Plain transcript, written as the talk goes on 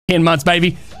10 months,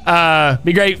 baby.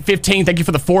 Be great. 15. Thank you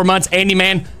for the 4 months, Andy,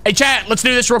 man. Hey, chat. Let's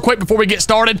do this real quick before we get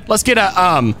started. Let's get a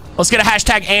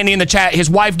hashtag Andy in the chat. His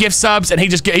wife gift subs, and he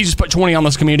just put 20 on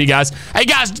this community, guys. Hey,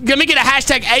 guys, let me get a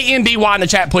hashtag ANDY in the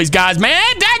chat, please, guys.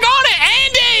 Man, dag on it,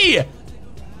 Andy.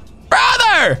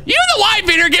 Brother, you and the white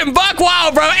beater getting buck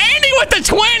wild, bro. Andy with the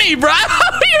 20, bro.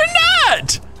 You're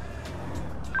not.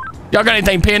 Y'all got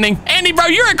anything pending? Andy, bro,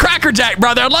 you're a crackerjack,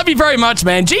 brother. I love you very much,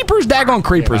 man. Jeepers, daggone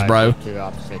creepers, bro. To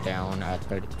opposite down at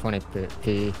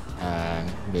 20p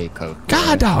and the code.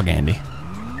 God dog, Andy.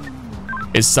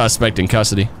 Is suspect in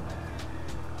custody.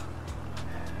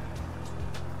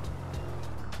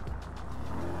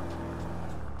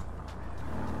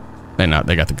 They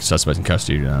got the suspect in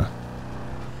custody. Yeah,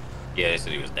 they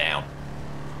said he was down.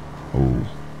 Ooh.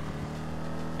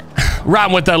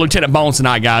 Riding with Lieutenant Bones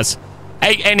tonight, guys.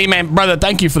 Hey, Andy, man, brother,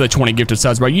 thank you for the 20 gifted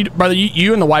subs, bro.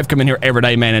 You and the wife come in here every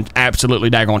day, man, and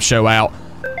absolutely daggone show out.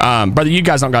 Brother, you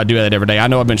guys don't got to do that every day. I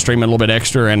know I've been streaming a little bit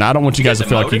extra, and I don't want you guys to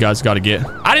feel like you guys got to get...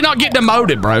 I did not get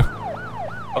demoted, bro.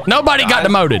 Okay, nobody got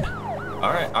demoted.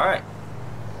 All right.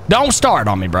 Don't start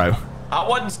on me, bro. I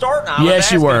wasn't starting.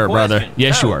 Yes, you were, brother.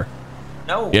 Yes, you were.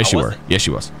 No, yes, you were. Yes,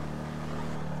 you was.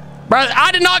 Brother,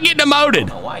 I did not get demoted. I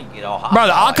don't know why you get all hot.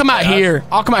 Brother, I'll come out here.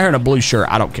 I'll come out here in a blue shirt.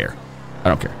 I don't care. I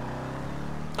don't care.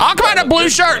 I'll come out in a blue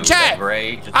shirt, chat.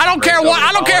 I don't care what.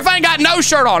 I don't care if I ain't got no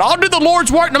shirt on. I'll do the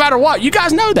Lord's work no matter what. You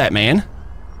guys know that, man.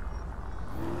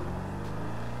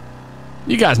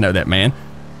 You guys know that, man.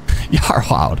 Y'all are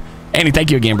wild. Andy,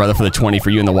 thank you again, brother, for the 20. For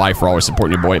you and the wife for always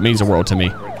supporting your boy. It means the world to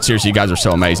me. Seriously, you guys are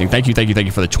so amazing. Thank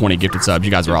you for the 20 gifted subs.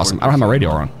 You guys are awesome. I don't have my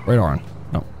radar on.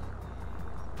 No.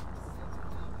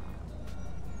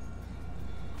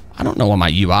 I don't know why my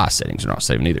UI settings are not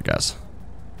saving either, guys.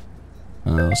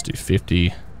 Let's do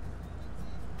 50.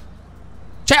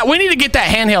 Chat, we need to get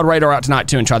that handheld radar out tonight,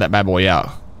 too, and try that bad boy out.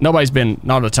 Not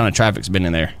a ton of traffic's been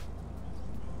in there.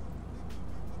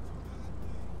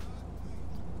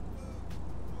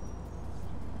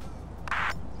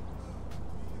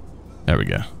 There we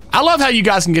go. I love how you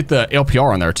guys can get the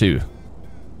LPR on there, too.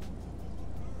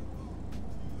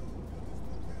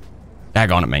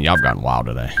 Daggone it, man. Y'all have gotten wild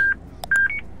today.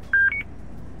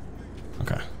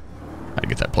 Okay. Gotta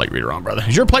get that plate reader on, brother.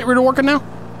 Is your plate reader working now?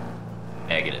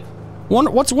 Negative.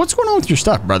 What's going on with your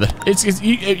stuff, brother?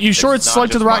 You sure it's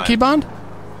selected the right key bind?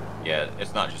 Yeah,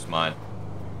 it's not just mine.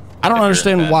 I don't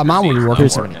understand why mine would be working.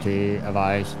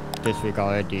 Advise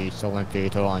disregard the stolen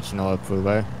vehicle on Snow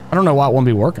approval. I don't know why it won't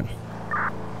be working.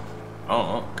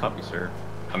 Oh, copy, sir.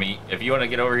 I mean, if you want to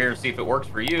get over here and see if it works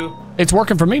for you. It's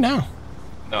working for me now.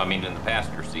 No, I mean in the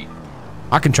passenger seat.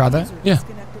 I can try that. Yeah.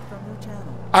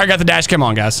 All right, got the dash cam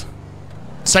on, guys.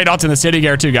 Say Dalton in the city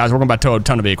gear too, guys. We're going to tow a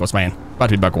ton of vehicles, man. About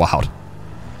to be buck wild.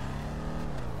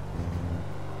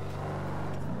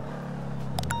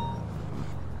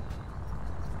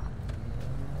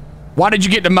 Why did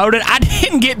you get demoted? I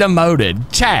didn't get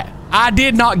demoted. Chat, I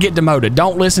did not get demoted.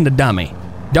 Don't listen to Dummy.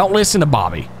 Don't listen to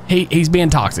Bobby. He's being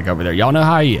toxic over there. Y'all know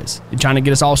how he is. He's trying to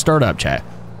get us all stirred up, chat.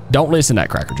 Don't listen to that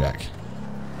crackerjack.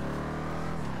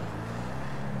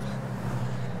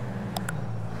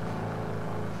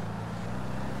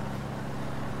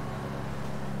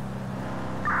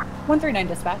 (139)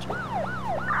 dispatch.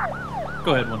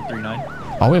 Go ahead,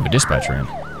 139. Oh, we have a dispatcher in.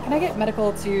 Can I get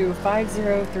medical to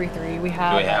 5033? We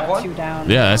have, 2 down.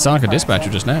 Yeah, that sounded like a dispatcher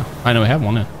just now. I know we have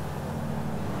one in.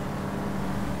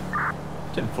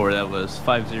 10-4, that was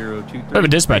 5023. We have a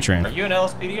dispatcher in. Are you in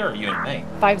LSPD or are you in Maine?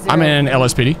 I'm in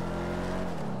LSPD.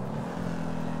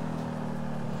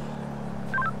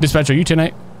 Dispatcher, are you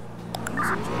 10-8?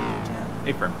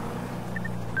 Affirm.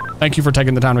 Thank you for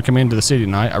taking the time to come into the city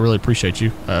tonight. I really appreciate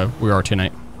you. We are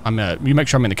 10-8. You make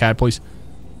sure I'm in the CAD, please.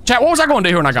 Chat, what was I going to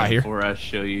do here when I got here? Before I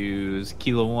show you is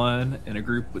Kilo 1 in a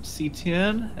group with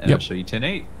C10, and I'll show you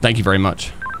 10-8. Thank you very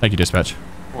much. Thank you, Dispatch.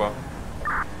 Well,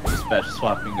 Dispatch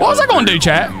swapping. What was I going to do,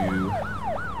 chat?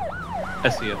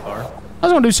 SCFR. I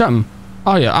was going to do something.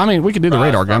 Oh, yeah. I mean, we could do the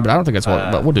radar gun, but I don't think that's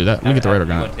what. But we'll do that. Let me get the radar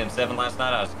gun. 10-7 last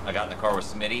night. I got in the car with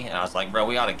Smitty, and I was like, bro,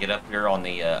 we ought to get up here on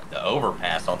the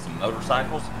overpass on some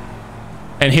motorcycles.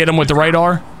 And hit them with the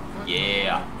radar?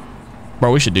 Yeah.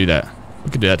 Bro, we should do that.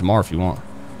 We could do that tomorrow if you want.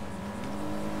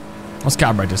 Let's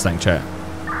calibrate this thing, chat.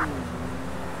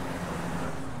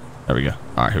 There we go.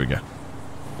 All right, here we go.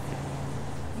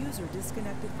 User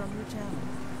disconnected from your channel.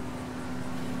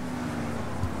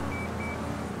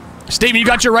 Steven, you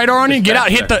got your radar on you? Get out,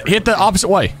 hit the opposite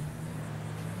way.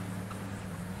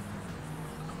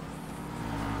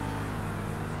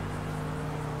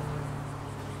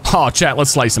 Oh, chat,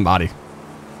 let's slay somebody.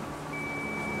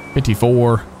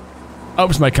 54.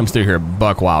 Hope somebody comes through here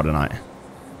buck wild tonight.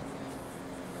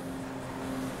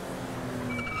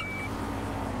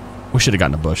 We should have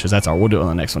gotten the bushes. That's all. We'll do it on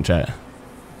the next one, chat.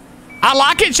 I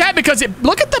like it, chat, because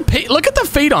look at the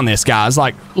feet on this, guys.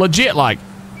 Like legit, like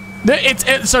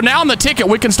so now on the ticket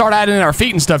we can start adding in our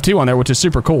feet and stuff too on there, which is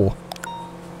super cool.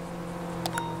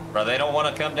 Bro, they don't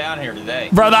want to come down here today.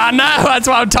 Brother, I know. That's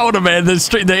why I told him, man. The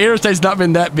interstate's not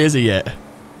been that busy yet.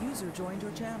 User joined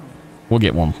your channel. We'll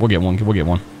get one. We'll get one. We'll get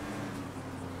one.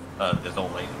 This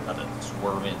old lady about to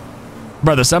swerve in.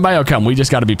 Brother, somebody will come. We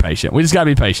just got to be patient. We just got to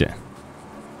be patient.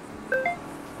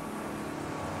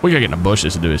 We gotta get in the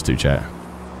bushes to do this too, chat.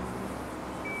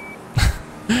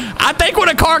 I think when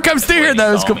a car comes through here,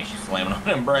 though, it's she's slamming on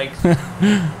them brakes.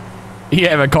 You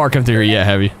have a car come through here yet,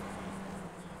 have you?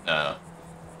 No.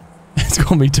 It's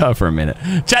gonna be tough for a minute.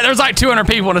 Chat, there's like 200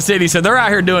 people in the city, so they're out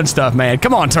here doing stuff, man.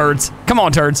 Come on, turds. Come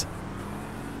on, turds.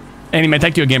 Andy, man,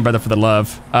 thank you again, brother, for the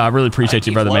love. I really appreciate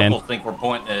you, brother, man. Think we're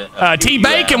pointing at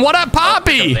T-Bacon, what up,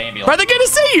 Poppy? Brother, good to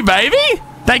see you, baby.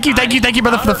 Thank you,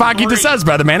 brother, for the 5 gifted subs,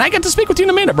 brother, man. I get to speak with you in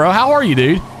a minute, bro. How are you,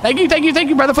 dude? Thank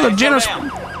you, brother, for the generous.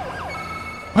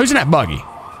 Who's in that buggy?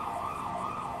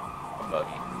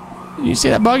 You see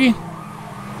that buggy?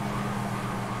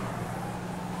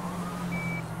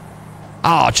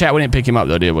 Oh, chat, we didn't pick him up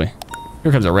though, did we?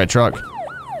 Here comes a red truck.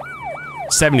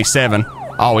 77.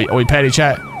 Oh, we petty,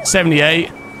 chat.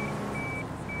 78.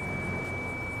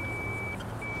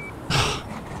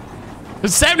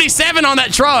 It's 77 on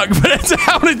that truck, but it's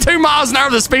only 2 miles an hour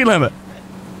of the speed limit.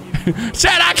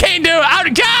 Chad, I can't do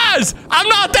it. Guys, I'm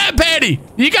not that petty.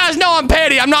 You guys know I'm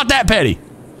petty. I'm not that petty.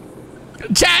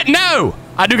 Chat, no.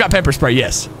 I do got pepper spray,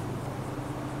 yes.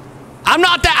 I'm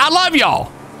not that. I love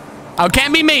y'all. I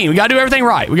can't be mean. We gotta do everything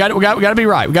right. We gotta be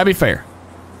right. We gotta be fair.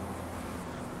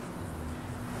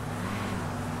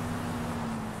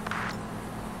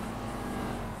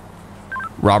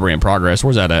 Robbery in progress.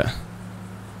 Where's that at?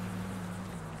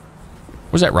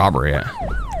 Where's that robbery at?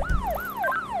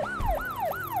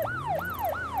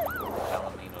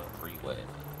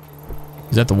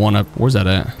 Is that the one up? Where's that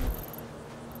at?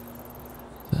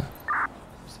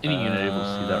 Is any unit able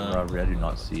to see that robbery? I do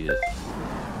not see it.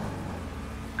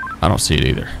 I don't see it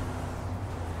either.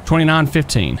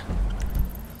 2915.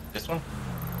 This one?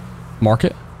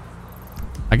 Market?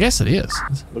 I guess it is.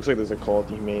 Looks like there's a call at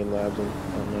the Humane Labs, and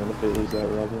I don't know if it is that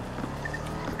robbery.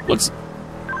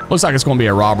 Looks like it's going to be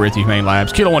a robbery at the Humane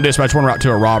Labs. Kilo 1 dispatch, 1 route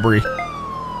to a robbery.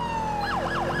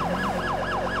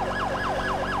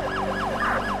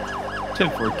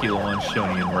 10-4 Kilo 1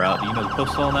 showing you en route. Do you know the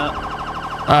postal on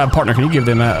that? Partner, can you give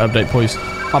them that update, please?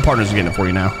 My partners are getting it for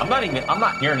you now. I'm not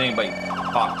hearing anybody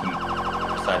talk to me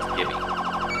besides Gibby.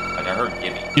 Like I heard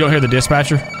Gibby. You don't hear the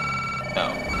dispatcher?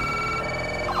 No.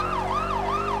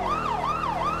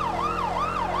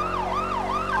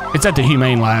 It's at the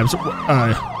Humane Labs.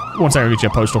 One second, I'll get you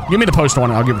a postal. Give me the postal one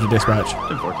and I'll give it to dispatch.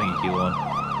 10-4, thank you, Kilo 1.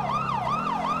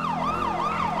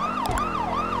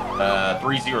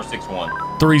 3061.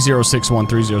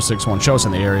 3061. Show us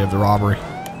in the area of the robbery.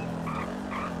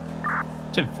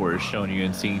 10-4 is showing you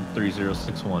in scene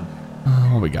 3061.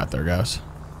 What we got there, guys?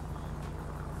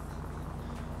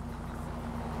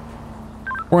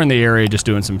 We're in the area just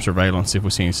doing some surveillance, see if we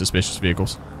see any suspicious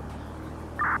vehicles.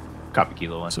 Copy,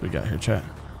 Kilo 1. That's what we got here, chat.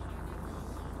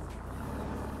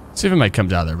 See if anybody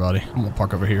comes out there, buddy. I'm gonna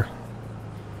park over here.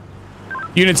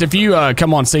 Units, if you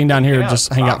come on scene down here,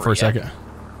 just hang out for a second.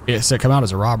 Yeah, it said come out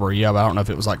as a robbery, yeah, but I don't know if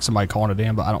it was like somebody calling it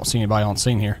in, but I don't see anybody on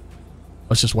scene here.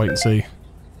 Let's just wait and see.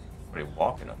 Somebody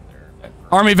walking up there.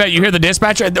 Army vet, you hear the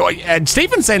dispatcher?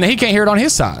 Stephen's saying that he can't hear it on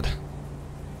his side.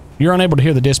 You're unable to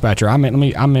hear the dispatcher. I'm in,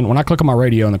 when I click on my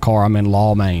radio in the car, I'm in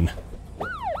Law, Maine.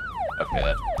 Okay,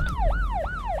 that's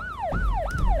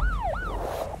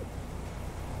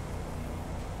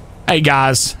Hey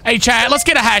guys, hey chat, let's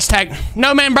get a hashtag.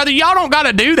 No man, brother, y'all don't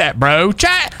gotta do that, bro.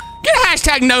 Chat, get a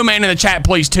hashtag no man in the chat,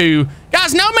 please, too.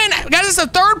 Guys, no man, guys, it's the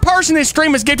 3rd person this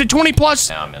stream has gifted 20 plus.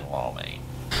 now I'm in Law, Maine.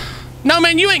 No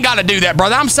man, you ain't gotta do that,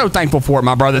 brother. I'm so thankful for it,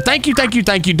 my brother. Thank you,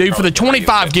 dude, for the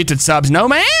 25 gifted subs. No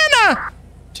man.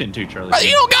 10-2, Charlie. Brother,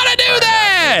 you don't gotta do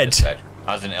that.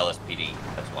 I was in LSPD.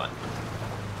 That's why.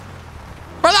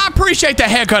 Brother, I appreciate the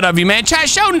haircut of you, man. Chat,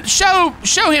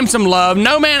 show him some love.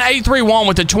 No man 831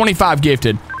 with the 25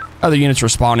 gifted. Other units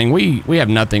responding. We have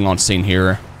nothing on scene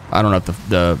here. I don't know if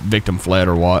the victim fled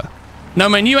or what. No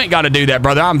man, you ain't got to do that,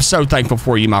 brother. I'm so thankful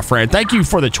for you, my friend. Thank you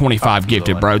for the 25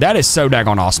 gifted, bro. That is so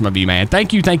daggone awesome of you, man.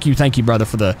 Thank you, brother,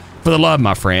 for the love,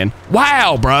 my friend.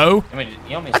 Wow, bro.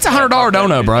 That's $100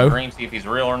 dono, bro. Green, see if he's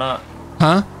real or not.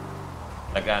 Huh?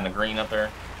 That guy in the green up there.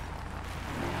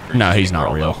 No, he's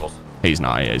not real. Locals. He's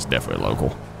not. Yeah, he's definitely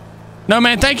local. No,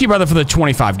 man, thank you, brother, for the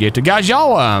 25 gifted. Guys,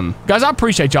 y'all, guys, I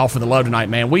appreciate y'all for the love tonight,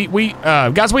 man.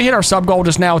 Guys, we hit our sub goal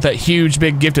just now with that huge,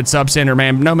 big gifted sub center,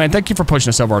 man. No, man, thank you for pushing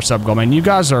us over our sub goal, man. You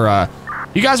guys are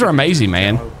amazing,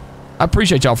 man. I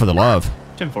appreciate y'all for the love.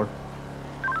 10-4.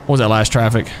 What was that last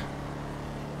traffic?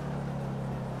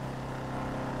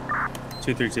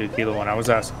 232 Kilo 1. I was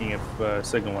asking if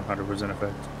Signal 100 was in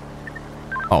effect.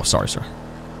 Oh, sorry, sir.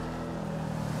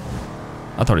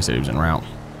 I thought he said he was en route.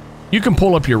 You can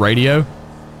pull up your radio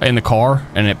in the car,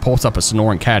 and it pulls up a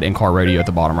Sonoran Cat in-car radio at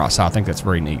the bottom right side. I think that's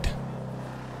very neat.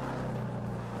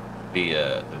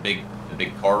 The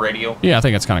big car radio. Yeah, I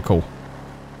think that's kind of cool.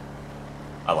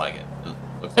 I like it.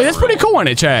 Looks Hey, like that's pretty cool, isn't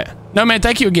it, chat? No, man,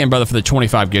 thank you again, brother, for the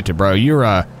 25 gifted, bro.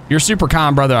 You're super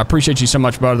kind, brother. I appreciate you so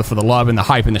much, brother, for the love and the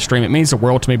hype in the stream. It means the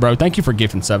world to me, bro. Thank you for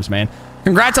gifting subs, man.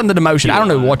 Congrats on the demotion. I don't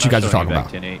know what you guys are talking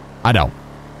about. I don't.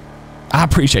 I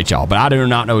appreciate y'all, but I do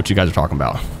not know what you guys are talking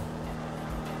about.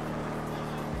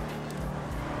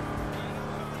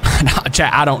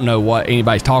 Chat, I don't know what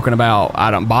anybody's talking about.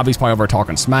 Bobby's probably over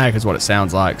talking smack is what it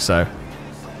sounds like, so.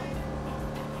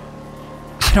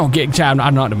 I don't get, chat,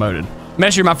 I'm not demoted.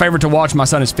 Messenger, my favorite to watch. My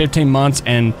son is 15 months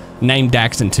and named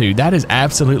Daxton too. That is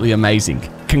absolutely amazing.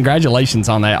 Congratulations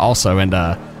on that also. And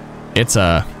that's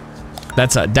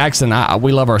Daxton.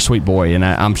 We love our sweet boy, and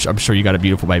I'm sure you got a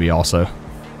beautiful baby also.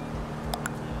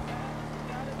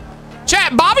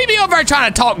 Chat, Bobby be over there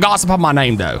trying to talk gossip on my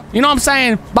name though. You know what I'm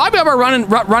saying? Bobby over there running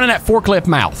that forklift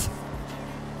mouth.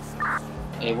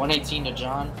 Hey, 118 to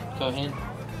John Cohen.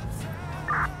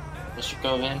 Mr.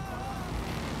 Cohen.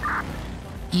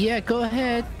 Yeah, go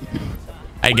ahead.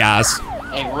 Hey guys,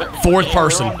 Hey, fourth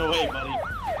person. We're on the way, buddy.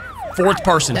 Fourth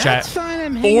person, chat.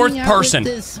 Fine, Fourth person.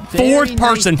 Fourth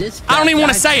person. I don't even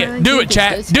want to say it. Do it,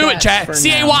 chat. Do it, chat.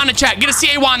 CAY in the chat. Get a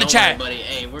CAY in the chat.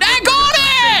 That got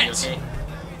it! Okay?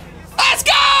 Let's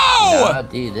go! Oh,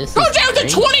 dude, this Go is down to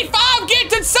great. 25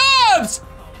 gifted subs!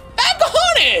 That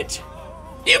got it!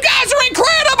 You guys are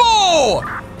incredible!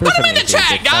 Put them in the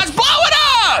chat, guys. Blow it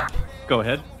up! Go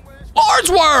ahead.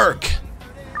 Lord's work!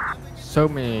 So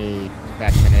many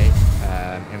vaccinate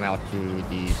him out to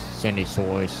the Cindy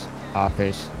Soy's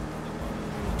office.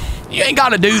 You ain't got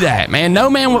to do that, man. No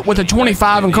man with a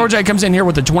 25, and Corjay comes in here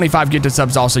with the 25 gifted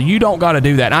subs also. You don't got to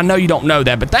do that. I know you don't know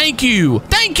that, but thank you.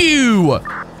 Thank you.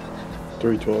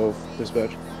 312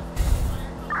 dispatch.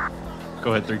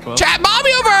 Go ahead, 312. Chat,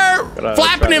 Bobby over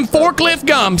flapping them forklift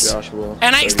gums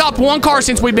and ain't stopped one car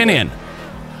since we've been in.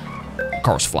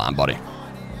 Car's flying, buddy.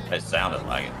 It sounded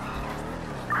like it.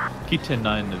 Key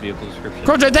 10-9 in the vehicle description.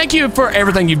 Corjay, thank you for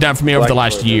everything you've done for me over the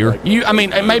last year. I mean,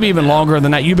 maybe even longer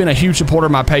than that. You've been a huge supporter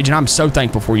of my page, and I'm so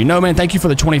thankful for you. No, man, thank you for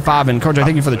the 25, and Corjay,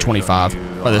 thank you for the 25.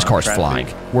 Oh, this car's flying.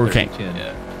 We can't.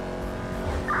 Yeah.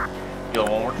 Yo,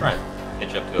 one more trying.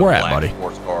 Hitch up to Where a at, black buddy?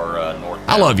 sports car north.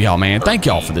 I love y'all, man. Thank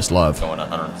y'all for this love. Going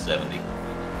 170.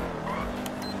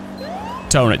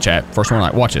 Tone it, chat. First one,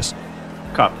 like, watch this.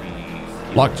 Copy.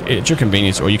 Lock. It's your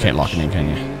convenience, or you can't lock it in, can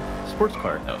you? Sports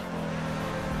car. No.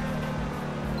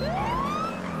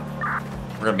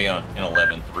 We're gonna be on in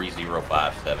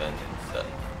 11-3057.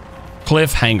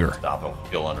 Cliffhanger. Stop him.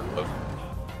 Fuel underload.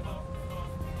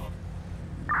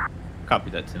 Copy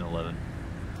that 1011.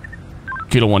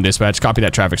 Kilo 1 dispatch. Copy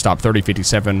that traffic stop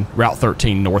 3057, Route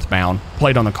 13 northbound.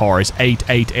 Plate on the car is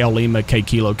 88L Lima K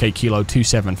Kilo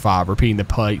 275. Repeating the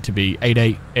plate to be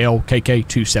 88L KK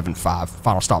 275.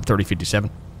 Final stop 3057.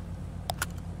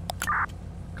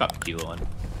 Copy Kilo 1.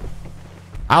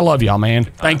 I love y'all, man.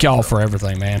 Thank y'all for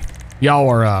everything, man. Y'all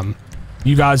are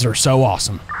you guys are so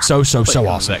awesome. So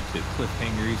awesome.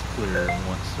 Cliffhanger, he's clear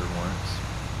once or once.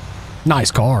 Nice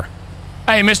car.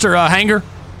 Hey, Mr. Hanger.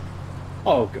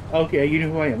 Oh, okay. You know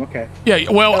who I am. Okay.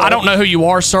 Yeah, well, I don't know who you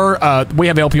are, sir. We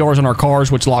have LPRs on our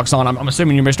cars, which locks on. I'm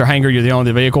assuming you're Mr. Hanger. You're the owner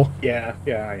of the vehicle. Yeah,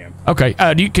 I am. Okay.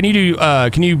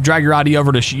 Can you drag your ID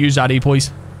over to use ID,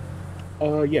 please?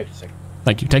 Yeah, just a second.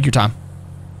 Thank you. Take your time.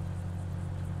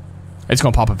 It's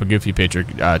gonna pop up a goofy picture,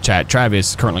 chat. Trav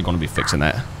is currently going to be fixing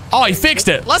that. Oh, he fixed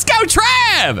it. Let's go,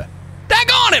 Trav.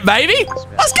 Daggone it, baby.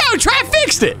 Let's go. Trav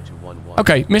fixed it.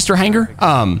 Okay, Mr. Hanger.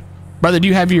 Brother, do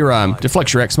you have your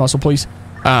deflect your X muscle, please?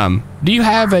 Do you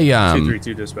have a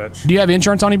 232 dispatch. Do you have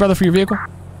insurance on you, brother, for your vehicle?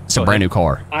 It's a brand new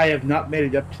car. I have not made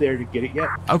it up to there to get it yet.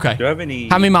 Okay. Do you have any?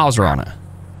 How many miles are on it?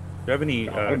 Do you have any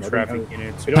traffic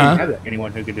units? We don't even have that.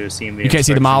 Anyone who can do a CMV? You can't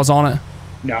see the miles on it?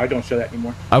 No, I don't show that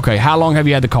anymore. Okay. How long have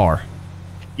you had the car?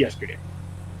 Yesterday.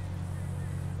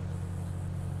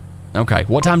 Okay.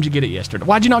 What time did you get it yesterday?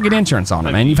 Why'd you not get insurance on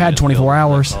it, man? You've had 24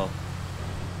 hours.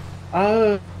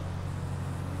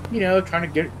 You know, trying to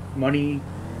get money.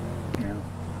 You know,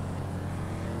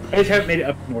 I just haven't made it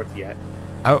up north yet.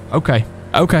 Oh, okay.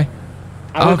 Okay.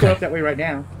 I would Okay. go up that way right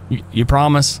now. You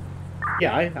promise?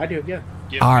 Yeah, I do. Yeah.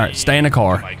 All right, stay in the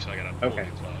car. Okay.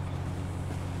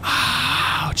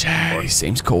 Oh, Jay,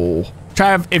 seems cool.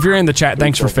 Trav, if you're in the chat,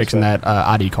 thanks for fixing that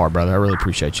ID card, brother. I really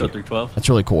appreciate you. 312. That's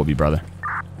really cool of you, brother.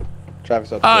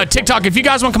 Travis up. TikTok, if you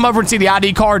guys want to come over and see the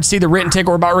ID card, see the written ticket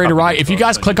we're about ready to write, if you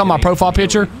guys click on my profile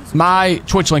picture, my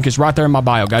Twitch link is right there in my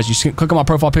bio, guys. You click on my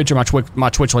profile picture, my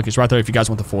Twitch link is right there if you guys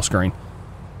want the full screen.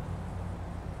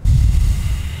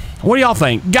 What do y'all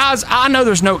think? Guys, I know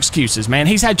there's no excuses, man.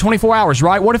 He's had 24 hours,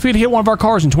 right? What if he'd hit one of our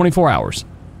cars in 24 hours?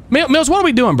 Mills, what are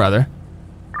we doing, brother?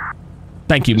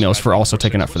 Thank you, Mills, for also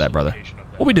taking up for that, brother.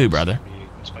 What we do, brother?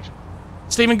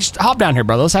 Steven, just hop down here,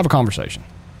 brother. Let's have a conversation.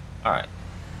 All right.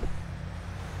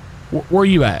 Where are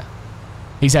you at?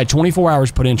 He's had 24 hours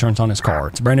to put insurance on his car.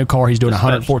 It's a brand new car. He's doing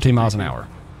 114 miles an hour.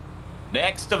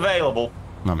 Next available.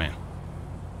 My man.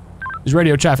 Is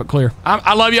radio traffic clear?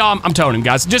 I love y'all. I'm towing him,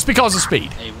 guys. Just because of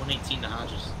speed. Hey, 118 to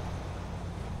Hodges.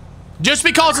 Just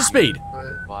because of speed.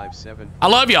 I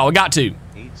love y'all. We got to.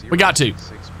 We got to.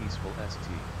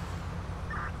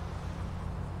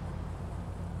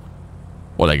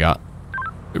 What they got?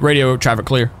 Radio traffic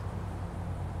clear.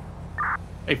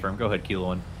 Hey, firm, go ahead, Kilo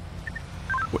 1.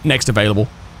 Next available.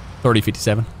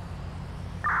 3057.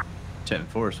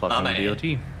 10-4, swap on the DOT.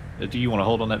 Do you want to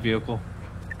hold on that vehicle?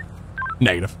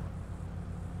 Negative.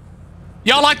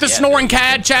 Y'all like the snoring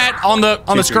CAD chat on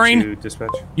the screen?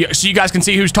 Yeah, so you guys can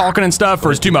see who's talking and stuff,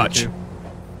 or it's too much?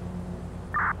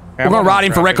 We're gonna ride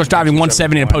him for reckless driving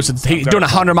 170 and post it. He's doing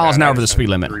 100 miles an hour over the speed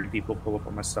limit. 3 people pull up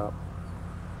on my stop.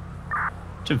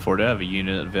 10-4, to have a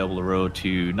unit available to road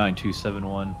to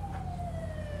 9271.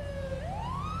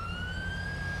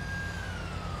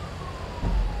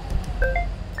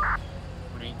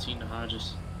 To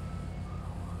Hodges.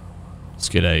 Let's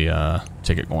get a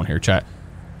ticket going here, chat.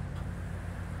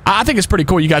 I think it's pretty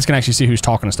cool. You guys can actually see who's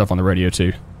talking and stuff on the radio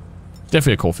too.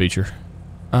 Definitely a cool feature.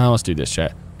 Let's do this,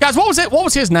 chat. Guys, what was it? What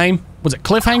was his name? Was it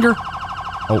Cliffhanger?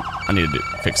 Oh, I need to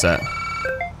fix that.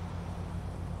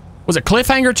 Was it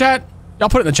Cliffhanger, chat? Y'all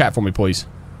put it in the chat for me, please.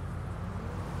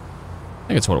 I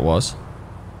think that's what it was.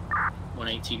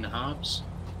 118 to Hobbs.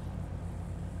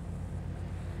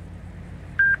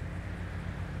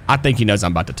 I think he knows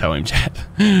I'm about to tow him, chat.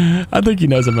 I think he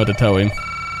knows I'm about to tow him.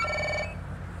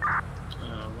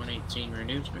 118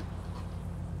 renews me.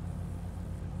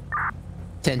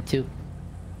 10-2.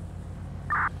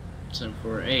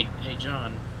 748. Hey,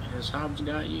 John, has Hobbs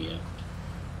got you yet?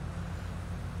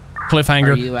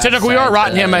 Cliffhanger. TikTok, we are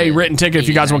writing him a written ticket if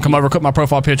you guys want to come over. Click my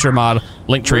profile picture. My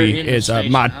link tree is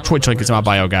my Twitch link is in my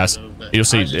bio, guys. You'll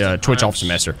see Twitch off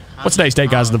semester. What's today's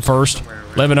date, guys? The 1st,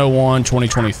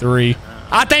 11/01/2023.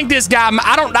 I think this guy.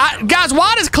 Guys,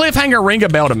 why does Cliffhanger ring a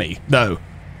bell to me though?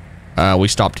 We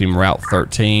stopped him Route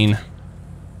 13,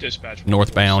 Dispatch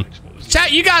northbound.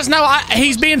 Chat, you guys know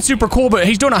he's being super cool, but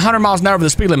he's doing 100 miles an hour over the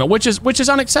speed limit, which is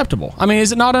unacceptable. I mean,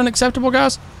 is it not unacceptable,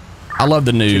 guys? I love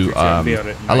the new. I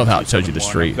love how it shows you the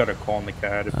street. I've got a call on the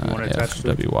CAD if you want to attach to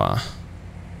it. FWY.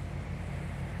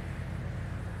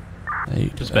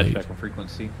 Dispatch back on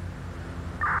frequency.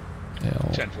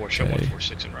 10-4, show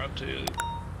 146 en route to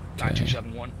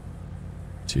 9271.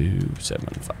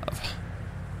 275.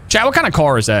 Chat, what kind of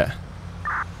car is that?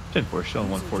 10-4,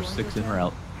 showing 146 en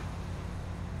route.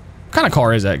 What kind of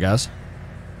car is that, guys?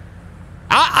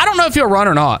 I don't know if he'll run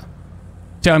or not.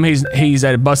 Tell him he's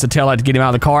at a busted taillight to get him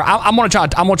out of the car. I'm gonna try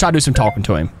to do some talking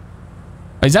to him.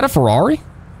 Is that a Ferrari?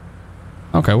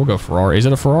 Okay, we'll go Ferrari. Is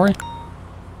it a Ferrari?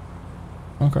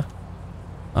 Okay.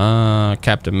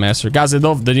 Captain Messer. Guys, the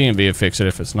DMV will fix it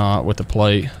if it's not with the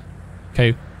plate.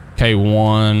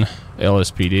 K1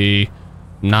 LSPD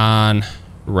 9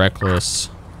 reckless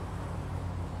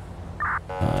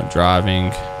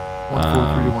driving.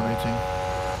 143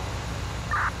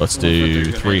 Let's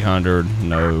do 300,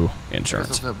 no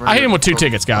insurance. I hit him with 2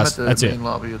 tickets, guys. That's it.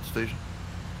 Lobby at the station.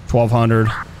 1200.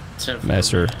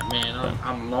 Messer. Man,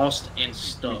 I'm lost and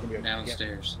stuck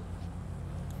downstairs.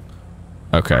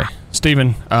 Okay,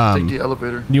 Steven, Take the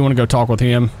elevator. Do you want to go talk with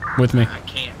him with me? I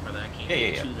can't, brother. I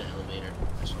can't get to the elevator.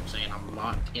 That's what I'm saying. I'm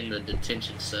locked in the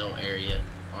detention cell area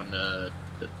on the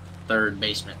 3rd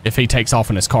basement. If he takes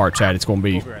off in his car, Chad, it's gonna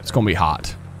be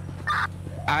hot.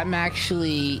 I'm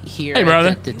actually here Hey, brother.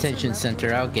 at the detention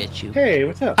center. I'll get you. Hey,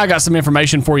 what's up? I got some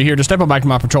information for you here. Just step on back to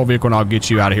my patrol vehicle and I'll get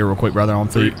you out of here real quick, brother, on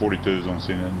feet. 342 is on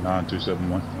scene at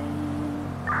 9271.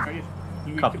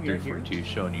 Copy 342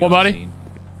 showing you. What, buddy? Scene.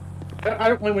 I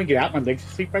don't really want to get out my legs to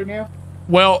sleep right now.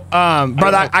 Well,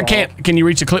 brother, I can't. Can you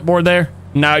reach the clipboard there?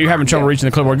 No, you're having trouble reaching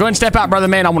the clipboard. Go ahead and step out, brother,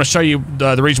 man. I want to show you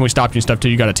the reason we stopped you and stuff too.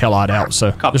 You got a tail light out,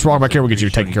 so just walk back here. We'll get you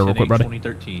taken care of real quick, buddy.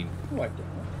 2013.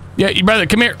 Yeah, brother,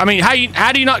 come here. I mean,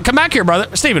 how do you not come back here,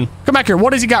 brother? Steven, come back here.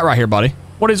 What does he got right here, buddy?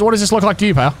 What does this look like to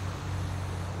you, pal?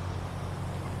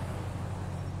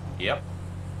 Yep.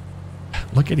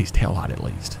 Look at his taillight at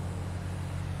least.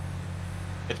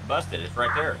 It's busted. It's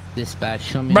right there. Dispatch,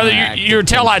 show me. Brother, your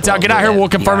taillight's out. Get out here. We'll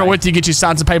confirm it with you. Get you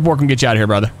signed some paperwork and get you out of here,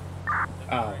 brother.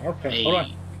 Okay. Hold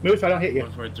on. Move so I don't hit you.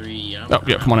 143. Oh,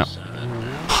 yeah, come on out.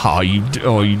 Oh, you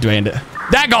doing it.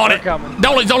 Daggone it.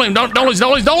 Don't lose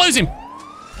him.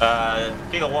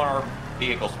 Kilo 1, our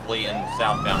vehicle's fleeing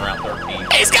southbound Route 13.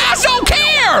 These guys don't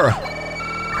care.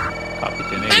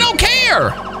 They don't care.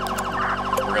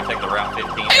 We're gonna take the Route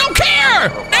 15. They don't care.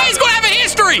 Now he's gonna have a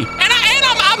history, and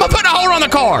I'm gonna put a hold on the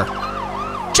car.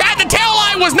 Chad, the tail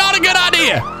light was not a good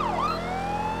idea.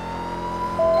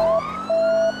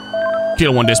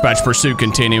 Kilo 1 dispatch pursuit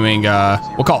continuing.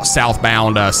 We'll call it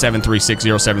southbound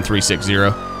 7360 7360.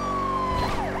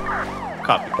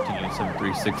 Copy, continuing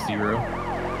 7360.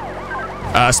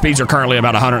 Speeds are currently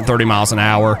about 130 miles an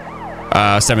hour.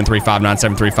 7359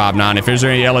 7359. If there's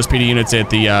any LSPD units at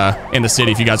the in the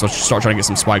city, if you guys will start trying to get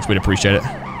some spikes, we'd appreciate it.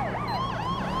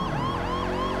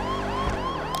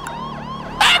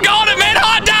 I got it, man.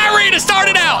 Hot diarrhea to start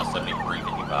it out.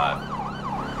 7355.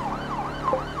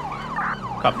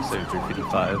 Copy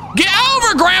 7355. Get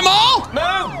over, Grandma!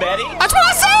 Move, Betty! That's what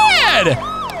I said!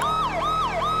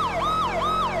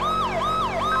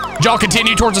 Did y'all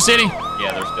continue towards the city?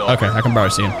 Yeah, they're still... Okay, I can barely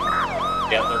see him.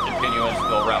 Yeah, they're continuing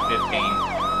still Route 15.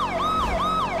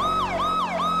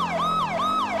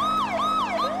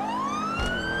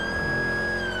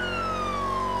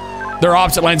 They're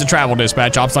opposite lanes of travel,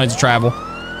 dispatch. Opposite lanes of travel. Coming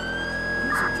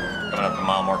up to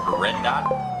mile marker red dot.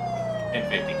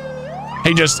 1050.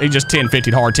 He just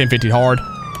 1050'd hard, 1050'd hard.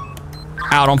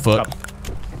 Out on foot. Copy.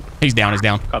 He's down, he's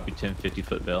down. Copy 1050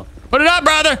 foot bail. Put it up,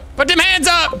 brother. Put them hands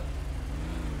up.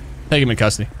 Take him in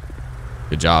custody.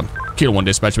 Good job. Kilo 1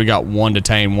 dispatch. We got one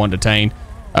detained.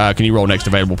 Can you roll next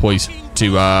available, please?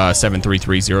 To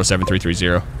 7330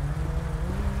 7330.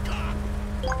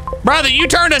 Brother, you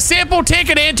turned a simple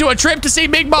ticket into a trip to see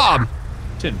Big Bob.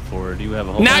 10-4. Do you have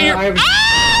a whole... Now you're...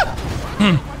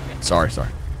 Sorry.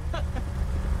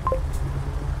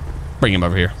 Bring him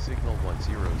over here. Signal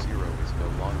 100 is no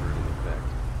longer in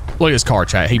effect. Look at this car,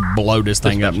 chat. He blowed this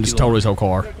thing up and just totaled his whole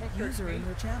car. Go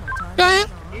ahead.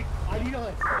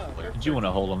 Did you want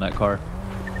to hold on that car?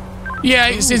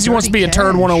 Yeah, since he wants to be a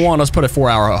turd 101, let's put a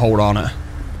 4-hour hold on it.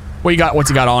 What you got? What's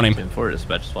he got on him? 10-4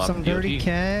 dispatch swap. Some dirty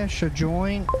cash, a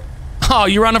joint. Oh,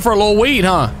 you running for a little weed,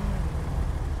 huh?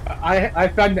 I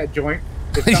found that joint.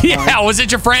 Yeah, was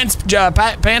it your friend's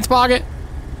pants pocket?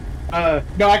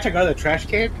 No, I took out of the trash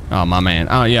can. Oh, my man.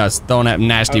 Oh, yeah, it's throwing that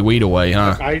nasty weed away,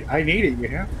 huh? I need it,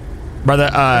 yeah.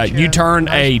 Brother, you turned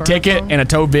a ticket and a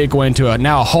tow vehicle into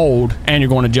a hold, and you're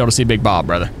going to jail to see Big Bob,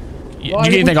 brother. Did you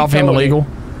get anything off him illegal?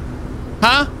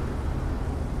 Huh?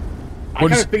 I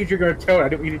kind of figured you were going to tow it. I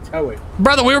didn't mean to tow it.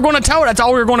 Brother, we were going to tow it. That's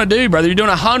all we were going to do, brother. You're doing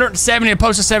 170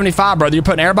 opposed to 75, brother. You're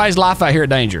putting everybody's life out here at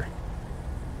danger.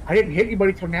 I didn't hit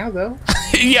anybody till now, though.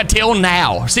 Yeah, till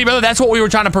now. See, brother, that's what we were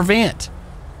trying to prevent.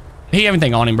 He have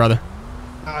anything on him, brother?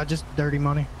 Just dirty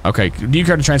money. Okay. Do you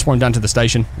care to transport him down to the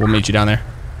station? We'll meet you down there.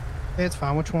 Hey, it's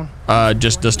fine. Which one?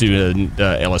 Just do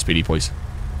the LSPD, please.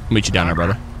 Meet you down there,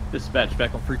 brother. Dispatch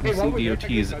back on frequency.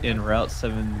 DOT is en route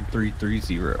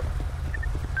 7330.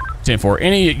 10-4.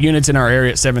 Any units in our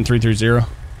area at 7330?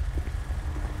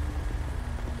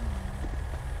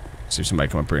 See if somebody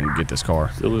come up here and get this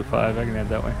car. Zulu 5, I can head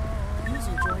that way.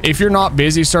 If you're not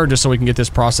busy, sir, just so we can get this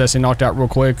processing knocked out real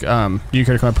quick, do you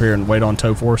care to come up here and wait on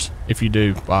tow for us? If you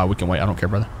do, we can wait. I don't care,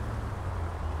 brother.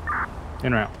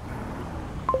 En route.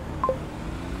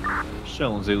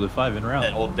 Showing Zulu 5 en route.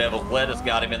 That old devil's lettuce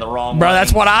got him in the wrong Bro, lane.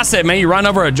 that's what I said, man. You run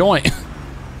over a joint.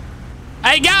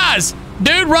 Hey, guys!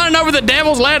 Dude running over the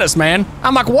devil's lettuce, man.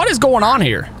 I'm like, what is going on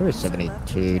here?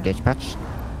 372 dispatch.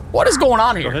 What is going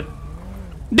on here?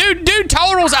 Dude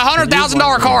totals a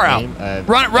 $100,000 car out.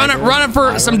 Running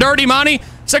for some dirty money.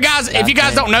 So, guys, if you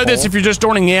guys don't know this, if you're just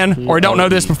joining in or don't know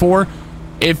this before,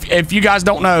 if you guys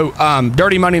don't know,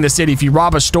 dirty money in the city, if you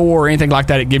rob a store or anything like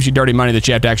that, it gives you dirty money that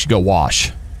you have to actually go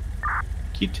wash.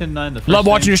 Keep 10-9. Love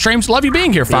watching your streams. Love you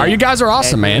being here, Fire. You guys are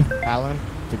awesome, man. Alan,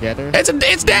 together. It's a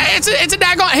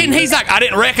daggone. And he's like, I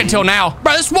didn't wreck until now,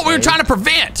 bro. This is what we were trying to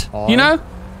prevent, you know.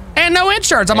 And no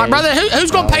insurance. I'm like, brother,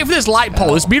 who's going to pay for this light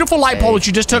pole? This beautiful light pole that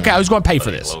you just took out. Who's going to pay for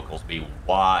this? Locals be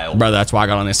wild. Brother, that's why I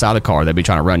got on this side of the car. They'd be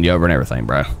trying to run you over and everything,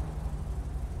 bro.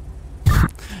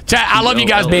 Chat, I love you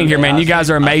guys being here, man. You guys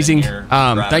are amazing.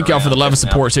 Thank y'all for the love and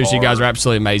support. Seriously, you guys are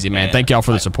absolutely amazing, man. Thank y'all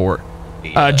for the support.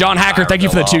 John Hacker, thank you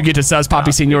for the 2 gifted subs.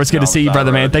 Poppy Senior, it's good to see you,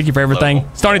 brother, man. Thank you for everything.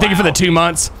 Stoney, thank you for the 2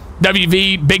 months.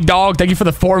 WV, Big Dog, thank you for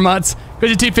the 4 months.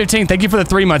 5215, thank you for the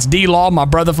 3 months. D-Law, my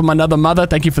brother from another mother,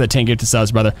 thank you for the 10 gifted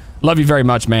subs, brother. Love you very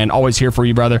much, man. Always here for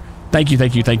you, brother. Thank you,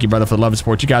 brother, for the love and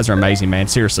support. You guys are amazing, man.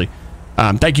 Seriously.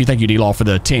 Thank you, D-Law, for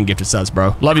the 10 gifted subs,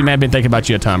 bro. Love you, man. Been thinking about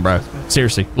you a ton, bro.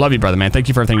 Seriously. Love you, brother, man. Thank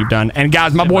you for everything you've done. And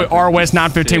guys, my boy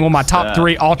RWest915, one of my top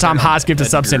 3 all-time highest gifted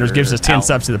sub centers, gives us 10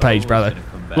 subs to the page, brother.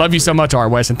 Love you so much,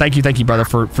 RWest, and thank you, brother,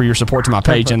 for your support to my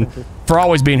page and for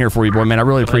always being here for you, boy, man. I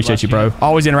really appreciate you, bro.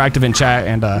 Always interactive in chat,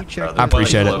 and I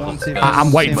appreciate it.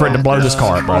 I'm waiting for it to blow this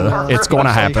car up, brother. It's going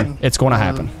to happen. It's going to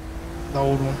happen. The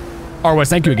old one. RWest,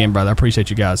 thank you again, brother. I appreciate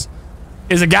you guys.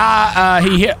 Is a guy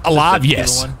he hit alive?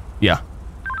 Yes. Yeah.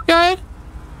 Go ahead.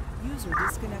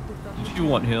 Did you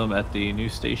want him at the new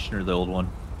station or the old one?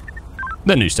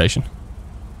 The new station.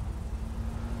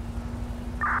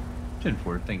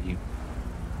 10-4, thank you.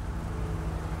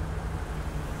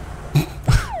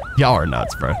 Y'all are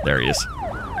nuts, bro. There he is.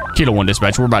 Kilo 1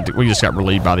 dispatch. We just got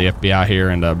relieved by the FBI here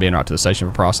and being out to the station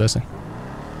for processing.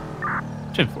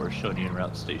 10-4 showing you en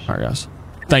route to the station. All right, guys.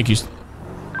 Thank you,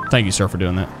 sir, for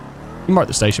doing that. You mark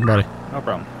the station, buddy. No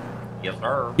problem. Yes,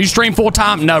 sir. You stream full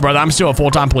time? No, brother. I'm still a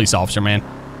full time police officer, man.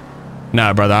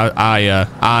 No, brother.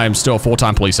 I'm still a full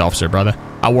time police officer, brother.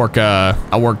 I work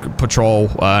patrol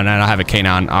and I have a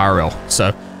K9 IRL.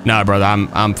 So no, brother.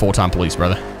 I'm full time police,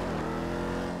 brother.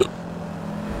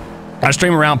 I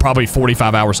stream around probably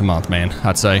 45 hours a month, man.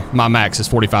 I'd say my max is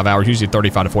 45 hours, usually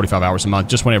 35 to 45 hours a month.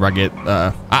 Just whenever I get,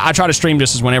 I try to stream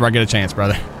just as whenever I get a chance,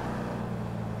 brother.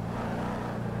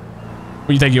 What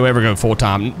do you think you'll ever go full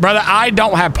time, brother? I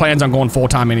don't have plans on going full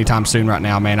time anytime soon right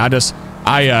now, man.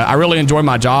 I really enjoy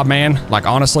my job, man. Like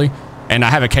honestly, and I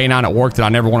have a K9 at work that I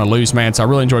never want to lose, man. So I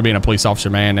really enjoy being a police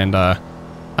officer, man. And not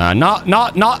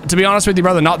to be honest with you,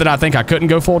 brother. Not that I think I couldn't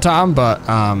go full time, but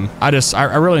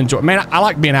I really enjoy. Man, I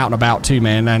like being out and about too,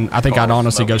 man. And I think I'd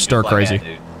honestly go stir crazy.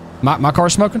 My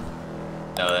car's smoking?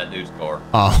 No, that dude's car.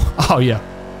 Oh yeah.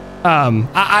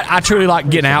 I truly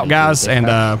like getting out, guys, and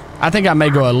I think I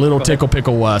may go a little tickle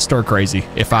pickle stir crazy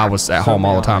if I was at home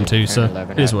all the time too. So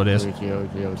it is what it is.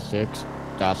 3006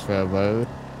 Dashville Road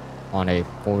on a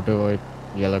 4-door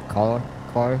yellow car.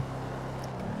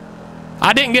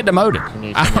 I didn't get demoted.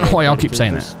 I don't know why y'all keep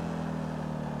saying that.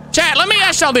 Chat, let me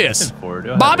ask y'all this.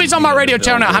 Bobby's on my radio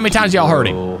channel now. How many times y'all heard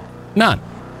him? None.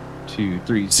 2,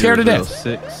 3, scared to death.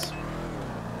 6.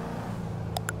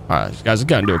 All right, guys, we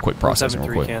gotta do a quick processing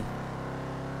real quick.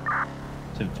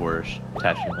 10-4,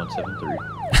 attaching 173.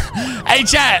 Hey,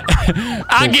 chat,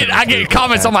 I get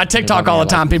comments on my TikTok all the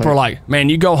time. People are like, man,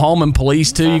 you go home and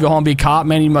police too? You go home and be cop?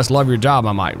 Man, you must love your job.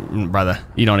 I'm like, brother,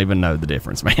 you don't even know the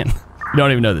difference, man. You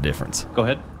don't even know the difference. Go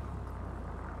ahead.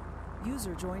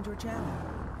 User joined your channel.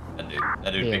 That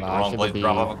dude picked the wrong place to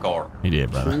drop off a car. He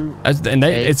did, brother.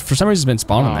 It's for some reason it's been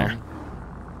spawning there.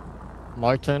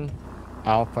 Martin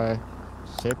Alpha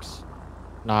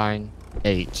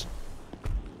 698.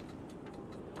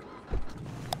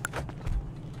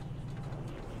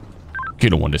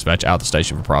 Kilo 1 dispatch out the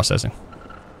station for processing.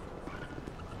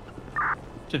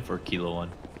 10-4 Kilo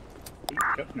 1.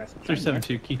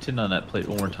 372, key 10 on that plate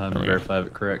one more time and verify if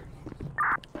it's correct.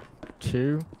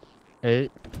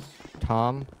 28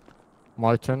 Tom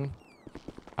Martin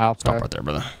Alpha. Stop right there,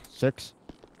 brother.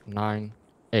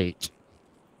 698.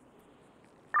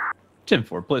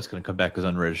 10-4, plate's gonna come back as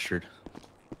unregistered.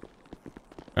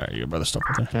 All right, you go, brother. Stop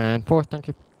right there. 10-4, thank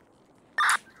you.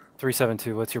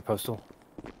 372, what's your postal?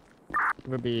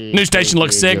 New station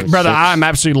looks sick, brother. I'm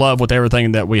absolutely love with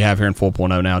everything that we have here in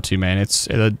 4.0 now too, man. It's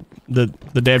the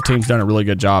dev team's done a really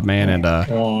good job, man, and a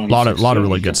lot of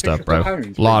really good stuff, bro.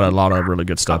 Lot of really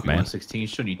good stuff, man. 116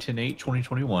 showing you 10-8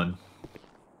 2021.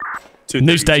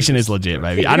 New station is legit,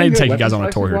 baby. I need to take you guys on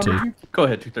a tour here too. Go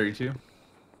ahead, 232.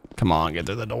 Come on, get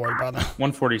through the door, brother.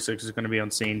 146 is going to be on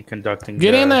scene conducting.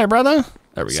 Get in there, brother.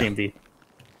 There we go. CMV.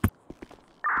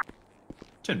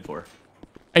 10-4.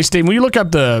 Hey, Steve, will you look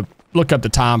up the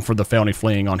time for the felony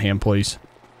fleeing on him, please?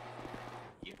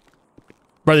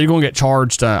 Brother, you're going to get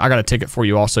charged. I got a ticket for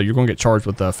you also. You're going to get charged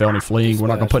with felony fleeing. We're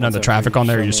not going to put none of the traffic on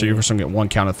there. You're just going to get one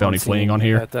count of felony fleeing on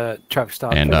here. At the traffic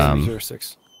stop. And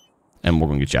we're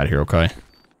going to get you out of here, okay?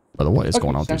 Brother, what is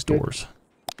going on with these doors?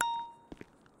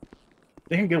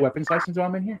 They can get a weapons license while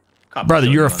I'm in here? Brother,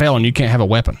 you're a felon. You can't have a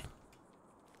weapon.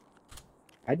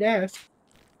 I guess.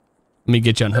 Let me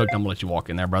get you unhooked. I'm going to let you walk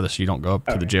in there, brother, so you don't go up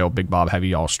to the jail. Big Bob have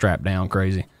you all strapped down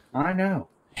crazy. I know.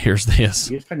 Here's this.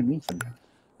 You just kind of mean sometimes.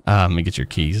 Let me get your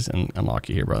keys and unlock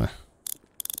you here, brother.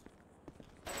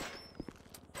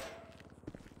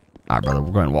 All right, brother,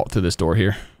 we're going to walk through this door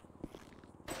here.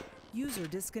 User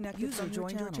disconnected. User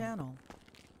joined your channel.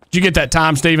 Did you get that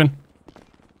time, Steven?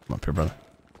 Come up here, brother.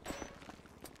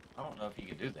 I don't know if you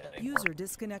can do that anymore. User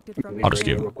disconnected from I'll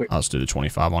just do the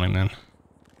 25 on him then.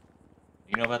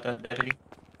 You know about that, Deputy?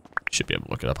 Should be able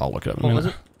to look it up. I'll look it up in a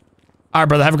minute. All right,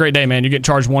 brother. Have a great day, man. You get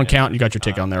charged 1 count. You got your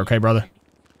ticket on there, okay, brother?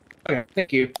 Okay,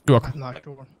 thank you. You're welcome.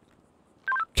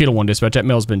 Kilo 1 dispatch. That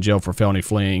male's been jailed for felony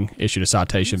fleeing. Issued a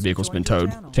citation. Vehicle's been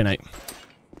towed. 10-8.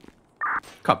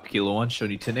 Copy Kilo 1, showed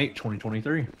you 10-8,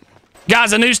 2023.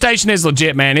 Guys, the news station is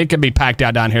legit, man. It could be packed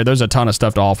out down here. There's a ton of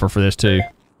stuff to offer for this, too.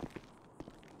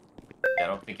 Yeah, I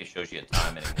don't think it shows you a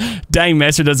time anymore. Dang,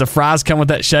 Messer, does the fries come with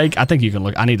that shake? I think you can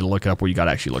look. I need to look up where you got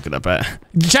to actually look it up at.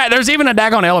 Chat, there's even a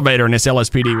daggone elevator in this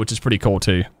LSPD, which is pretty cool,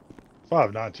 too.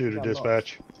 592 to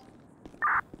dispatch.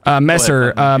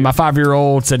 Messer, my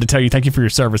 5-year-old said to tell you thank you for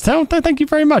your service. Thank you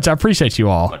very much. I appreciate you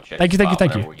all. Thank you.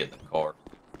 We get the car.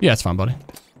 Yeah, it's fine, buddy.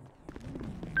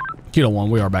 Kilo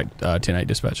 1, we are back 10-8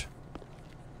 dispatch.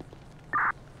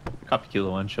 Copy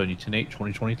Kilo 1, showing you 10-8,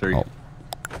 2023. Oh.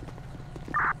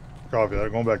 Copy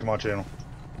that. Going back to my channel.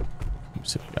 Let me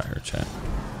see what we got here, chat.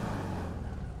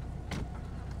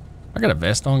 I got a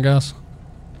vest on, guys.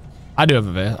 I do have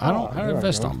a vest. I don't have a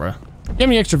vest on, bro. You have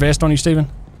any extra vest on you, Steven?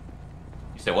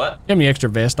 You said what? You have any extra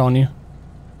vest on you?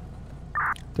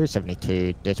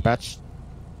 372 dispatch.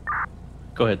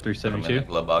 Go ahead, I'm in 372. the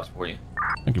glove box for you.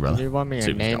 Thank you, brother. Do you want me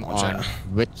See a if he's name got one, on chat.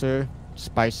 Witzer,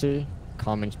 Spicy,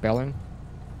 common spelling?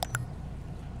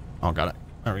 Oh, got it.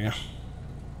 There we go.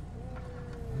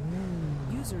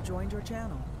 User joined your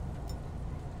channel.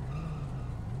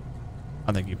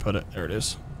 I think you put it. There it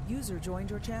is. User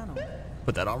joined your channel.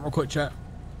 Put that on real quick, chat.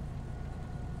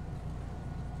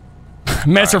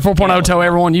 Messer 4.0 tow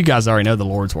everyone. You guys already know the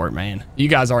Lord's work, man. You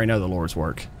guys already know the Lord's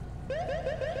work.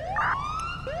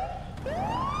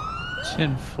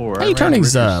 10-4. How you turn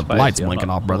these lights blinking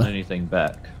off, brother? Anything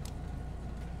back?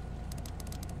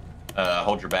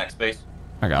 Hold your backspace.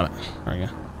 I got it. There you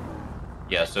go.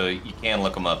 Yeah, so you can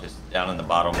look them up. It's down in the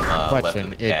bottom left of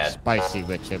Question, the it's CAD. Spicy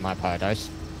Witzer, my paradise.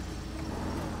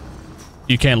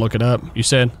 You can look it up, you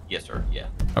said? Yes, sir. Yeah.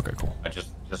 Okay, cool. I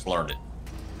just learned it.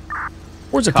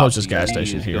 Where's the closest gas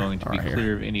station is here? Going to be Right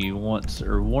clear of any wants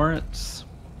or warrants.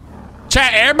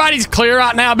 Chat, everybody's clear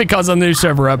right now because of the new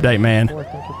server update, man.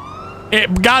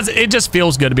 Guys, it just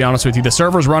feels good, to be honest with you. The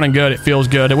server's running good. It feels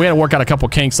good. We had to work out a couple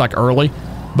kinks like early,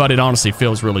 but it honestly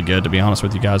feels really good, to be honest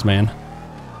with you guys, man.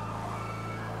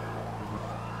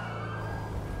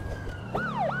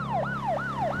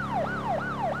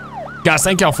 Guys,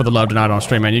 thank y'all for the love tonight on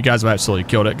stream, man. You guys have absolutely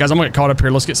killed it. Guys, I'm going to get caught up here.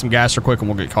 Let's get some gas real quick, and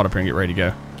we'll get caught up here and get ready to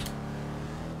go.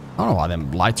 I don't know why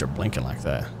them lights are blinking like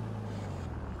that.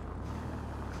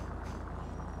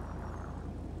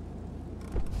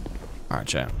 All right,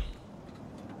 chat.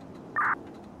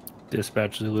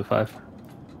 Dispatch Zulu 5.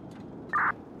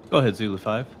 Go ahead, Zulu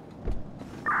 5.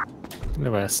 We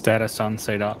have a status on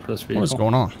SADOT for this vehicle. What is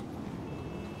going on?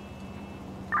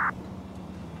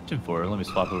 10-4. Let me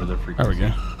swap over their There frequency. we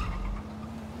go.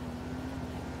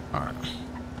 All right.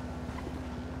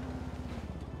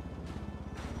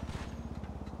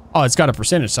 Oh, it's got a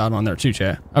percentage sign on there too,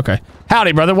 chat. Okay.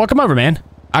 Howdy, brother. Welcome over, man.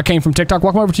 I came from TikTok.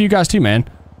 Welcome over to you guys too, man.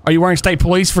 Are you wearing state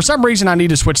police? For some reason, I need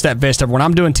to switch that vest over. When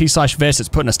I'm doing T/vest, it's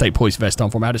putting a state police vest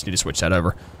on for me. I just need to switch that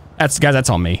over. Guys, that's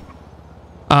on me.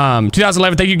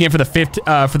 2011, thank you again for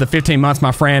the 15 months,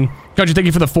 my friend. Coach, thank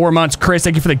you for the 4 months. Chris,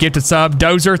 thank you for the gifted sub.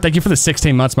 Dozer, thank you for the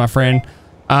 16 months, my friend.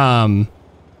 Let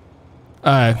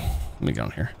me go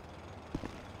on here.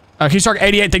 Keystark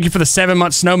 88, thank you for the 7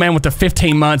 months. Snowman with the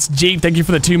 15 months. Jeep, thank you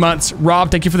for the 2 months. Rob,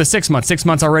 thank you for the 6 months. 6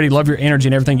 months already. Love your energy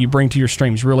and everything you bring to your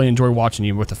streams. Really enjoy watching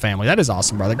you with the family. That is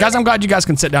awesome, brother. Guys, I'm glad you guys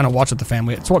can sit down and watch with the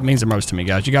family. It's what means the most to me,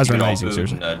 guys. You guys are You amazing, all food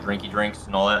seriously. and, drinky drinks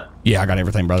and all that. Yeah, I got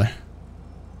everything, brother.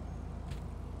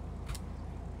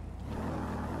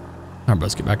 All right,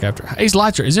 let's get back after. Hey, is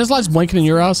his lights blinking in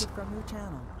your eyes?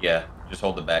 Yeah, just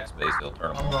hold the backspace. It'll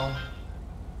turn them on.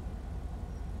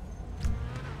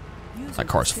 That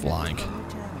car's flying.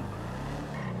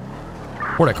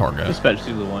 Where'd that car go? Dispatch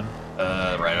Zulu 1.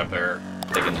 Right up there.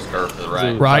 Taking this curve to the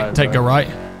right. Right, go right.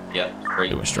 Yep,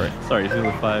 straight. It was straight. Sorry,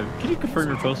 Zulu 5. Can you confirm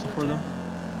your postal for them?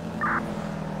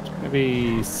 It's going to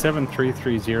be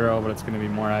 7330, but it's going to be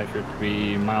more accurate to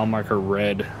be mile marker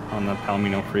red on the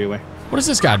Palomino Freeway. What is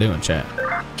this guy doing, chat?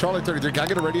 Charlie 33, can I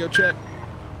get a radio check?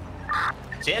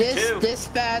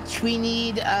 Dispatch, we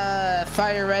need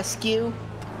fire rescue.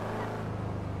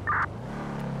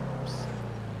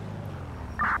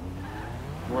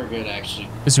 We're good, actually.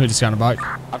 This is a discounted bike.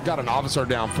 I've got an officer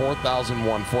down,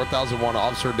 4001. 4001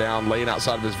 officer down, laying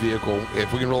outside of his vehicle.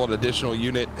 If we can roll an additional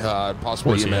unit,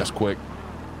 possibly EMS quick.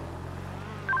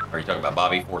 Are you talking about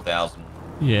Bobby 4000?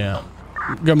 Yeah.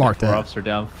 Go mark that. Officer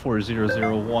down,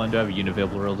 4001. Do I have a unit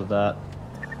available to that?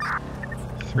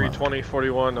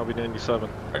 320-41, I'll be 97.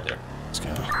 Right there. Let's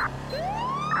go.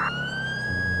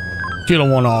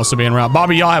 Kilo 1 also being around.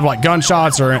 Bobby, y'all have like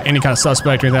gunshots or any kind of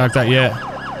suspect or anything like that yet?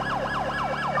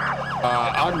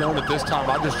 Unknown at this time.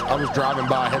 I was driving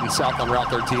by heading south on Route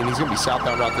 13. He's gonna be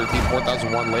southbound Route 13,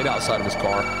 4001, laid outside of his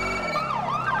car.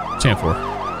 10-4.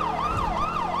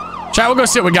 Chat, we'll go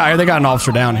see what we got here. They got an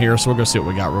officer down here, so we'll go see what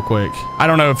we got real quick. I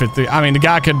don't know if I mean, the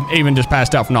guy could even just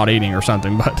passed out from not eating or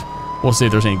something, but we'll see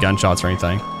if there's any gunshots or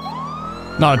anything.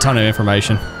 Not a ton of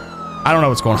information. I don't know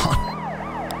what's going on.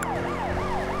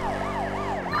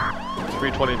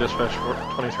 320 dispatch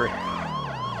 23.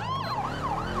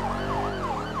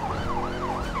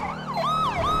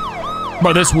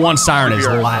 Bro, this one siren is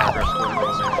loud.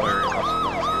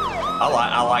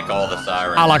 I like all the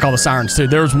sirens. I like all the sirens too.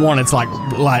 There's one that's like,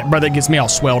 bro, that gets me all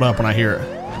swelled up when I hear it.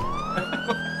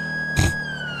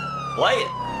 Play it.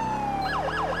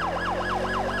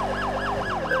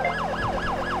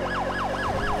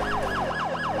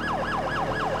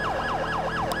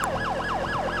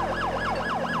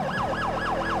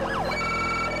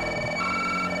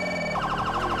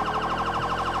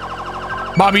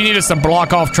 Bobby, you need us to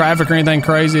block off traffic or anything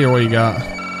crazy, or what you got?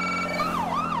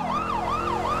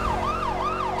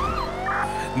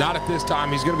 Not at this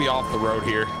time. He's going to be off the road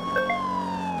here.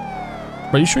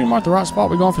 Bro, you sure you marked the right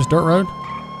spot? We going for this dirt road?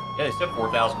 Yeah, they said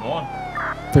 4001.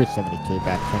 372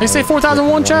 back. They say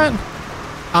 4001, chat?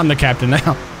 I'm the captain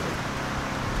now.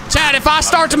 Chad, if I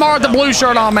start tomorrow with the blue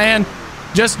shirt on, man,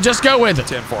 just go with it.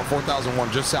 10-4,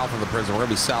 4001, just south of the prison. We're going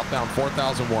to be southbound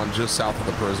 4001, just south of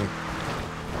the prison.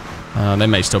 They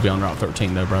may still be on Route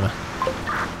 13 though, brother.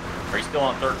 Are you still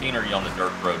on 13 or are you on the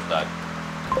dirt road side?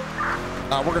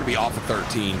 We're going to be off of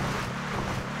 13.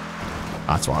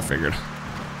 That's what I figured.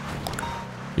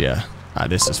 Yeah.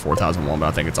 This is 4001, but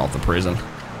I think it's off the prison.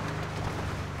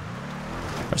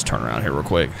 Let's turn around here real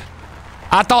quick.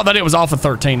 I thought that it was off of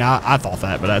 13. I thought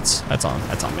that, but that's on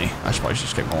me. I should probably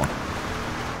just keep going.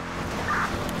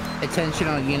 Attention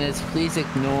all units, please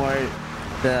ignore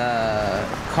the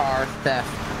car theft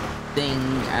thing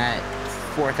at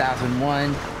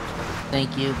 4001.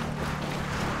 Thank you.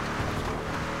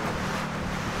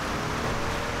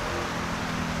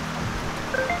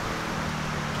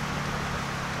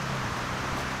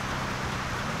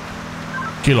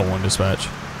 Kilo 1 dispatch.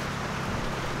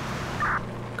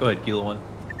 Go ahead, Kilo 1.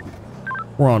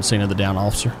 We're on scene of the down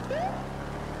officer.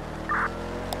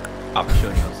 I'll be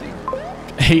showing you on scene.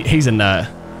 He's a nut.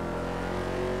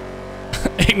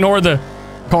 Ignore the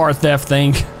car theft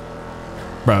thing.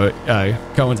 Bro,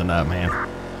 Cohen's a nut, man.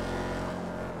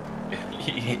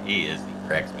 He is. He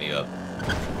cracks me up.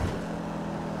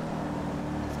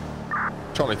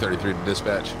 Charlie 33 to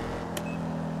dispatch.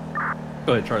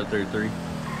 Go ahead, Charlie 33.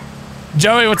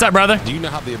 Joey, what's up, brother? Do you know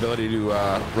have the ability to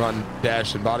run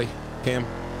dash and body cam?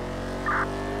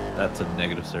 That's a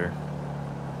negative, sir.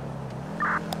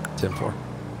 10-4.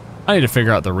 I need to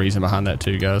figure out the reason behind that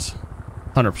too, guys.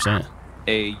 100%.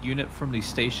 A unit from the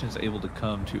station is able to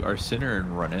come to our center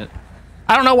and run it.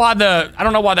 I don't know why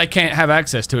they can't have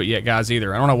access to it yet, guys,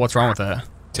 either. I don't know what's wrong with that.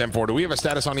 10-4. Do we have a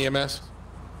status on EMS?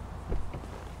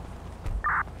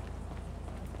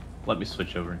 Let me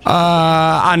switch over. And check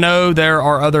I know there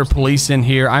are other police in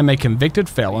here. I'm a convicted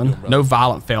felon, no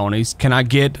violent felonies. Can I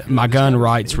get my gun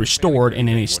rights restored in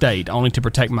any state, only to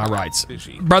protect my rights?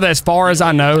 Brother, as far as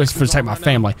I know, it's to protect my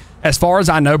family. As far as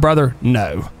I know, brother,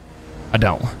 no. I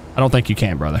don't think you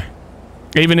can, brother.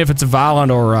 Even if it's a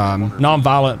violent or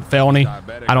non-violent felony,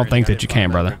 I don't think that you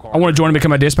can, brother. I want to join and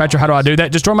become a dispatcher. How do I do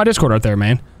that? Just join my Discord right there,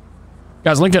 man.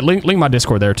 Guys, link my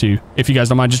Discord there too, if you guys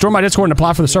don't mind. Just join my Discord and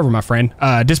apply for the server, my friend.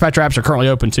 Dispatcher apps are currently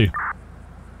open too.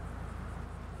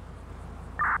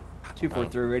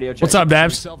 243 radio check. What's up,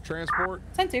 Dabs? Self-transport?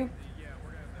 10-2.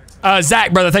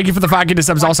 Zach, brother, thank you for the 5 gifted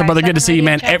subs. Also, brother, good to see you,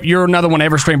 man. You're another one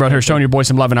ever stream, brother, showing your boy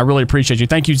some love, and I really appreciate you.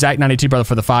 Thank you, Zach92, brother,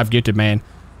 for the 5 gifted, man.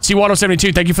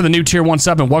 C-Waddle72, thank you for the new tier 1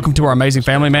 sub, and welcome to our amazing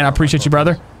family, man. I appreciate you,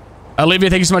 brother.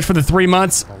 Olivia, thank you so much for the 3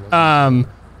 months. I'm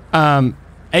gonna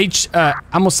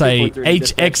say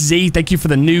HXZ, thank you for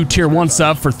the new tier 1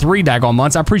 sub for 3 daggone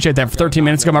months. I appreciate that for 13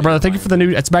 minutes ago, my brother. Thank you for the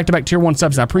new, it's back-to-back tier 1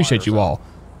 subs, and I appreciate you all.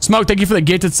 Smoke, thank you for the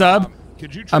gifted sub.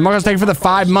 Marcos, thank you for the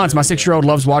 5 months. My 6-year-old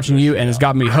loves watching you and has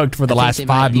got me hooked for the last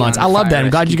 5 months. I love that.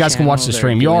 I'm glad you guys can watch the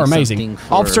stream. You are amazing.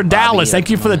 Officer Dallas, thank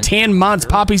you for the 10 months.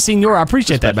 Poppy Senior, I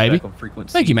appreciate that, baby.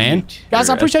 Thank you, man. Guys,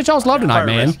 I appreciate y'all's love tonight,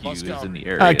 man.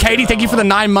 Katie, thank you for the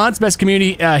 9 months. Best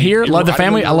community here. Love the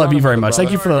family. I love you very much.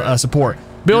 Thank you for the support.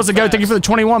 Bill's a go. Thank you for the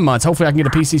 21 months. Hopefully I can get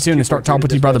a PC soon and start talking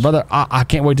with you, brother. I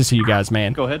can't wait to see you guys,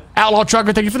 man. Go ahead. Outlaw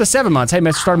Trucker, thank you for the 7 months. Hey,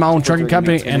 man, started my own trucking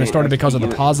company, and it started because of the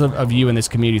positive of you in this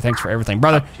community. Thanks for everything,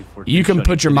 brother. You can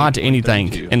put your mind to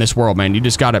anything in this world, man. You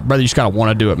just got to, brother. You just got to want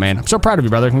to do it, man. I'm so proud of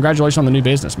you, brother. Congratulations on the new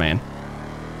business, man.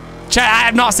 Chat, I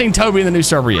have not seen Toby in the new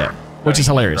server yet, which is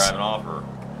hilarious. Driving off or?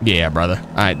 Yeah, brother.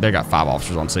 All right, they got 5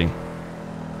 officers on scene.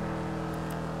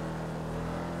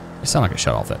 It sounded like it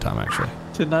shut off that time, actually.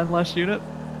 10-9 last unit.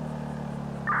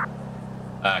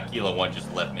 Kilo 1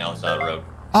 just left me on the side of the road.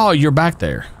 Oh, you're back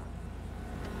there.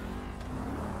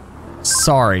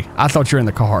 Sorry, I thought you were in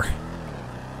the car.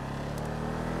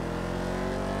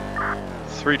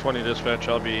 320 dispatch,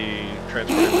 I'll be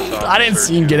transferring this I didn't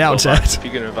see him get out, chat. If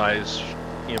you can advise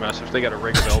EMS if they got a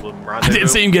rig available, I didn't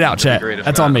see him get out, chat.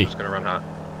 That's on me. I'm just gonna run hot.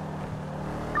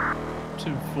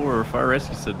 2-4 fire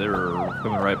rescue said they were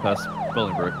coming right past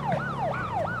Bolingbrook.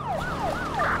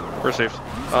 Received.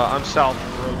 I'm south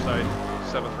roadside.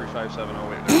 7357. Oh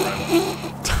wait,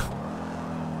 there's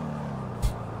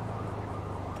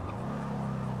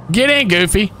Get in,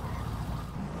 Goofy.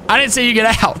 I didn't see you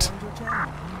get out.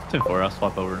 10-4, I'll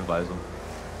swap over and advise them.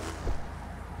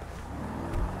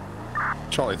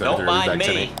 Charlie, don't mind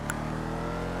me.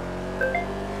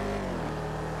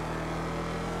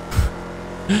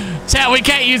 Chat, we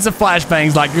can't use the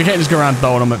flashbangs. Like, you can't just go around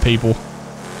throwing them at people.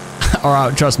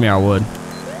 Or trust me, I would.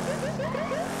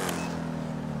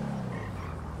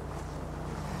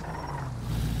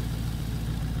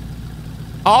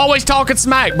 Always talking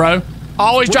smack, bro.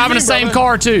 Always driving the same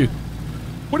car, too.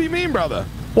 What do you mean, brother?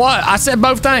 What? I said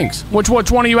both things. Which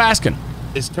one are you asking?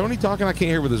 Is Tony talking? I can't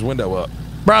hear with his window up.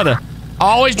 Brother,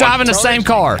 always driving the same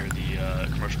car.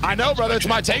 I know, brother. It's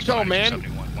my take home, man.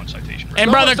 And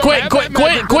brother,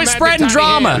 quit spreading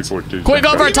drama. Quit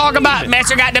over and talk about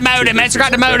Messer got demoted. Messer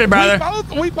got demoted, brother.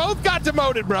 We both got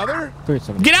demoted, brother.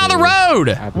 Get out of the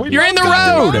road. You're in the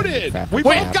road. We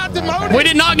both got demoted. We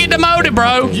did not get demoted,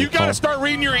 bro. You got to start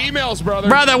reading your emails, brother.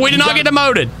 Brother, we did not get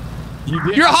demoted.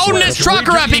 You're holding this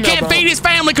trucker up. He can't feed his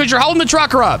family because you're holding the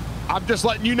trucker up. I'm just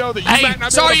letting you know that you hey,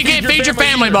 sorry you can't feed your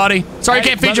family, buddy. Sorry you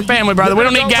can't feed your family, brother. We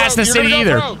don't need gas in the city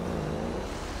either.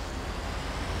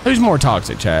 Who's more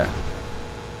toxic, chat?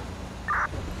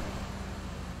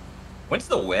 When's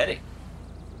the wedding?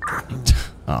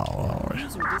 Oh, Lord.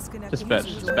 Dispatch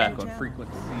is back on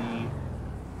frequency.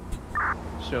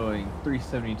 Showing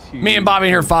 372. Me and Bobby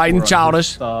here fighting.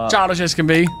 Childish. Childish as can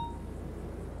be.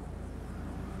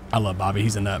 I love Bobby.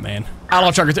 He's a nut, man.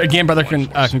 Outlaw Trucker, again, brother,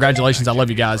 congratulations. I love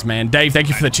you guys, man. Dave, thank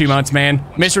you for the 2 months, man.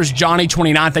 Mrs. Johnny,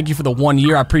 29, thank you for the 1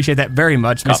 year. I appreciate that very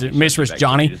much. Mrs.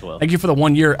 Johnny, thank you for the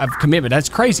 1 year of commitment. That's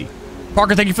crazy.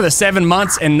 Parker, thank you for the 7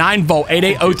 months and 9-volt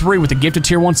 8803 with the gifted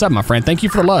tier 1 sub, my friend. Thank you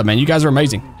for the love, man. You guys are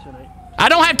amazing. I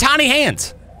don't have tiny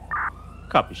hands.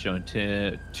 Copy showing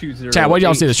 20. Chad, what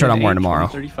y'all see the shirt I'm wearing tomorrow?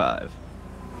 35.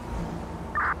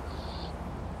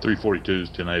 342 is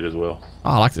 10-8 as well. Oh,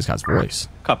 I like this guy's voice.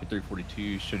 Copy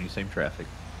 342, showing you same traffic.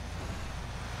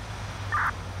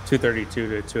 232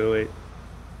 to 208.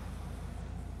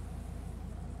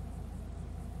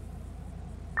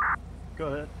 Go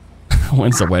ahead.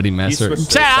 When's the wedding, Messer?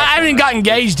 Chad, I haven't even got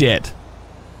engaged yet.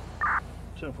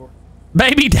 10-4.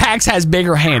 Baby Dax has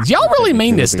bigger hands. Y'all really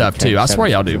mean this stuff, too. I swear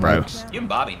y'all do, bro. You and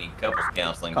Bobby need couples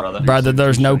counseling, brother. Brother,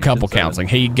 there's no couple counseling.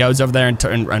 He goes over there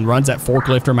and runs that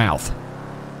forklifter mouth.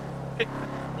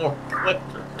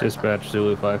 Dispatch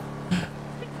Zulu 5.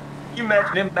 You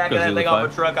imagine him backing that thing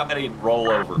off a truck? I bet he'd roll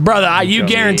over. Brother, you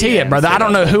guarantee it, brother. I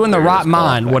don't know who in the right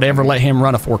mind would ever let him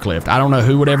run a forklift. I don't know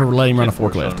who would ever let him run a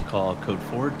forklift. Call code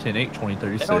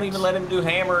 410-8-2036. They don't even let him do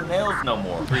hammer and nails no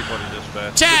more. 340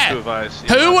 dispatch. Chat,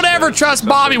 who would ever trust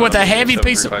Bobby with a heavy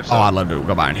piece of... Oh, I'd love to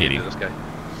go by and hit him.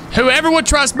 Whoever would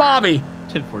trust Bobby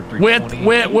with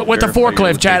the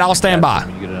forklift, Chad, I'll stand by.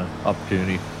 You get an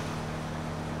opportunity.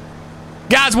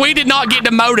 Guys, we did not get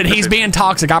demoted. He's being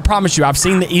toxic. I promise you. I've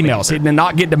seen the emails. He did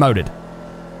not get demoted.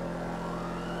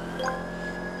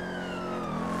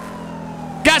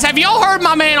 Guys, have y'all heard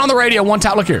my man on the radio one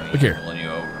time? Look here. Look here.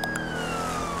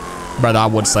 Brother, I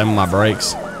would slam on my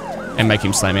brakes and make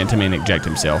him slam into me and eject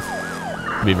himself.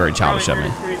 It'd be very childish of me.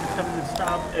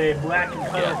 Stop a black and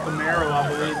color Camaro, I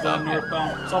believe,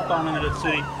 northbound, southbound into the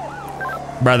city.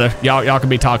 Brother, y'all can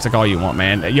be toxic all you want,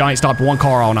 man. Y'all ain't stopped one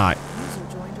car all night.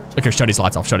 Look here, shut his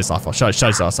lights off, shut his lights off, shut his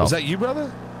lights off. Is that you, brother?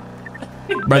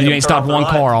 Brother, you ain't stopped one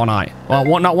car all night.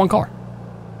 Well, not one car.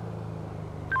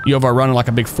 You over running like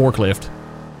a big forklift.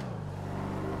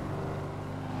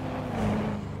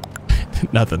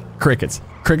 Nothing. Crickets.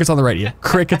 Crickets on the radio.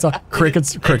 Crickets on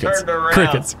crickets.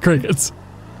 Crickets.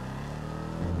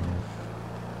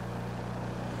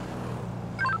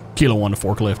 Kilo 1 to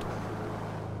forklift.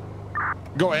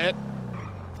 Go ahead.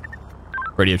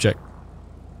 Radio check.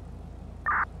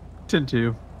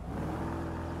 10-2.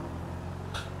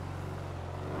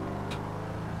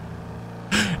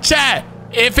 Chat,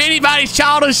 if anybody's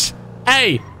childish,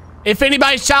 hey, if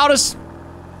anybody's childish,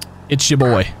 it's your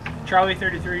boy. Charlie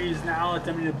 33 is now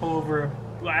attempting to pull over a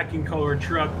black and colored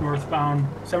truck northbound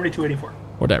 7284.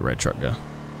 Where'd that red truck go?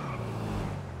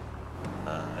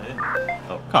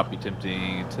 Copy,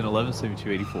 tempting 10-11,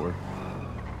 7284. Look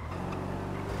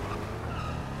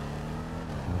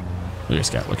at this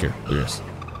guy. Look here. Look at this.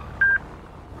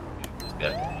 Just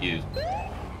got confused.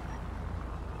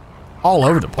 All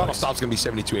over the Final place. stop's gonna be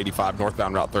 7285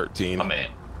 northbound Route 13. My man.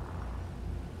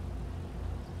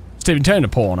 Steven, tell him to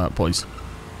pull on up, please.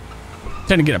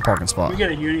 Tell him to get a parking spot. We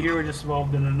got a unit here. We're just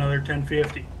involved in another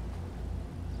 1050.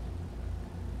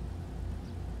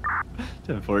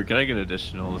 10-4. Can I get an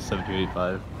additional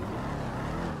 7285?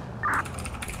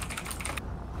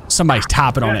 Somebody's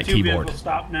typing on that Two keyboard. vehicles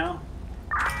stop now.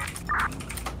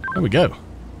 There we go.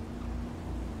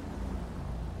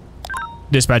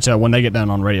 Dispatch, when they get down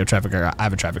on radio traffic, I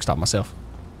have a traffic stop myself.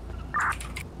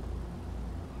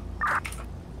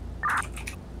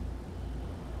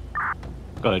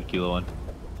 Go ahead, Kilo 1.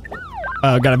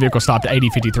 Got a vehicle stopped at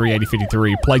 8053,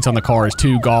 8053. Plates on the car is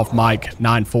 2 Golf Mike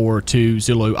 942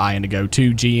 Zulu I Indigo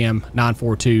 2 GM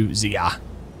 942 ZI.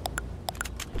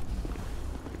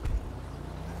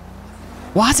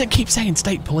 Why does it keep saying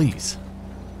state police?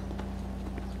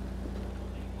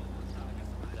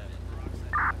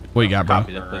 What you got, bro?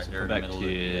 Copy that. Please come back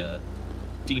to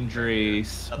Dean Dre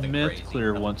Smith.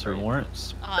 Clear once or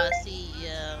warrants. See,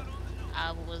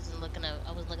 I was looking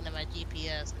at my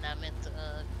GPS and I meant to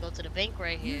go to the bank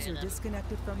right here. User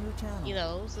disconnected from your channel. You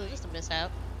know, so just a mishap.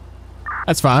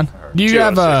 That's fine. Do you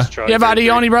have you have ID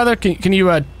on you, brother? Can you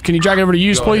drag it over to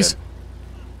use, please?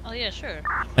 Oh yeah, sure.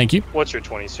 Thank you. What's your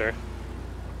 20, sir?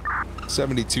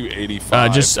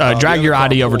 7285. Just drag your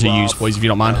ID over to use, please, if you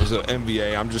don't mind. There's an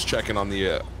MVA. I'm just checking on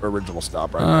the original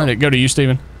stop right now. Go to you,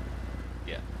 Steven.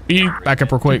 Yeah. Will you back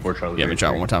up real quick? Yeah, let me try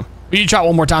it one more time. Will you try it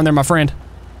one more time there, my friend?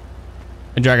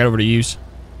 And drag it over to use.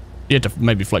 You have to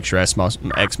maybe flex your X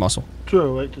muscle.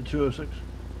 208 to 206.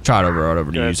 Try it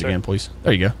over to use again, please.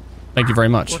 There you go. Thank you very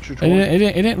much. It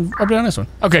didn't up down this one.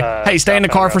 Okay. Hey, stay in the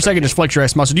car for a second. Just flex your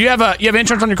X muscle. Do you have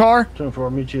insurance on your car? 10-4, I'll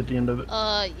meet you at the end of it.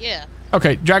 Yeah.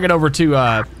 Okay, drag it over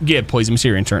to Gib, please. Let me see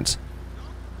your insurance.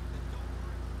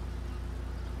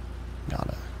 Got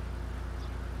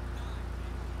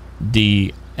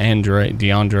it.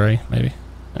 DeAndre, maybe.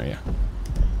 There you go.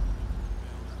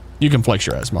 You can flex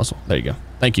your ass muscle. There you go.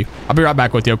 Thank you. I'll be right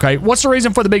back with you, okay? What's the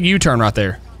reason for the big U-turn right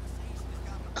there?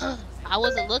 I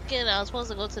wasn't looking. I was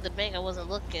supposed to go to the bank. I wasn't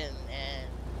looking,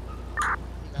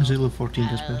 and Zulu 14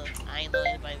 dispatch. I didn't know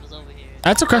anybody was over here.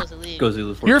 That's okay. Go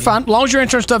Zulu 14. You're fine. As long as your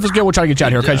insurance stuff is good, we'll try to get you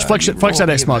out here, okay? Just flex that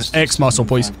X muscle,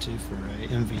 please. So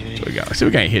we got. See,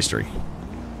 we got history.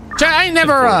 I ain't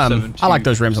never. I like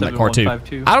those rims on that car too. I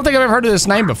don't think I've ever heard of this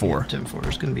name before. 10-4.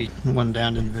 There's gonna be one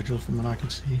downed individual from what I can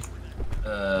see.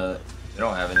 They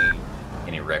don't have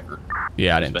any record.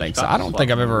 Yeah, I didn't think so. I don't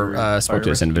think I've ever spoke to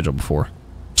this individual before.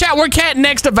 Chat, we're Cat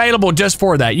Next available just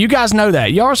for that. You guys know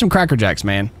that. Y'all are some Cracker Jacks,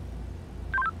 man.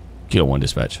 Kilo 1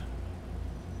 dispatch.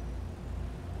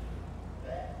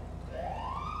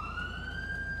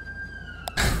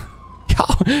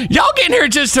 Y'all getting here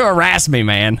just to harass me,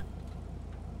 man.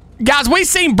 Guys, we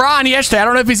seen Brian yesterday. I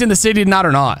don't know if he's in the city tonight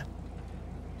or not.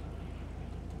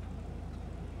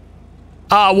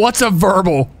 What's a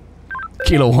verbal?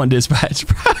 Kilo 1 dispatch,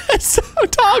 bro. It's so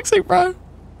toxic, bro.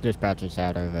 Dispatch is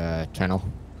out of channel.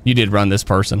 You did run this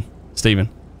person, Steven.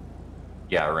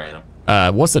 Yeah, I ran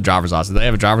them. What's the driver's license? Do they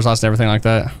have a driver's license and everything like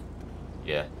that?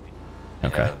 Yeah.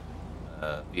 Okay.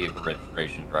 Vehicle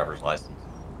registration, driver's license.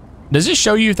 Does this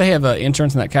show you if they have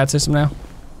insurance in that CAT system now?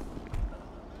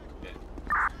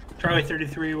 Charlie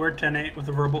 33, we're 10-8 with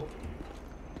a verbal.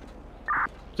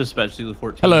 Dispatch Zulu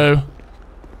 14. Hello.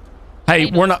 Hey,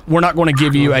 we're not going to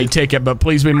give you a ticket, but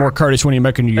please be more courteous when you're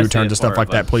making your U-turns and stuff like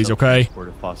that, please, okay?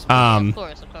 Of course.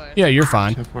 Yeah, you're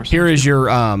fine. Here is your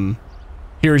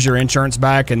insurance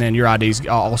back, and then your ID's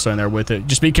also in there with it.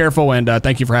 Just be careful, and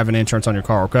thank you for having insurance on your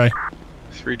car, okay?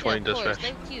 320 dispatch.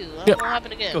 Thank you. Yep. Won't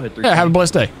happen again. Go ahead. Yeah, have a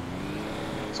blessed day.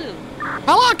 Two.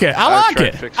 I like it. I like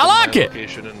it. I like it.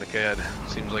 Location in the CAD.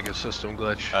 Seems like a system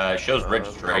glitch. Shows Probably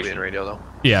registration. in radio though.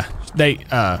 Yeah, they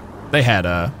had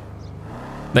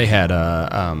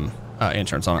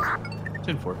insurance on it.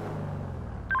 10-4.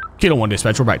 Kilo 1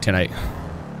 dispatch. We're back 10-8.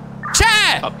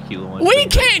 Chat! Up Kilo 1. We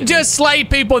can't just slay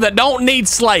people that don't need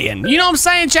slaying. You know what I'm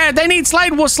saying, Chad? If they need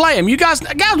slayed, we'll slay them. You guys,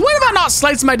 when have I not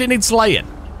slayed somebody that needs slaying?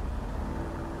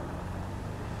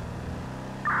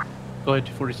 Go ahead,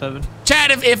 247.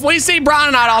 Chad, if we see Brian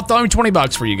tonight, I'll throw him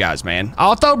 $20 for you guys, man.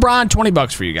 I'll throw Brian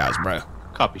 $20 for you guys, bro.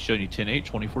 Copy, showing you 10-8,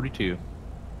 2042.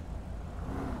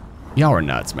 Y'all are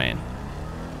nuts, man.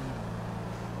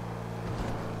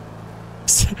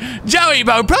 Joey,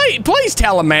 bro, please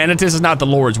tell him, man, that this is not the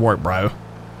Lord's work, bro.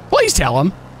 Please tell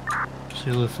him.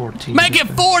 Zulu 14. Make it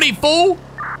 40, fool.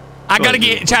 I gotta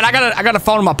get Chad. I got a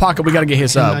phone in my pocket. We gotta get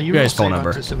his you guys' phone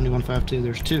number. 7152.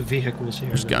 There's 2 vehicles here.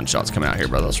 There's gunshots coming out here,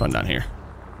 brother. Let's run down here.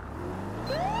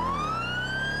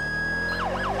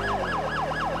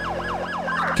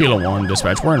 Kilo 1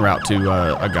 dispatch. We're en route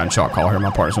to a gunshot call here. My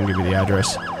partner's gonna give you the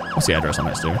address. What's the address on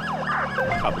that, Steven?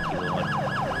 Copy, Kilo 1.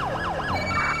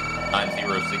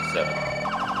 9067.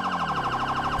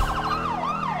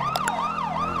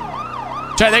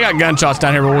 Chad, they got gunshots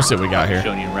down here, but we'll see what we got here.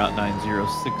 Showing you route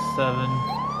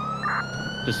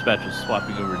 9067. Dispatch is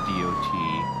swapping over DOT.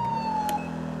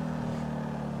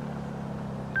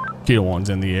 Kilo 1's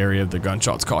in the area of the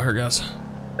gunshots call here, guys.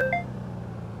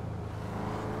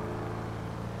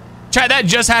 Chad, that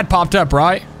just had popped up,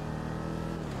 right?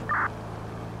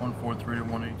 143 to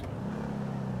 118.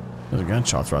 There's a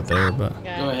gunshots right there, but...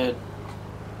 Go ahead.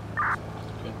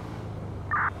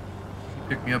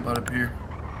 Pick me up out of here.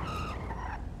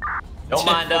 Don't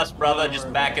mind us, brother.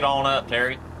 Just back it on up,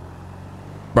 Terry.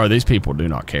 Bro, these people do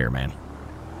not care, man.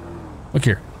 Look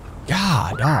here.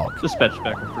 God, dog. Dispatch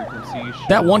back on frequency.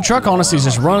 That one truck, honestly, is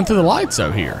just running through the lights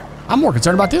out here. I'm more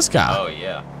concerned about this guy. Oh,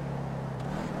 yeah.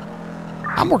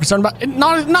 I'm more concerned about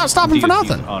not stopping for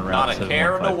nothing. Not a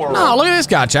care in the world. No, look at this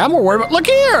guy, Chad. I'm more worried about. Look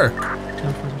here.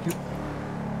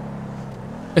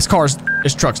 This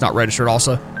truck's not registered.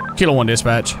 Also, Kilo 1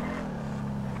 dispatch.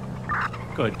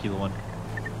 Go ahead, Kilo 1.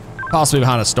 Possibly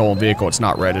behind a stolen vehicle. It's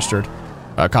not registered.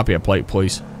 Copy of plate,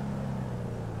 please.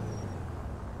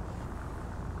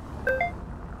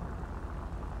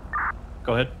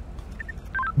 Go ahead.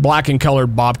 Black and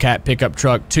colored Bobcat pickup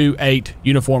truck 28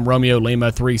 Uniform Romeo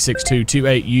Lima 362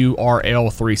 28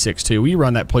 URL 362. Will you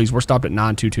run that, please? We're stopped at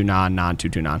 9229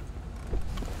 9229.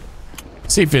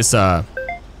 See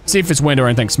if it's window or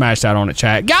anything smashed out on it,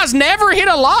 chat. Guys, never hit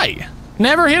a light.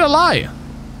 Never hit a light.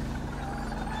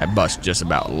 That bus just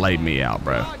about laid me out,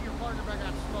 bro.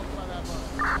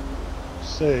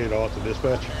 Say it off to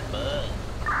dispatch.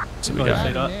 So we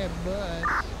got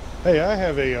Hey, I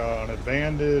have an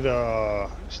abandoned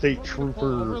state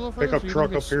trooper pickup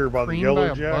truck up here by the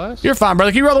Yellow Jack. You're fine,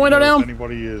 brother. Can you roll the window down? If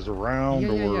anybody is around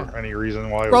or any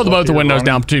reason why. Roll both the windows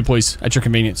down too, please, at your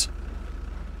convenience.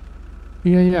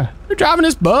 Yeah. You're driving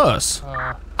this bus.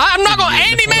 I'm not going.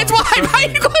 Andy, man's wife. How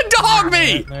you going to dog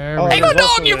me? How you going to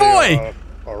dog you, boy?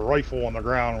 A rifle on the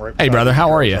ground right. Hey, brother.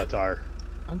 How are you?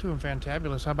 I'm doing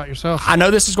fantabulous. How about yourself? I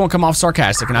know this is going to come off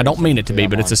sarcastic, and I don't mean it to be,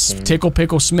 but it's a tickle,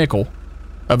 pickle, smickle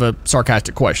of a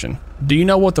sarcastic question. Do you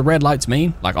know what the red lights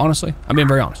mean? Like, honestly? I'm being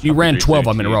very honest. You ran 12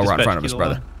 of them in a row right in front of us,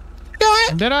 brother. Go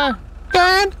ahead. Did I? Go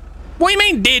ahead. What do you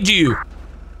mean, did you?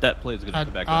 That plate's going to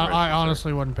come back on. I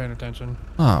honestly wasn't paying attention.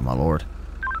 Oh, my lord.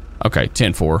 Okay,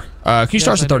 10-4. Can you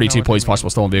start at 32, please? Possible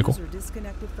stolen vehicle.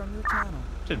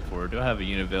 10-4. Do I have a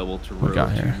unit available to road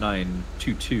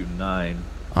 9229?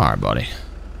 All right, buddy.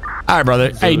 All right,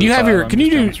 brother. Hey, do you have your? Can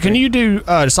you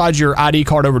decide your ID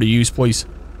card over to use, please?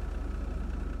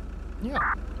 Yeah.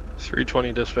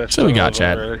 320 dispatch. So we got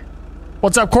Chad. Already.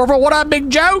 What's up, Corporal? What up,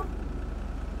 Big Joe?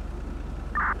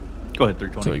 Go ahead,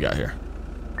 320. So we got here.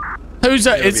 Who's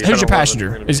your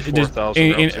passenger? Is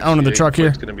on the truck here?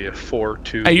 It's going to be a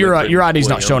 4-2. Hey, your ID's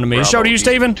not showing to me. Is it showing to you,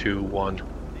 Steven? 2-1.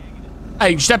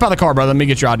 Hey, step out of the car, brother. Let me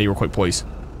get your ID real quick, please.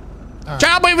 Chad,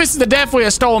 I believe this is definitely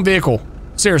a stolen vehicle.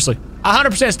 Seriously,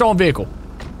 100% stolen vehicle.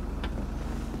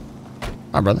 All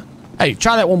right, brother. Hey,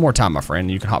 try that one more time, my friend,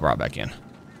 and you can hop right back in.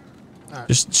 Right.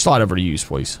 Just slide over to use,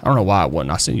 please. I don't know why it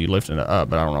wasn't. I seen you lifting it up,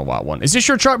 but I don't know why it wasn't. Is this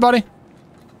your truck, buddy?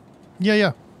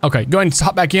 Yeah. Okay, go ahead and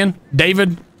hop back in.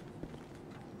 David?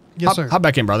 Yes, sir. Hop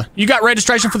back in, brother. You got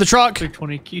registration for the truck?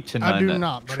 320 key tonight. I do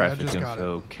not, but I just got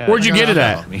it. Where'd you get it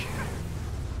at?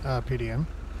 PDM.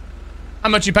 How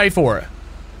much you pay for it?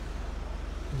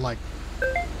 Like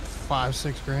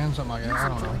 5-6 grand, something like that. I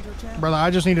don't know, brother. I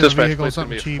just needed a vehicle,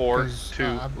 something cheap.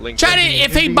 Chatty,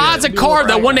 if he buys a car,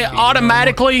 though, wouldn't it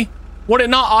automatically? Would it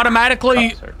not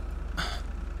automatically?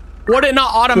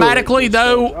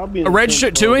 Though register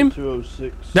it to him?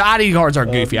 The ID cards are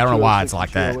goofy. I don't know why it's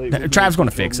like that. Trav's going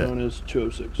to fix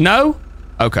it. No?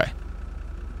 Okay.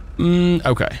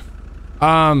 Okay.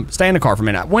 Stay in the car for a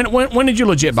minute. When did you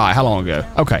legit buy? How long ago?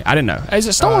 Okay, I didn't know. Is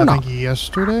it stolen or not? I think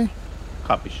yesterday.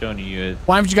 Copy showing you.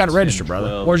 Why haven't you got it registered,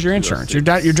 brother? Where's your insurance? You're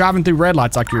driving through red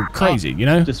lights like you're crazy, you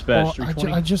know? Dispatch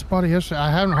Well, I just bought it yesterday.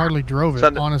 I haven't hardly drove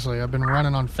it, honestly. I've been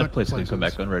running on foot. That place can come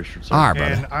back unregistered. All right,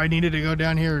 brother. And I needed to go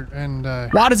down here and.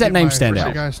 Why does that get name my stand first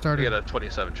out? Guy started, You get a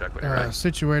 27 check when you're ready.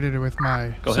 situated with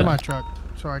my semi truck,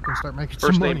 so I can start making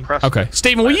First some name, money. press. Okay.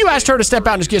 Steven, will you ask her to step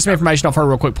out and just get some information off her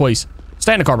real quick, please?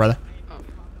 Stay in the car, brother.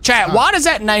 Chat, why does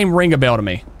that name ring a bell to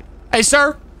me? Hey,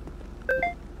 sir.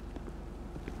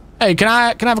 Hey, can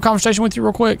I have a conversation with you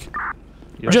real quick?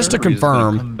 Just to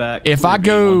confirm, if I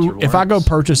go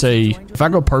purchase a vehicle, if I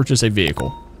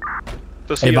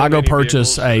go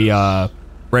purchase a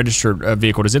registered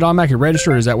vehicle, does it automatically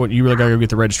register, or is that what you really gotta go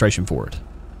get the registration for it?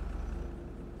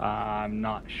 I'm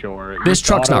not sure. This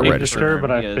truck's not registered, but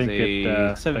I He has think a they need to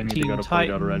go 17 to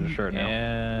Toledo to register it now.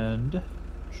 And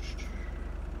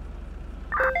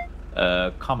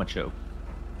Camacho.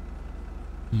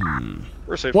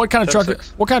 What kind of truck?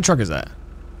 What kind of truck is that?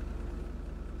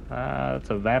 It's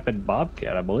a Vapid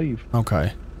Bobcat, I believe.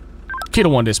 Okay. Kilo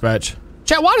 1 dispatch.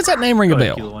 Chat, why does that name ring a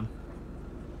bell?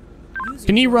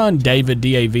 Can you run David,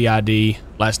 D-A-V-I-D,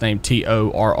 last name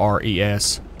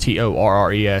T-O-R-R-E-S,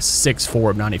 T-O-R-R-E-S,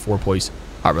 6-4 of 94, please?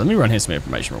 All right, let me run him some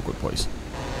information real quick, please.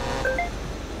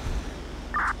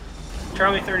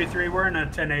 Charlie 33, we're in a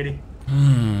 1080.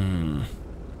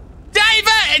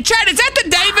 David! Chat, is that the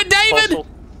David?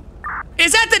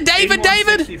 Is that the David?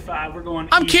 8165, we're going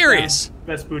I'm eastbound curious.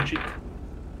 Vespucci.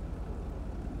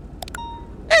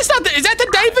 It's not the, is that the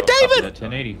David?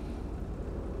 1080.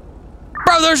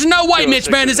 Bro, there's no way, Mitch,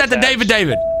 man. Is that the David?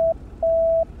 User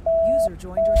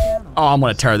joined your channel. Oh, I'm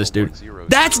gonna tear this dude.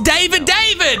 That's David!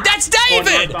 That's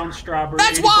David!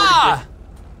 That's why!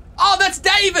 Oh, that's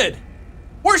David!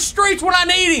 Where's Streets when I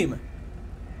need him?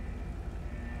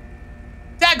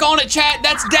 Daggone it, chat.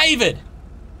 That's David.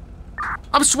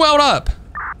 I'm swelled up.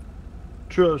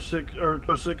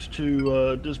 206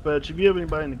 to dispatch. If you have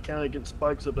anybody in the county that gets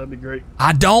spikes up, that'd be great.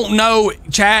 I don't know,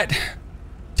 chat.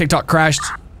 TikTok crashed.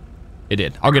 It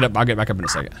did. I'll get back up in a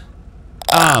second.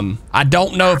 I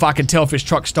don't know if I can tell if his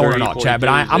truck's stolen or not, chat, but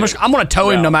I'm gonna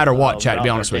tow him no matter what, chat, to be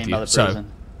honest with you. So,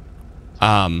 chat,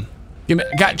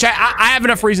 I have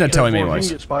enough reason to tow him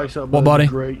anyways. Get spikes up, What, buddy?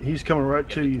 Great. He's coming right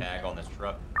to you. Tag on this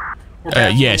truck.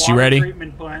 Yes, you ready?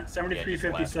 Treatment plant,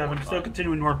 7357, still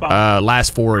continuing northbound.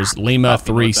 Last 4 is Lima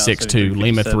 362.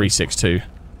 Lima 362.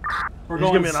 We're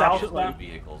going southbound.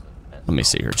 Let me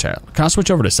see here, chat. Can I switch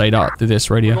over to SADOT through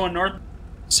this radio? We're going north.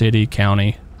 City,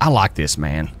 county. I like this,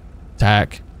 man.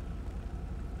 TAC.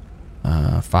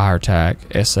 Fire TAC.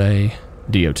 SA.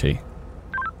 DOT.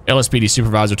 LSPD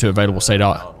supervisor to available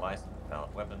SADOT.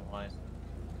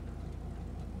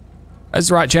 That's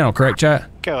the right channel, correct, chat?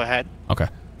 Go ahead. Okay.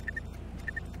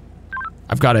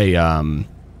 I've got a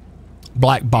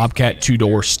black Bobcat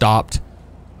 2-door stopped.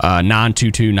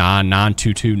 9229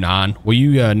 9229. Will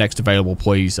you next available,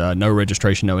 please? No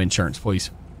registration, no insurance,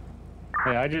 please.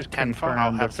 Hey, I just confirmed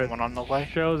I'll have if someone on the way.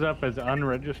 Shows up as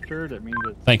unregistered, it means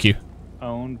it's Thank you.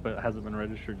 owned but hasn't been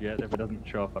registered yet. If it doesn't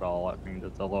show up at all, it means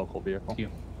it's a local vehicle.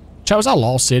 Chat, was that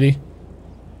Law City?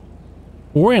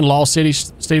 We're in Law City,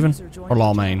 Stephen, or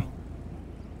Law Main?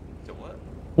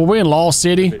 Were we in Law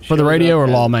City for the radio or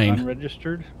Law Main?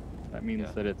 Unregistered. That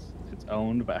means that it's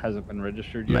owned but hasn't been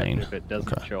registered yet. Main. If it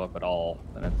doesn't show up at all,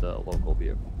 then it's a local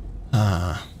vehicle.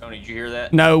 Tony, did you hear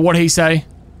that? No, what'd he say?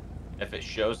 If it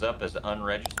shows up as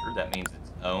unregistered, that means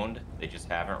it's owned. They just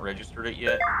haven't registered it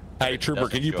yet. Hey, Trooper,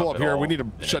 can you pull up here? We need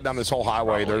to shut down this whole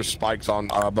highway. There's spikes on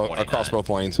across both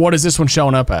lanes. What is this one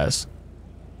showing up as?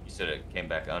 You said it came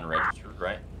back unregistered,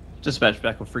 right? Dispatch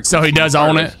back with frequency. So he does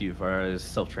own it? Rescue for his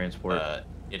self-transport.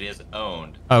 It is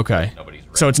owned. Okay.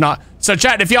 So it's not. So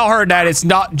chat, if y'all heard that, it's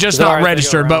not just not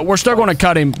registered, but we're still going to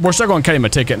cut him. We're still going to cut him a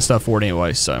ticket and stuff for it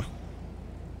anyway. So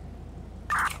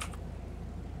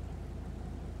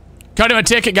cut him a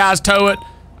ticket, guys. Tow it.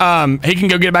 He can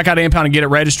go get it back out of impound and get it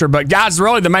registered. But guys,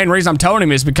 really the main reason I'm towing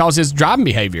him is because his driving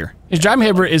behavior. His driving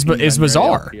behavior is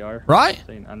bizarre, right?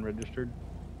 Saying unregistered.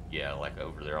 Yeah, like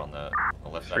over there on the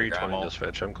left side. 320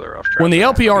 dispatch. I'm clear off track. When the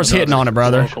LPR is hitting on it,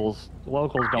 brother.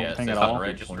 Locals don't ping at all.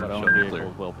 But owned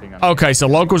vehicles will ping on. Okay, so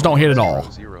locals don't hit at all.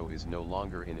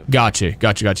 Gotcha.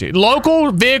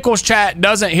 Local vehicles, chat,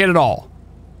 doesn't hit at all.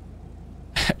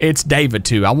 It's David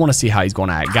too. I want to see how he's going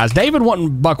to act, guys. David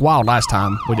wasn't buck wild last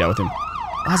time we dealt with him.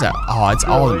 Why's that? Oh, it's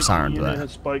all of them sirens for that.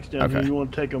 Spikes down here. You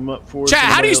want to take them up for chat,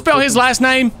 how do you spell his last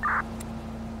name?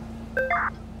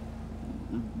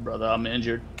 Brother, I'm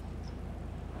injured.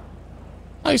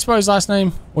 How do you spell his last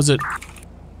name? Was it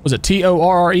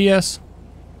T-O-R-R-E-S?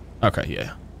 Okay,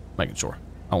 yeah. Making sure.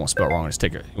 I won't spell it wrong on his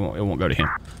ticket. It won't go to him.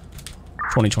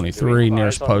 2023,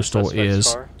 nearest postal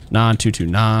is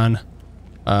 9229.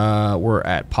 We're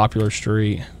at Popular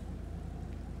Street.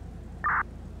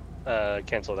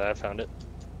 Cancel that. I found it.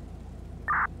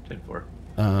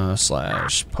 10-4.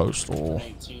 Slash postal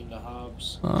 18 to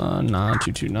Hobbs.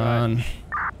 9229.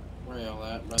 Where y'all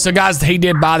at? So guys, he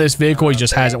did buy this vehicle. He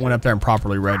just hasn't went up there and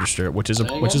properly registered it, which is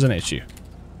an issue.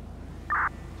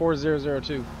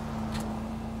 4002.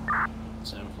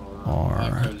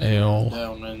 RL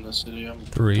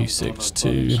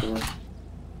 362.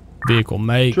 Vehicle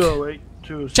make. 208.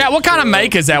 Chat, what kind of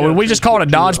make is that? Would we just call it a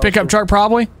Dodge pickup truck,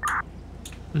 probably?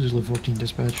 This is Zulu 14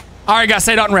 dispatch. All right, guys,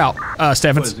 stay out en route.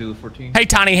 Stephens. Hey,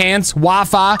 Tiny Hands,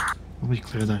 Wi-Fi. We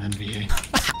clear that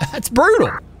NVA. That's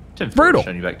brutal. Brutal.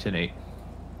 Shiny back 10-8.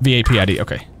 VAP ID.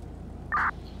 Okay.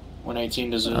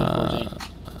 118 to 014.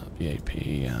 VAP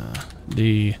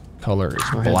D. Color is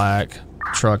black.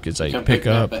 Truck is a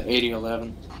pickup.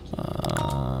 8011.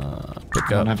 Pickup. I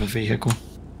don't have a vehicle.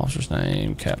 Officer's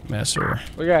name, Cap Messer.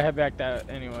 We gotta head back that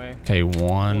anyway.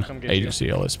 K1, agency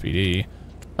LSPD.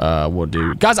 We'll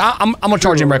do, guys. I'm gonna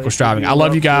charge him reckless driving. I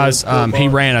love you guys. He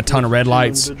ran a ton of red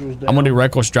lights. I'm gonna do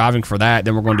reckless driving for that.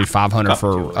 Then we're gonna do 500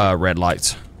 for red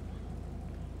lights.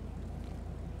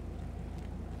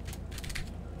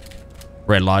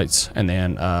 Red lights, and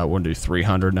then we'll do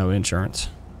 300 no insurance.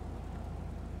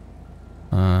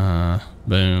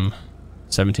 Boom,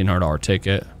 $1,700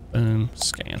 ticket. Boom,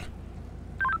 scan.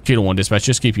 Kilo 1 dispatch,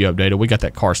 just keep you updated. We got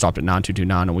that car stopped at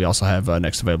 9229, and we also have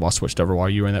next available. I switched over while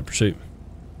you were in that pursuit.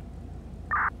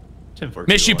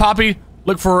 Miss you, Poppy.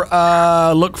 Look for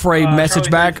a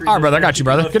message back. All right, brother. I got you,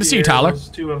 brother. Good to see you, Tyler. Those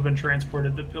two have been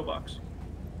transported to the pillbox.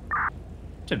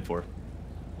 10-4.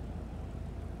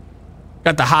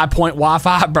 Got the High Point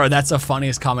Wi-Fi, bro. That's the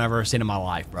funniest comment I've ever seen in my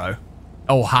life, bro.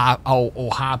 High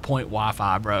Point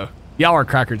Wi-Fi, bro. Y'all are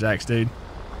Cracker Jacks, dude.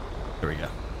 Here we go.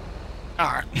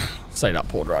 All right. Say not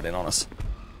pulled right in on us.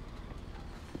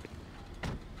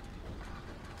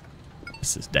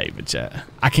 This is David, chat.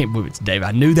 I can't believe it's David.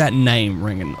 I knew that name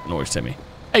ringing noise to me.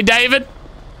 Hey, David.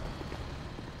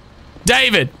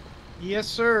 David. Yes,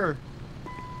 sir.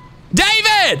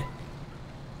 David.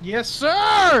 Yes,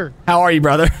 sir. How are you,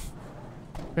 brother?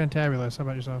 Fantabulous. How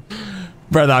about yourself?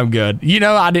 Brother, I'm good. You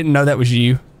know, I didn't know that was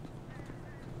you.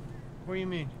 What do you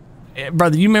mean?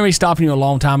 Brother, you remember me stopping you a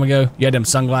long time ago? You had them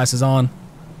sunglasses on.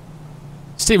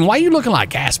 Steven, why are you looking like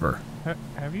Casper?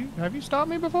 Have you stopped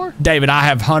me before? David, I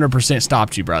have 100%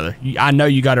 stopped you, brother. I know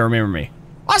you got to remember me.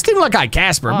 Why Steven look like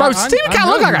Casper? Bro, Steven kind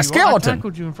of look like a skeleton. I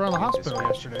tackled you in front of the hospital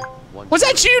yesterday. Was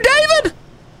that you, David?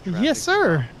 Yes,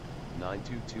 sir.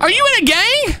 Are you in a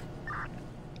gang?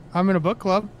 I'm in a book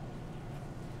club.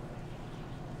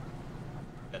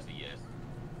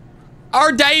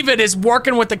 Our David is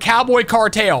working with the Cowboy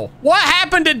Cartel. What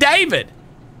happened to David?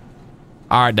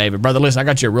 All right, David, brother, listen, I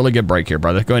got you a really good break here,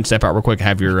 brother. Go ahead and step out real quick and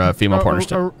have your female partner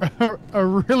step. A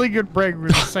really good break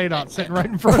with SADOT sitting right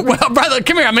in front of me. Well, brother,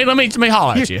 come here. I mean, let me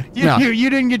holler at you. You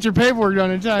didn't get your paperwork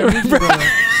done in time, did you, brother?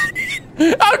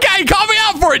 Okay, call me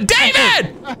out for it.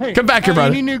 David! Hey, come back here,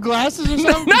 brother. Any new glasses or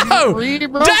something? No! Read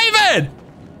it, bro? David!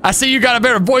 I see you got a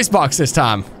better voice box this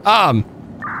time.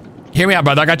 Hear me out,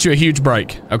 brother. I got you a huge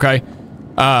break, okay?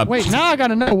 Wait, now I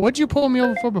gotta know. What'd you pull me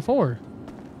over for before?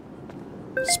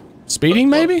 Speeding,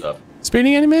 maybe?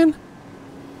 Speeding, any man?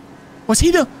 Were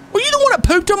you the one that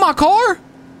pooped on my car?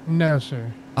 No,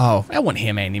 sir. Oh, that wasn't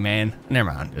him, Andy, man.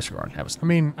 Never mind. Disregard. That was.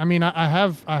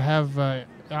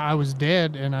 I was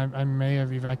dead, and I may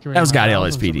have evacuated. That was got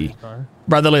LSPD.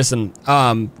 Brother, listen.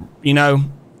 You know,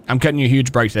 I'm cutting you a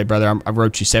huge break today, brother. I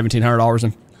wrote you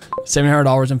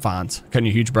 $1,700 in fines. Cutting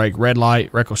you a huge break. Red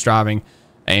light, reckless driving,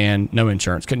 and no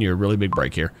insurance. Cutting you a really big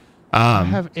break here. I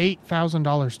have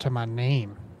 $8,000 to my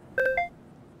name.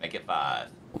 Make it 5.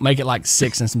 Make it like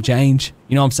 6 and some change.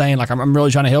 You know what I'm saying? Like, I'm really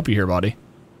trying to help you here, buddy.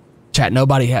 Chat,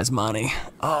 nobody has money.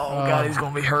 Oh, God, he's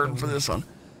going to be hurting for this one.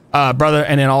 Brother,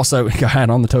 and then also, go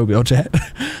ahead on the tow bill, chat.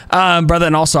 Brother,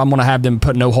 and also, I'm going to have them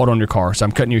put no hold on your car, so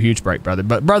I'm cutting you a huge break, brother.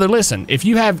 But, brother, listen, if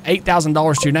you have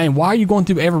 $8,000 to your name, why are you going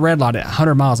through every red light at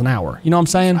 100 miles an hour? You know what I'm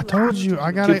saying? I told you,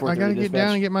 I gotta get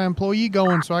down and get my employee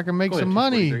going so I can make some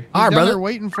money. All right, brother. They're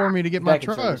waiting for me to get my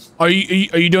truck. Are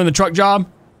you doing the truck job?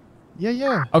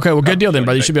 Yeah. Okay, well, good deal then,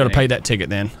 brother. You should be able to pay that ticket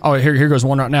then. Oh, here goes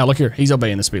one right now. Look here. He's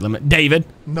obeying the speed limit. David.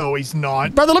 No, he's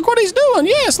not. Brother, look what he's doing.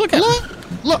 Yes, look at him.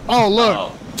 Look. Oh, look.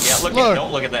 Oh, yeah,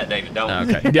 don't look at that, David. Don't.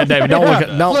 Okay. Yeah, David, don't look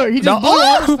at. Don't. Look, he just blew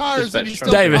all his tires and he's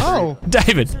still.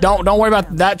 David, don't worry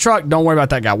about that truck. Don't worry about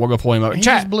that guy. We'll go pull him over. He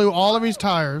just blew all of his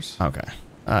tires. Okay.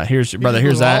 Here's brother.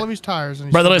 Here's that. All of his tires.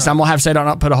 And brother, listen. I'm gonna have SADOT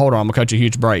not put a hold on. I'm gonna cut you a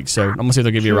huge break. So I'm gonna see if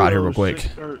they'll give you a ride here real quick.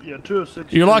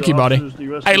 You're lucky, buddy.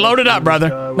 Hey, load it up,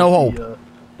 brother. No hold.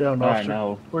 Down, All right, officer.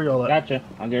 no. Where y'all at? Gotcha.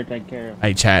 I'll get it taken care of.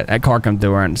 Hey, chat, that car come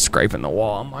through and scraping the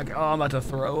wall. I'm like, oh, I'm about to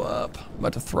throw up. I'm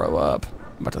about to throw up.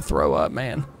 I'm about to throw up,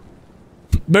 man.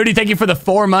 Booty, thank you for the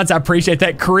 4 months. I appreciate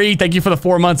that. Creed, thank you for the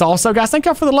 4 months also. Guys, thank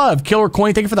y'all for the love. Killer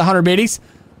Queen, thank you for the 100 biddies.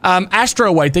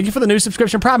 Astroway, thank you for the new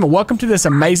subscription prime and welcome to this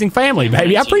amazing family,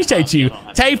 baby. I appreciate you.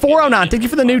 Tay409, thank you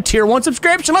for the new tier 1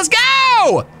 subscription. Let's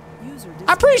go!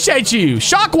 I appreciate you.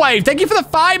 Shockwave, thank you for the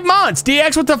 5 months.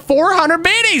 DX with the 400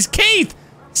 biddies. Keith,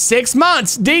 6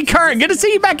 months. D Current, good to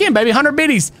see you back in, baby. 100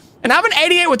 biddies. And I'm an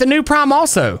 88 with the new prime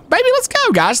also. Baby, let's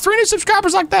go, guys. 3 new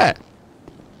subscribers like that.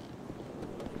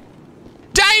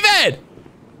 David!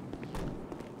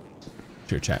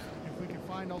 Sure, chat. If we can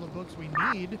find all the books we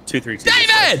need. 232.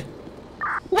 David!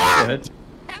 What?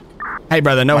 Hey,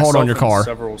 brother, no hold on your car.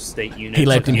 Several state units He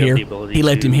left him here. He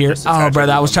left him here. Oh,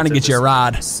 brother, I was trying to get you a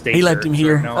ride. He left him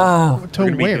here. Oh,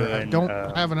 To where? I don't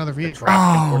have another vehicle.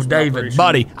 oh, David,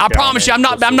 buddy. I promise you, I'm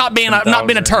not being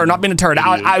a turd. Not being a turd.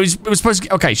 I was supposed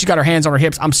to. Okay, she got her hands on her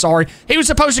hips. I'm sorry. He was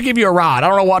supposed to give you a ride. I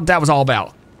don't know what that was all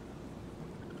about.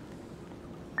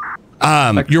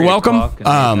 You're welcome.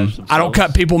 I don't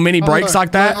cut people mini breaks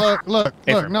like that. Look.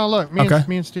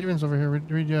 Me and Stevens over here. We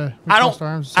I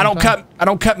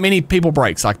don't cut many people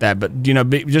breaks like that. But you know,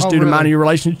 just due to mind of your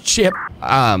relationship.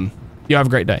 You have a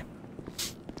great day.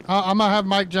 I'm gonna have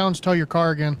Mike Jones tow your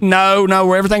car again. No,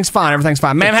 everything's fine. Everything's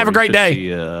fine. Ma'am, have a great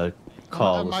day.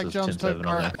 Call Mike Jones tow your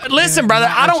car. Listen, brother,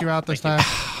 I don't. You out this time.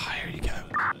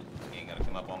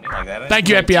 Thank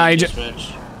you, FBI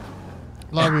agent.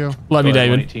 Love you. Love you,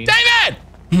 David. David!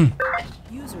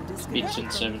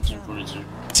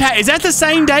 Chat, is that the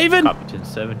same David? I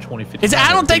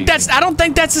don't think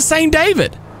that's the same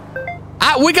David.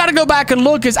 We got to go back and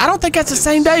look, cause I don't think that's the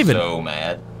same David. So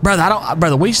mad,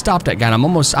 brother. We stopped that guy. And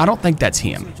I don't think that's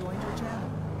him.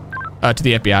 To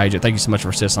the FBI agent, thank you so much for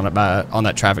assisting on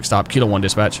that traffic stop. Kilo 1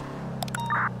 dispatch.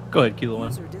 Go ahead, Kilo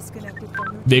 1.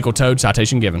 Vehicle towed,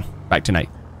 citation given. Back to Nate.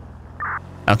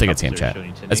 I don't think it's him, chat.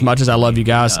 As much as I love you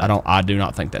guys, I do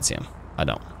not think that's him. I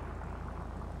don't.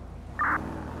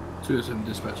 207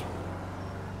 dispatch.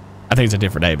 I think it's a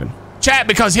different David. Chat,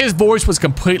 because his voice was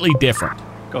completely different.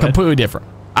 Completely different.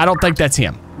 I don't think that's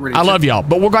him. I love y'all,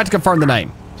 but we're going to confirm the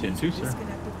name. 10-2, sir.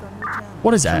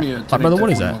 What is that? Brother, what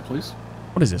is that?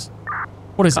 What is this?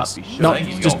 What is this? No,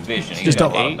 just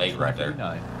don't. Right there.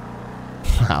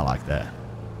 I like that.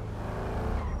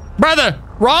 Brother,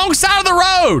 wrong side of the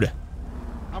road.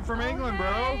 I'm from England,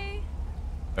 bro.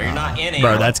 But you're not in England.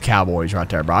 Bro, that's Cowboys right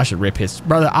there, bro. I should rip his.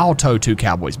 Brother, I'll tow 2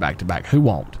 Cowboys back to back. Who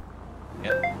won't?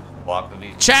 Yep. Block the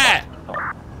vehicle. Chat.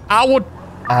 I will.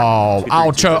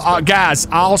 Oh, guys,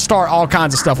 I'll start all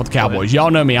kinds of stuff with the Cowboys.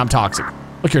 Y'all know me. I'm toxic.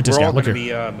 Look here at this guy. Look here.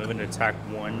 We're all going to be moving to TAC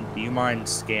 1. Do you mind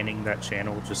scanning that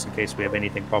channel just in case we have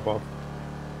anything pop off?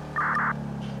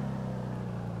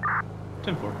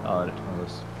 10-4. I'll add it to my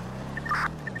list.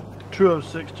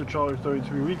 206 to Charlie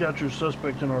 33. We got your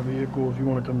suspect in our vehicle if you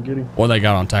want to come get him. What they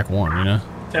got on TAC 1, you know?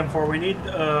 10-4, we need,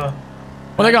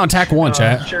 what they got on TAC 1,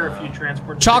 chat? Sheriff, you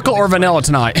transport. Chocolate or vanilla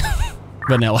tonight?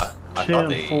 Vanilla.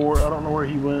 10-4. I don't know where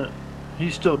he went.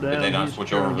 He's still down. Did they not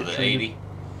switch over to the 80?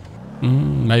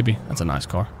 Maybe. That's a nice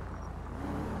car.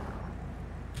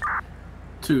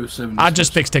 207. I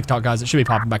just fixed TikTok, guys. It should be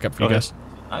popping back up for you guys.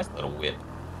 Nice little whip.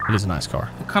 It is a nice car.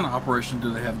 What kind of operation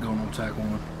do they have going on TAC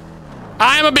 1?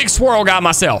 I am a big swirl guy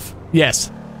myself. Yes.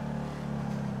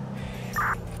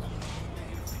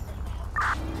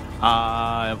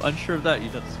 I'm unsure of that.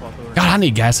 You'd have to swap over. God, I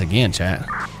need gas again, chat.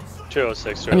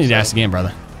 206. I need gas again,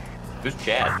 brother. Who's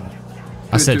Chad?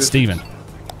 I said Steven.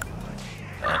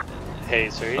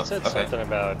 Hey, so he said something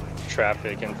about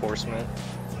traffic enforcement.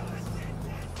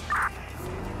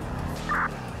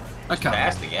 Okay.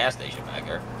 Past the gas station back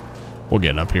there. We're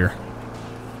getting up here.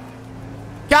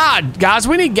 God, guys,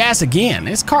 we need gas again.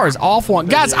 This car is awful.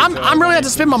 Guys, I'm really have to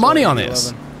spend my money on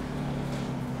this.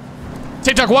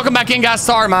 TikTok, welcome back in, guys.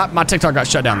 Sorry, my TikTok got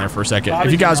shut down there for a second.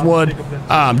 If you guys would,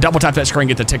 double tap that screen,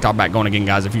 get the TikTok back going again,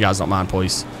 guys, if you guys don't mind,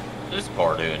 please. What's this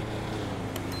car doing?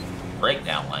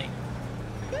 Breakdown lane.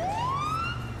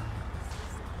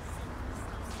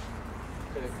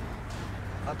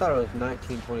 I thought it was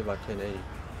 1920 by 1080.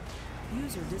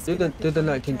 Do the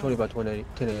 1920 by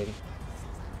 1080.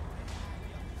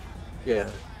 Yeah.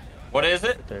 What is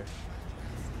it? Right there.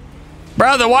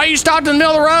 Brother, why you stopped in the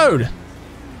middle of the road?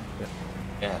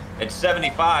 Yeah, it's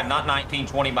 75, not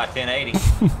 1920 by 1080.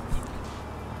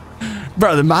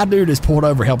 Brother, my dude is pulled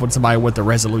over helping somebody with the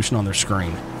resolution on their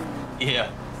screen. Yeah.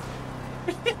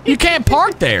 You can't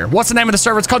park there. What's the name of the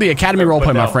server? It's called the Academy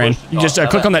Roleplay, my friend. You just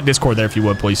click on that Discord there if you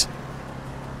would, please.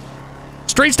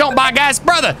 Streets don't buy gas.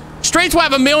 Brother, Streets will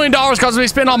have $1 million because we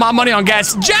spend all my money on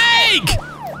gas. Jake!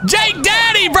 Jake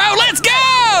Daddy, bro, let's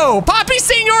go! Poppy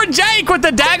Senior Jake with the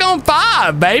daggone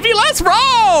 5, baby. Let's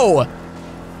roll!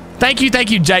 Thank you,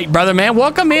 Jake, brother, man.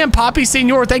 Welcome in, Poppy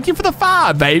Senior. Thank you for the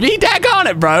 5, baby. Daggone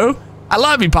it, bro. I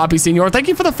love you, Poppy Senior. Thank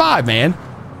you for the 5, man.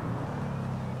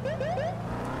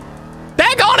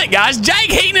 Daggone it, guys.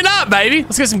 Jake heating it up, baby.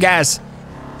 Let's get some gas.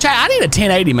 Chat, I need a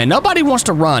 1080, man. Nobody wants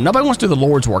to run. Nobody wants to do the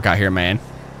Lord's work out here, man.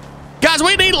 Guys,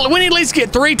 we need at least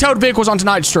get 3 towed vehicles on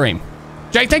tonight's stream.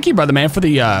 Jake, thank you, brother, man, for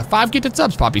the 5 gifted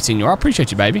subs, Poppy Senior. I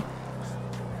appreciate you, baby.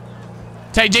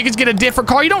 Tay Jenkins, get a different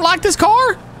car. You don't like this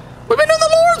car? We've been doing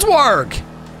the Lord's work.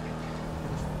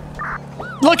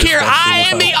 Look here, I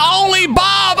am the only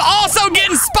Bob also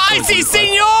getting spicy,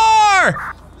 Senior.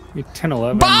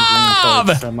 1011. Bob!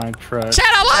 Chad,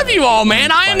 I love you all,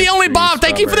 man. I am the only Bob.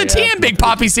 Thank you for the 10, Big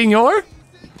Poppy Senior.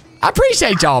 I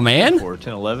appreciate y'all, man.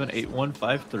 1011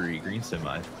 8153 green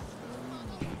semi.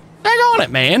 Hang on it,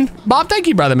 man. Bob, thank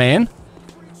you, brother, man.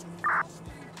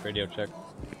 Radio check.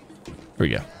 Here we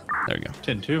go. There we go.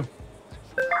 10-2.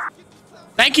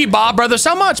 Thank you, Bob, brother,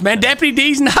 so much, man. Deputy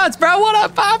D's nuts, bro. What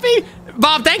up, Poppy?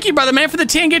 Bob, thank you, brother, man, for the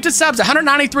 10 gifted subs.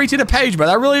 193 to the page,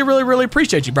 brother. I really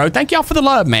appreciate you, bro. Thank y'all for the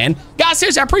love, man. Guys,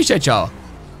 seriously, I appreciate y'all.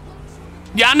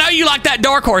 Yeah, I know you like that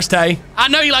dark horse, Tay. I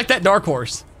know you like that dark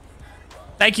horse.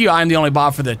 Thank you. I am the only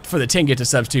Bob for the 10 gifted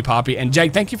subs too, Poppy. And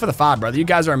Jake, thank you for the 5, brother. You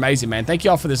guys are amazing, man. Thank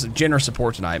y'all for this generous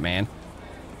support tonight, man.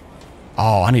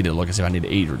 Oh, I need to look and see if I need to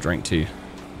eat or drink too.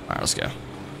 All right, let's go.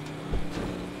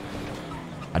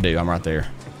 I do. I'm right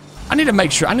there. I need to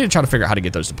make sure. I need to try to figure out how to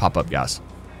get those to pop up, guys.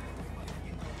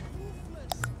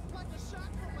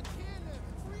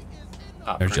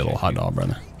 There's your little hot dog,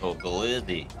 brother. Oh,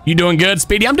 Glizzy. You doing good,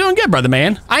 Speedy? I'm doing good, brother,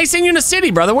 man. I ain't seen you in the city,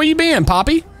 brother. Where you been,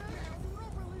 Poppy?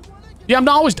 Yeah, I'm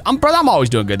always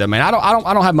doing good though, man. I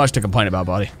don't have much to complain about,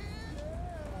 buddy.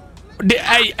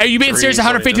 Hey, are you being serious?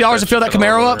 $150 to fill that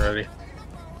Camaro up?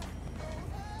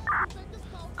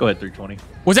 Go ahead, 320.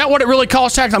 Was that what it really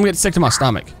cost, Jack? I'm getting sick to my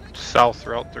stomach. South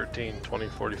Route 13,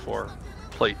 2044.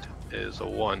 Plate is a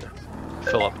 1.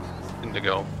 Philip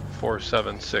Indigo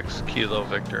 476 Kilo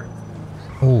Victor.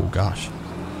 Oh gosh.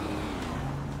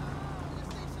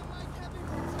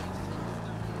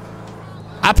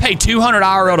 I pay $200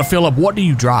 IRL to fill up. What do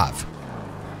you drive?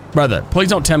 Brother, please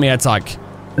don't tell me that's like,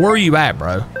 where are you at,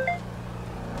 bro?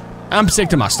 I'm sick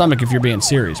to my stomach if you're being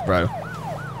serious, bro.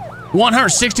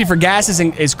 160 for gas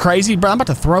is crazy, bro. I'm about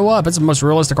to throw up. It's the most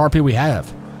realistic RP we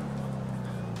have.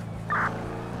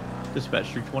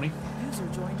 Dispatch 320.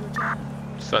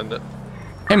 Send it.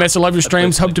 Hey, man, so love your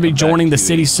streams. Hope to be joining the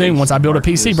city soon once I build a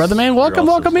PC, brother, man.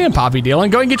 Welcome in, Poppy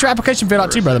Dylan. Go ahead and get your application filled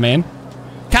out too, brother, man.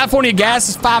 California gas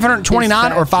is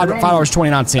 $529 or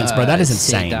 $5.29, bro. That is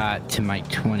insane. To my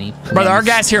 20. Please. Brother, our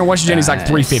gas here in West Virginia is like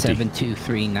 $3.50.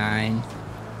 7239.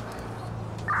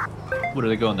 What are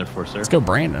they going there for, sir? Let's go,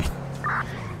 Brandon.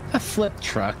 A flip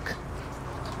truck.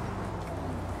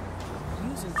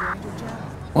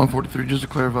 143, just to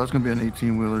clarify, it's going to be an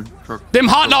 18-wheeler truck. Them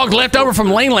hot dogs left over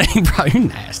from Lean Lean, bro. You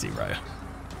nasty, bro.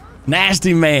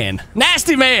 Nasty man.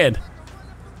 Nasty man.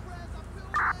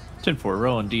 10-4,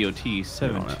 Rowan DOT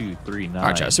 7239. All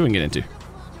right, chat, see what we can get into.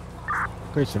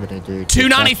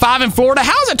 295 in Florida?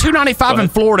 How is it 295 in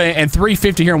Florida and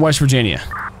 350 here in West Virginia?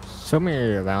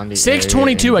 Somewhere around the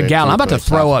 622 a gallon. I'm about to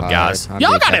throw up, guys.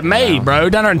 Y'all got it made, bro.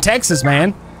 Down there in Texas,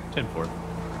 man. 10-4.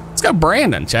 Let's go,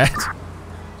 Brandon, chat.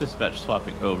 Dispatch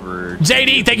swapping over.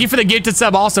 JD, thank you for the gifted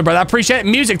sub also, brother. I appreciate it.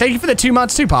 Music, thank you for the 2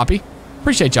 months too, Poppy.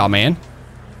 Appreciate y'all, man.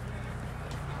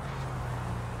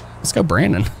 Let's go,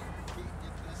 Brandon.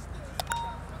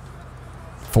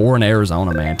 4 in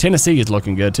Arizona, man. Tennessee is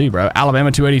looking good too, bro.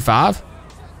 Alabama 285.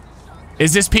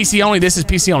 Is this PC only? This is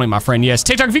PC only, my friend. Yes.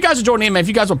 TikTok, if you guys are joining in, man, if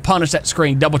you guys will punish that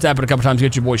screen, double tap it a couple times,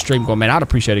 get your boy stream going, man. I'd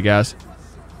appreciate it, guys.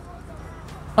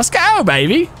 Let's go,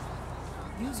 baby.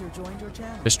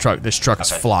 This truck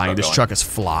is flying. This truck is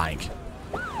flying.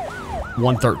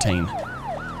 113.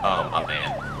 Oh, my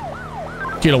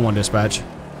man. Kilo 1 dispatch.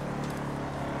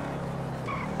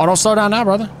 Oh, don't slow down now,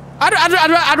 brother.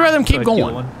 I'd rather them keep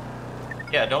going.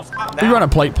 Yeah, don't stop now. Will you run a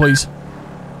plate, please?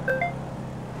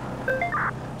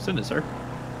 Send it, sir.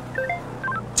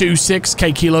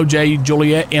 26K Kilo J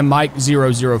Juliet M Mike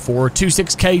 004.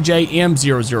 26KJ M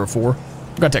 004.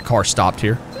 Got that car stopped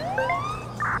here.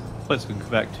 Let's go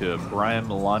back to Brian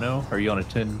Milano. Are you on a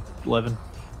 1011?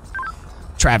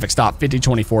 Traffic stop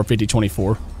 5024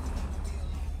 5024.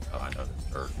 Oh, I know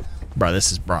this. Bro,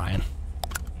 this is Brian.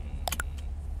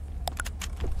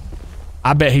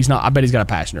 I bet he's not. I bet he's got a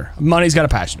passenger. Money's got a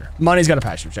passenger. Money's got a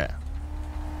passenger, chat.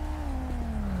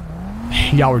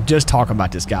 Y'all were just talking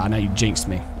about this guy. Now you jinxed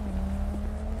me.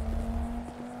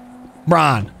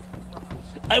 Brian.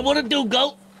 Hey, what it do,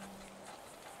 goat?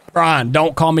 Brian,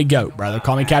 don't call me GOAT, brother.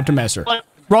 Call me Captain Messer.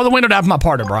 Roll the window down for my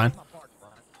partner, Brian.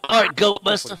 All right, go,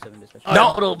 Buster. All right,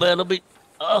 hold on, man. Let me.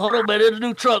 Hold on, man. There's a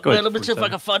new truck, man. Let me see if I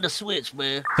can find the switch,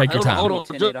 man. Take your time. Hold on.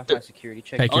 Take your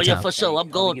Oh, yeah, time. for sure. I'm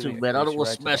going to, man. I don't want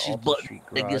to smash these buttons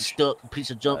and get stuck. A piece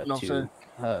of junk, you know what I'm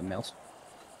saying? Mills.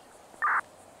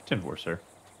 10-4, sir.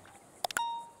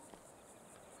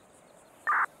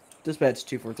 Dispatch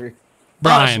 243.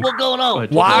 Brian, what's going on?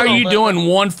 why are you doing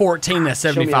 114 at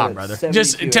 75, brother?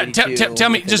 Just tell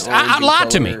me. Just lie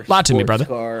to me. Lie to me,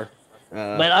 brother.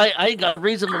 Man, I ain't got a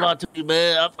reason to lie to you,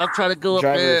 man. I'm trying to go up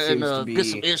there and get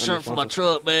some insurance for my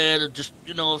truck, man. And just,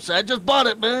 you know what I'm saying? I just bought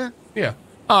it, man. Yeah.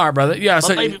 All right, brother. Yeah.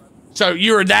 So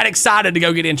you were that excited to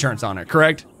go get insurance on it,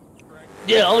 correct?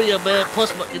 Yeah. Oh yeah, man.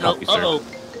 Plus, you know,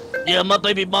 yeah, my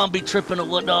baby mom be tripping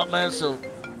and whatnot, man. So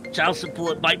child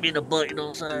support bite me in the butt. You know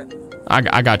what I'm saying?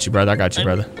 I got you, brother. I got you,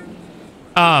 brother.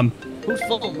 Whose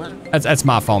phone, man? That's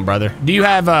my phone, brother. Do you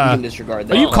have You can disregard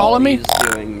that. Are you calling me? He's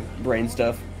doing brain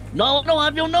stuff. No, I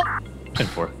have your number.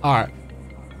 10-4. All right.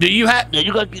 Do you have? Yeah,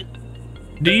 you got.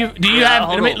 Do you have?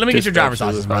 Let me get your driver's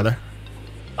license, brother.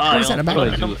 What is that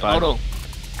about? Hold on.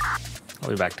 I'll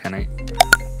be back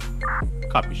 10-8.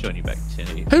 Copy showing you back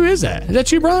 10-8. Who is that? Is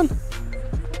that you, Brian?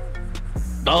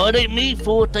 No, it ain't me,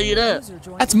 fool. I'll tell you that.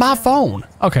 That's my phone.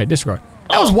 Okay, disregard.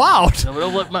 That was wild. No,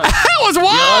 that wasn't mine. That was wild.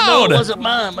 Yeah, I know it wasn't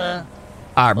mine, man.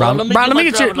 All right, Brian. Well, Brian, let me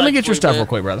get your stuff man. real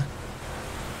quick, brother.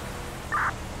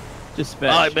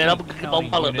 Dispatch. All right, man. I'm gonna get my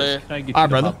wallet, man. Can I get All you right,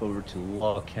 brother. to hop over to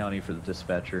Law County for the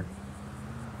dispatcher?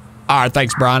 All right,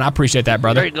 thanks, Brian. I appreciate that,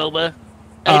 brother. There you go, man.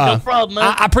 Hey, no problem,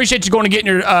 man. I appreciate you going and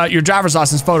getting your driver's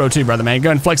license photo too, brother, man. Go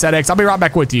ahead and flex that X. I'll be right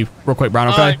back with you real quick, Brian,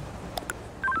 okay?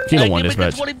 Kilo 1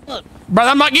 dispatch. $20. Brother,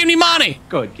 I'm not giving you money.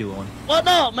 Go ahead, Kilo 1. What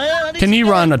not, man? Can you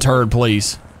run a turd,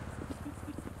 please?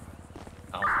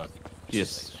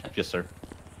 Yes, sir.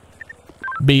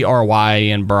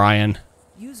 B-R-Y-A-N, Brian.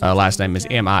 Last name is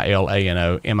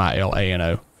M-I-L-A-N-O.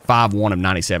 M-I-L-A-N-O. 5-1 of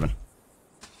 97.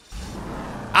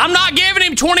 I'm not giving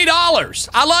him $20.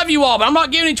 I love you all, but I'm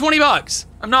not giving him 20 bucks.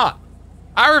 I'm not.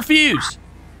 I refuse.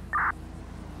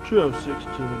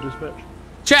 206 to dispatch.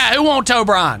 Chat, who won't tow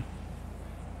Brian?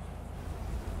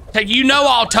 Hey, you know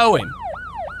I'll tow him.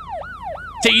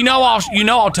 Hey, you know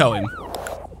I'll tow him.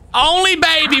 Only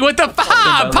baby with the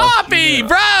 5, Poppy,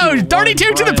 bro.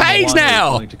 32 to the page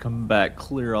now. Going to come back,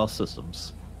 clear all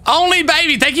systems. Only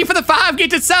baby, thank you for the 5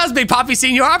 gifted subs, big Poppy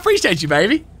Senior. I appreciate you,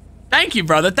 baby. Thank you,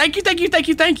 brother. Thank you. Does Brian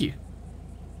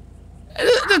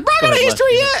got a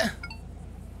history yet?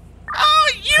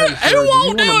 Oh, who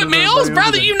won't do it, Mills,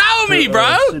 brother? You know me, bro.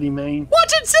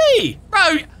 Watch and see,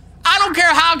 bro. I don't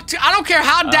care how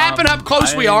dapping up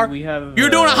close we are. You're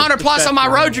doing 100 plus on my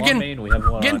road. You're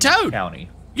getting towed.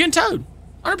 Getting towed.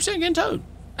 100% getting towed.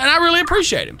 And I really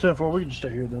appreciate him. 10-4, we can just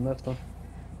stay here then. That's fine.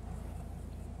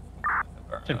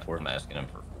 10-4. I'm asking him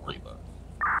for 40 bucks.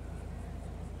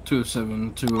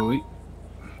 207, 208.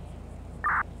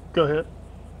 Go ahead.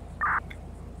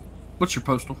 What's your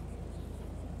postal?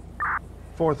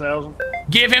 4,000.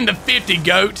 Give him the 50,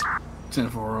 goat.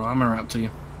 10-4, I'm gonna route to you.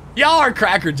 Y'all are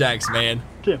Cracker Jacks, man.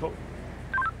 10-4.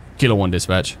 Kilo 1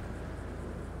 dispatch.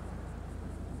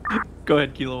 Go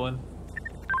ahead, Kilo 1.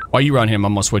 While you run him,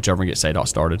 I'm gonna switch over and get SADOT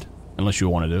started. Unless you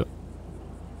want to do it.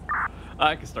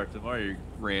 I can start tomorrow. You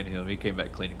ran him. He came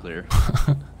back clean and clear.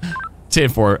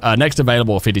 10-4. Next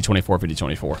available, 5024,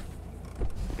 5024.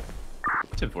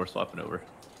 10-4, swapping over.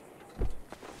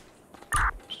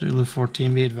 Zulu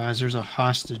 14, be advised, there's a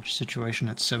hostage situation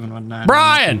at 719.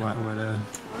 Brian!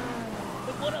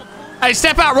 Hey,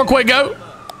 step out real quick, go.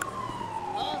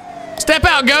 Step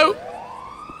out, go.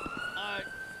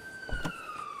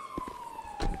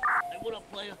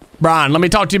 Brian, let me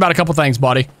talk to you about a couple things,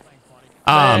 buddy.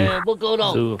 Man, what's going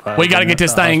on? We gotta get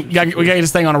this thing. We gotta get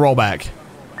this thing on a rollback.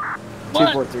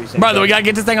 Brother, we gotta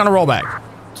get this thing on a rollback.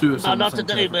 No, not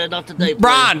today, man. Not today.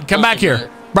 Brian, come back here.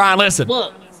 Brian, listen.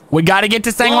 What? We gotta get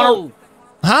this thing on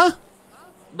a. Huh?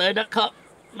 Man, that cop.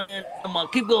 Man, come on,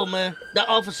 keep going, man. That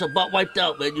officer about wiped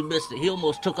out, man. You missed it. He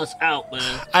almost took us out,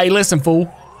 man. Hey, listen,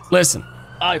 fool. Listen.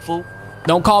 All right, fool.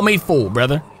 Don't call me fool,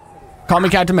 brother. Call me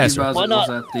Captain Messer. Why not?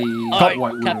 At the all right,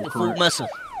 White Captain Fool Messer.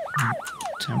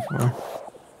 10-4.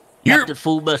 Captain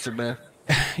Fool Messer, man.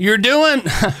 You're doing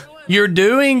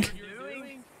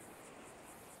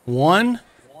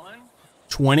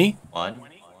 120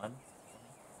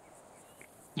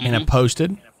 and a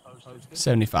posted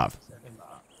 75.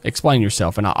 Explain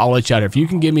yourself, and I'll let you out of here. If you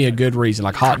can give me a good reason,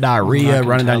 like hot diarrhea,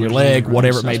 running down your leg,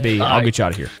 whatever it may be, I'll get you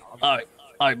out of here. All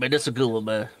right, man. That's a good one,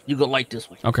 man. You gonna like this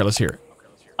one. Okay, let's hear it.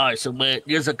 All right, so man,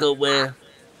 years ago, man,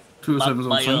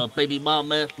 my baby mom,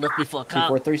 man, left me for a cop,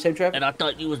 243, safe traffic. and I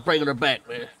thought you was bringing her back,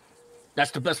 man.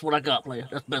 That's the best one I got, player.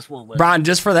 That's the best one, man. Brian,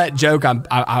 just for that joke,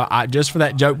 just for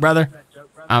that joke, brother,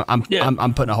 I'm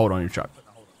putting a hold on your truck.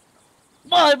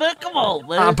 Boy, man, come on,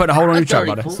 man. I'm putting a hold on your truck,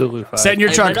 brother. Set in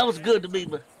your truck. Man, that was good to me,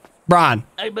 man. Brian.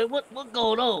 Hey, man, what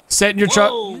going on? Set in your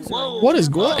truck. Whoa, What is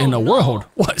going in the world?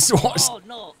 What's Oh,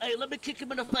 no. Hey, let me kick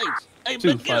him in the face. Hey,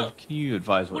 man, get up. Can you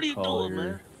advise What are you doing,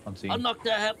 man? on scene? I'll knock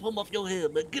that hat plumb off your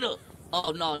head, man. Get up.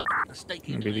 Oh, no.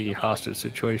 Maybe the hostage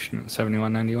situation at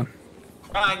 7191.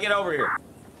 Ryan, get over here.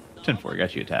 10-4,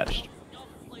 got you attached.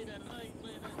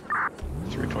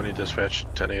 320 dispatch,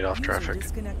 10-8 off traffic.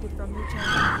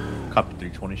 Copy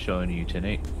 320 showing you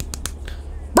 10-8.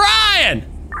 Brian!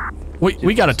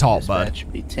 We got to talk, bud.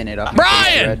 Be 10-8 off.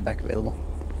 Brian! Back available.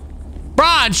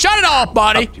 Brian, shut it off,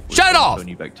 buddy. Shut it off.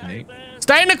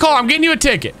 Stay in the car. I'm getting you a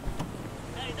ticket.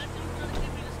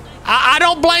 I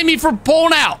don't blame you for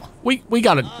pulling out. We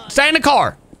got to stay in the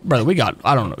car. Brother,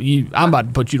 I don't know. I'm about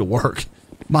to put you to work.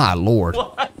 My Lord.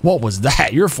 What was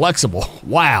that? You're flexible.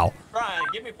 Wow. Brian,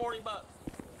 give me $40.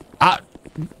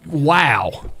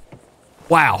 Wow.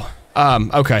 Wow.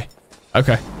 Okay.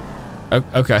 Okay.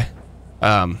 Okay.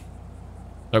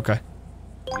 Okay.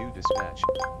 New dispatch.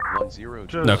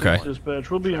 10. Okay.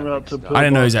 Dispatch. We'll be en route to put I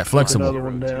didn't know he's that flexible. Another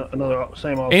one down. Another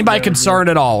same officer Anybody down concerned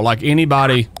at all? Like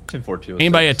anybody? 10-4-206.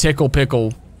 Anybody a tickle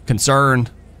pickle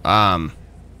concerned?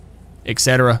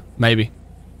 Etc. Maybe.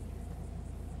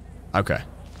 Okay.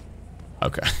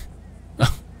 Okay.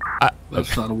 Left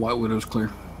side of White Widow's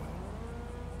clear.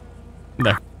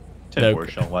 No. 10-4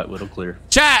 showing White Widow clear.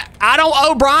 Chat, I don't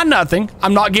owe Brian nothing.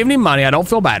 I'm not giving him money. I don't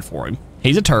feel bad for him.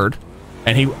 He's a turd.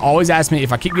 And he always asks me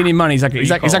if I keep getting him money. It's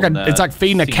like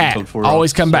feeding a cat.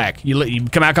 Always come back. You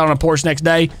come back on a porch next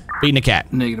day, feeding a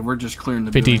cat. Negative. We're just clearing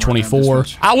the 5024.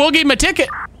 I will give him a ticket.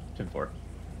 10-4.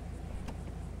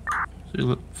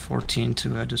 Zulu 14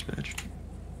 to dispatch.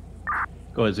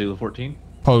 Go ahead, Zulu 14.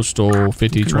 Postal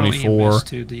 5024.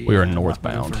 The, we are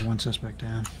northbound. For one suspect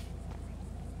down.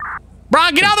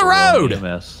 Brian, get out of the road!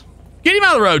 Get him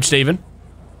out of the road, Steven.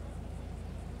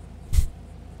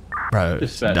 Bro,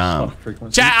 it's dumb.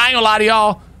 Chat, I ain't gonna lie to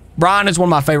y'all. Brian is one of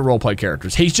my favorite roleplay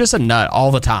characters. He's just a nut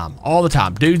all the time. All the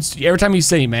time. Dudes, every time you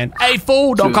see him, man. Hey,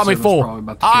 fool, don't call me fool. All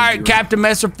right, Captain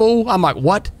Messer, fool. I'm like,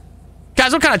 what?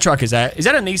 Guys, what kind of truck is that? Is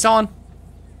that a Nissan?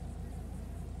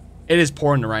 It is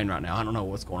pouring the rain right now. I don't know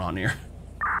what's going on here.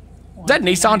 Is that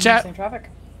Nissan, chat? Same traffic.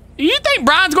 You think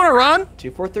Brian's gonna run?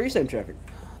 243, same traffic.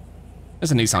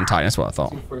 That's a Nissan Titan. That's what I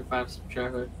thought. 245, same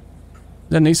traffic. Is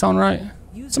that Nissan, right?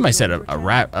 Somebody said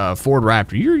a Ford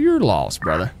Raptor. You're lost,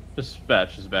 brother.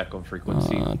 Dispatch is back on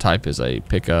frequency. Type is a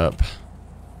pickup.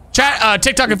 Chat,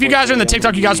 TikTok, if you guys are in the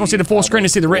TikTok, you guys want to see the full screen to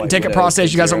see the written ticket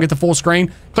process, you guys don't get the full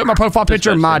screen, click my profile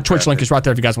picture, my Twitch link is right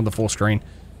there if you guys want the full screen.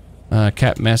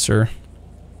 Cap Messer,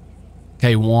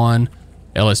 K1,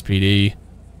 LSPD,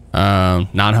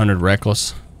 900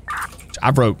 Reckless.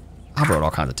 I wrote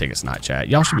all kinds of tickets tonight, chat.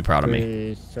 Y'all should be proud of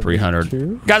me.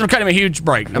 300. Guys, I'm cutting him a huge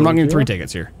break. I'm not giving 3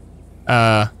 tickets here.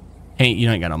 You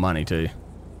ain't got no money, too.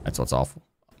 That's what's awful.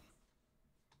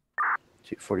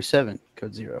 247,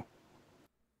 code 0.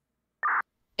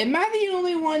 Am I the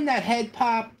only one that head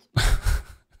popped?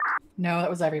 No, that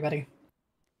was everybody.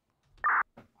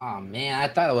 Oh man, I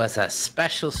thought it was a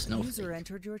special snow. User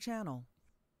entered your channel.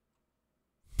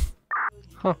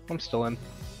 Huh, I'm still in.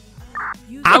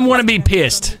 I'm gonna be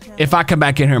pissed if I come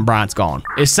back in here and Brian's gone.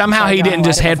 If somehow he didn't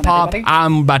just head pop,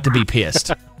 I'm about to be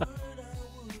pissed.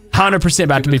 100%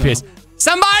 about to be pissed.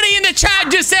 Somebody in the chat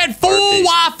just said full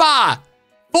Wi-Fi.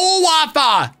 Full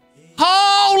Wi-Fi.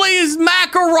 Holy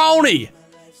macaroni.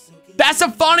 That's the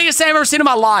funniest thing I've ever seen in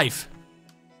my life.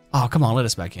 Oh, come on, let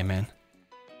us back in, man.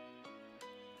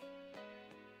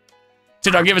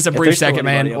 So give us a brief second,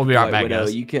 man. We'll be right back,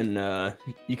 guys. You can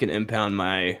impound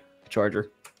my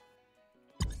charger.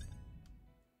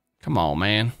 Come on,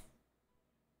 man.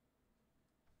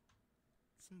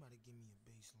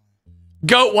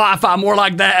 Goat Wi-Fi, more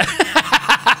like that.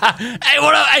 Hey,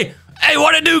 what up? Hey,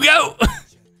 what it do, goat?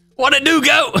 What it do,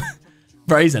 goat?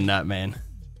 Bro, he's a nut, man.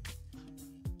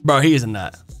 Bro, he is a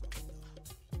nut.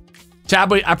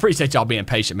 Chat, I appreciate y'all being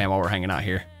patient, man, while we're hanging out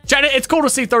here. Chat, it's cool to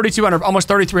see 3,200, almost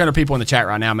 3,300 people in the chat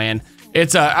right now, man.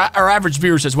 It's our average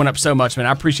viewers has went up so much, man.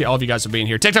 I appreciate all of you guys for being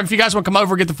here. TikTok, if you guys want to come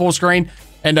over, get the full screen,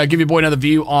 and give your boy another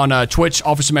view on Twitch,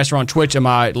 Officer Messer on Twitch, and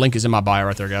my link is in my bio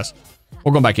right there, guys.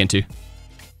 We're going back into.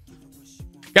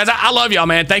 Guys, I love y'all,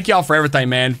 man. Thank y'all for everything,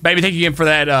 man. Baby, thank you again for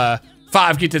that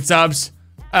 5 gifted subs.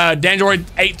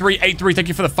 Dandroid8383, thank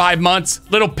you for the 5 months.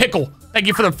 Little Pickle, thank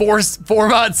you for the 4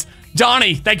 months.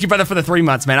 Johnny, thank you, brother, for the 3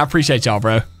 months, man. I appreciate y'all,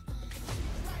 bro.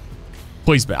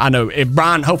 Please, I know.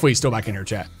 Brian, hopefully he's still back in here,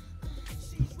 chat.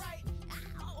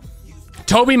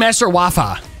 Toby Messer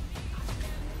Wi-Fi.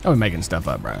 Don't be making stuff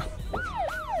up, bro.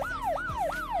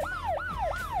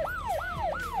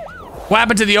 What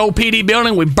happened to the old PD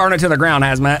building? We burned it to the ground,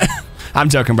 Hazmat. I'm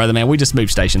joking, brother, man. We just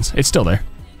moved stations. It's still there.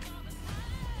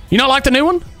 You not like the new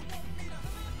one?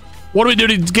 What do we do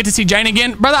to get to see Jane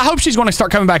again? Brother, I hope she's going to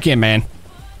start coming back in, man.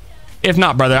 If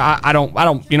not, brother, I don't,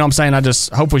 you know what I'm saying? I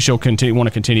just, hopefully she'll want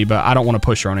to continue, but I don't want to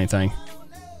push her on anything.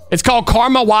 It's called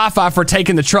Karma Wi-Fi for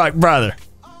taking the truck, brother.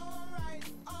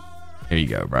 Here you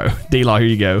go, bro. D-Law, here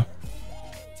you go.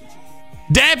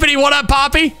 Deputy, what up,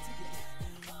 Poppy?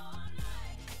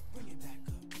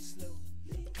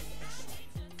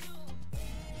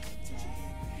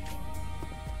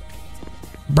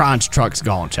 Brian's truck's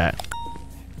gone, chat.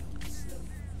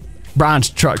 Brian's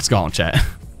truck's gone, chat.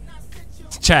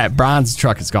 Chat, Brian's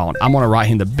truck is gone. I'm gonna write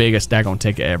him the biggest daggone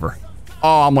ticket ever.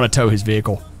 Oh, I'm gonna tow his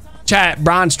vehicle. Chat,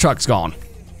 Brian's truck's gone.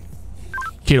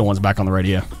 Keto one's back on the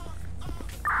radio.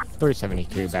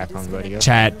 373 back on the radio.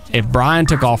 Chat, if Brian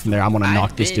took off from there, I'm gonna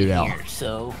knock this dude out.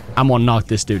 So I'm gonna knock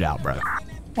this dude out, bro.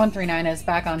 139 is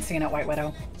back on scene at White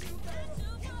Widow.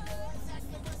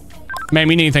 Ma'am,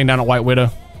 you need anything down at White Widow?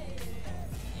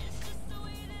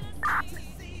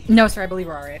 No, sir. I believe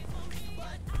we're all right.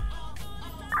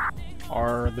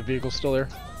 Are the vehicles still there?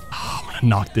 Oh, I'm gonna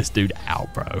knock this dude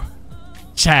out, bro.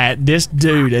 Chat, this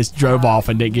dude has drove off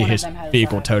and didn't get his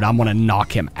vehicle towed. I'm gonna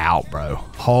knock him out, bro.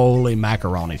 Holy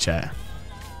macaroni, chat.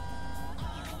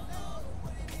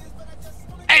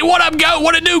 Hey, what up, Goat?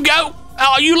 What it do, Goat?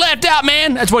 Oh, you left out,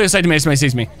 man. That's what he'll say to me if somebody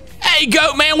sees me. Hey,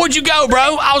 Goat, man, where'd you go,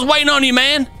 bro? I was waiting on you,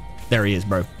 man. There he is,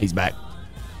 bro. He's back.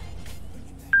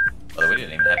 Well, we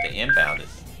didn't even have to impound it.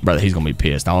 Brother, he's gonna be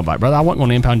pissed. I'm like, brother, I wasn't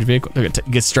gonna impound your vehicle.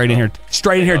 Get straight in here.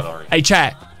 Straight in here. Hey,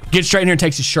 chat. Get straight in here and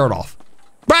takes his shirt off.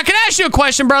 Bro, can I ask you a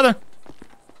question, brother?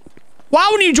 Why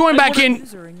when you join back in?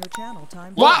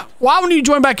 Why when you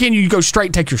join back in, you go straight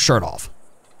and take your shirt off?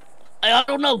 Hey, I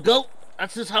don't know, Goat.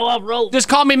 That's just how I roll. Just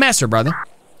call me Messer, brother.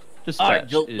 All right,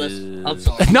 Goat Messer. I'm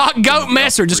sorry. Not Goat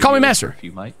Messer. Just call me Messer. A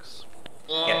few mics.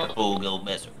 Get the full Goat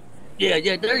Messer. Yeah,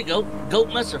 there you go.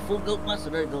 Goat Messer, full Goat Messer.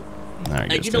 There you go.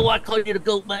 Hey, you know why I call you the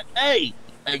Goat, man? Hey,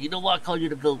 you know why I call you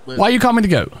the Goat, man? Why you call me the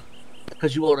Goat?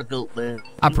 Because you are the Goat, man.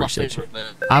 I appreciate you.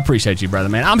 I appreciate you, brother,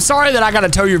 man. I'm sorry that I got to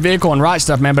tow your vehicle and write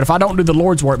stuff, man. But if I don't do the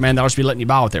Lord's work, man, they'll just be letting you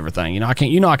by with everything. You know, I can't.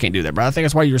 You know, I can't do that, bro. I think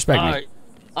that's why you respect me.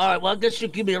 All right. Well, I guess you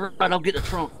give me a ride. I'll get the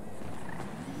trunk.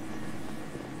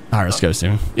 All right, let's go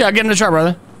soon. Yeah, get in the truck,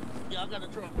 brother. Yeah, I got the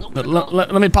trunk.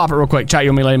 Let me pop it real quick. Chat,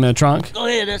 you want me to let him in the trunk? Go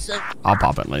ahead, that's it. I'll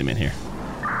pop it and let him in here.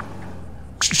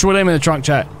 Should we let him in the trunk,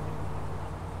 chat?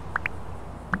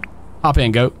 Hop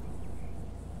in, Goat.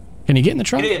 Can he get in the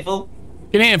trunk? Get in, fool.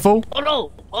 Get in, fool.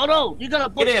 Oh no. You got a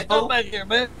bunch of stuff back here,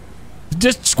 man.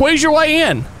 Just squeeze your way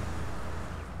in.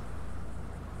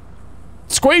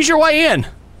 Squeeze your way in.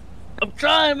 I'm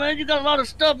trying, man. You got a lot of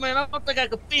stuff, man. I don't think I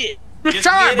can fit. Just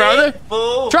try it, brother.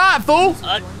 Fool. Try it, fool.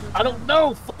 I don't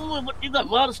know, fool. You got a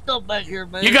lot of stuff back here,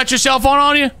 man. You got your cell phone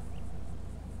on you?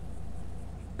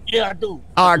 Yeah, I do.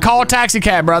 All right, call a taxi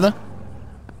cab, brother.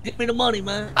 Get me the money,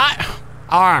 man.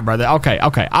 All right, brother. Okay.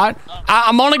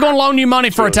 I'm only going to loan you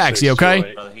money for a taxi,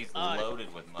 okay? Brother, he's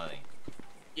loaded with money.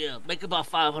 Yeah, make about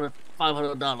 $500,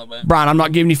 man. Brian, I'm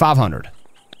not giving you 500.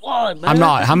 Why, man? I'm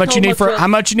not. How much you need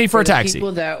for a taxi?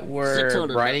 People that were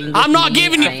riding. I'm not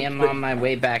giving you. I am on my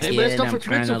way back in. I'm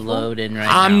trying to load in right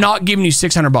now. I'm not giving you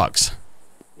 $600.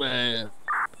 Man.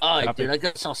 All right, dude. I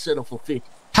guess I'll settle for 50.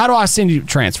 How do I send you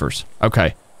transfers?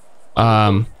 Okay.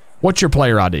 What's your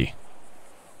player ID?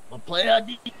 My player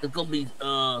ID is gonna be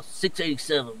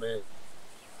 687, man.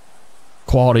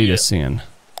 Quality to send.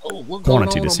 Oh, what's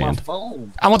Quantity going to on on my send.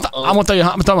 phone? I'm gonna throw you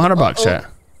 $100, chat.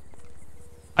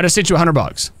 I just sent you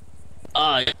 $100.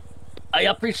 All right. I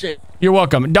appreciate it. You're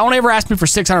welcome. Don't ever ask me for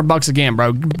 $600 again,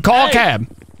 bro. Call a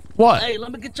cab. What? Hey,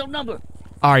 let me get your number.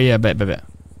 All right, yeah, bet. Hey,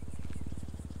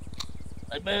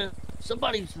 man,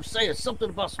 somebody was saying something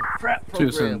about some crap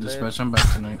program, Dispatch, man. I'm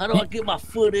back tonight. How do I get my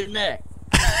foot in that?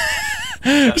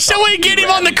 Shall we get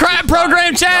him on the crap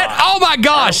program, chat? Oh my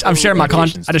gosh! I'm sharing my I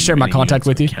just shared my contact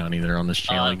with you. County that are on this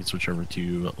channel. You can switch over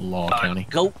to Law County.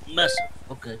 Goat Messer.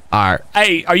 Okay. All right.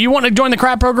 Hey, are you wanting to join the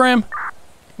crap program?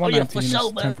 Oh yeah, for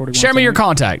sure, man. Share me your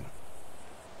contact.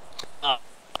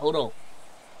 Hold on.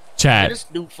 Chat.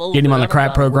 Get him on the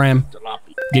crap program.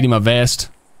 Get him a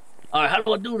vest. All right, how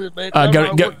do I do this, man?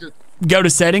 Go to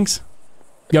settings.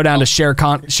 Go down to share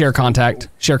contact. Share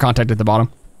contact at the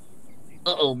bottom.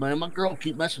 Uh-oh, man. My girl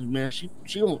keep messaging me, man. She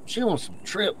on some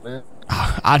trip, man.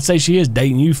 I'd say she is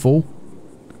dating you, fool.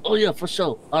 Oh, yeah, for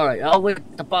sure. All right, I'll wait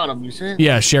at the bottom, you said?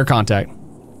 Yeah, share contact.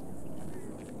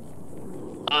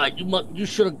 All right, you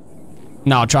should have...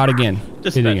 No, try it again.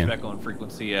 Dispatch back on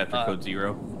frequency after code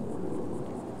 0.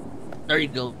 There you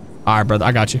go. All right, brother.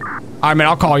 I got you. All right, man.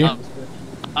 I'll call you. All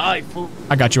right, fool.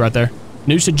 I got you right there.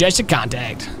 New suggested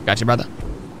contact. Got you, brother.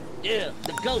 Yeah,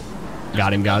 the goat.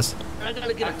 Got him, guys. I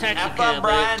gotta get a taxi cab,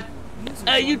 man.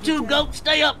 Hey, you two goat,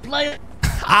 stay up, player.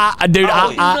 Dude,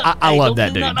 I love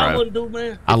that dude, I bro. wouldn't do,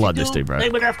 man. I If you love this do, dude, bro.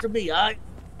 Name it after me, all right?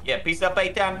 Yeah, peace up,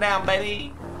 8 times down,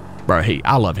 baby. Bro,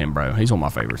 I love him, bro. He's one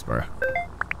of my favorites, bro.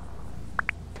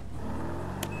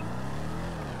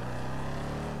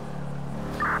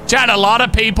 Chad, a lot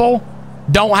of people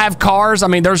don't have cars. I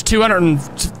mean, there's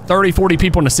 230, 40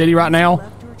 people in the city right now.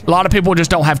 A lot of people just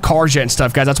don't have cars yet and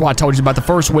stuff, guys. That's why I told you about the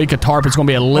first week of TARP. It's going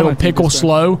to be a little pickle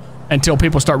slow until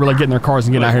people start really getting their cars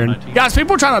and getting out here. And, guys,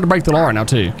 people are trying not to break the law right now,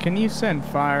 too. Can you send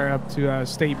fire up to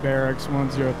State Barracks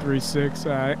 1036?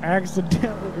 I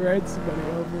accidentally ran somebody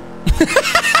over.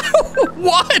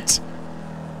 What?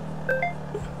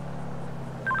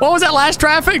 What was that last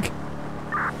traffic?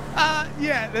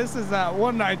 Yeah, this is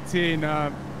 119.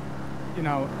 You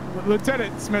know,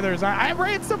 Lieutenant Smithers, I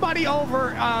ran somebody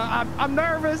over. I'm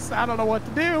nervous. I don't know what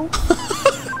to do.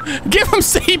 Give him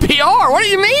CPR. What do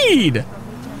you mean?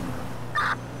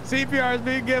 CPR is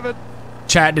being given.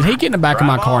 Chat, did he get in the back of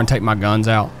my car and take my guns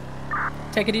out?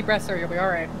 Take a deep breath, sir. You'll be all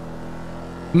right.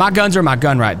 My guns are my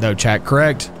gun right, though, chat,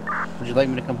 correct? Would you like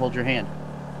me to come hold your hand?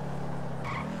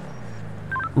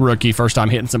 Rookie, first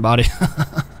time hitting somebody.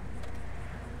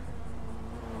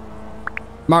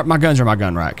 my guns are my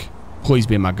gun rack. Please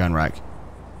be in my gun rack.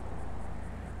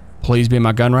 Please be in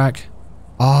my gun rack.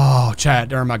 Oh, chat,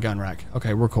 they're in my gun rack.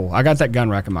 Okay, we're cool. I got that gun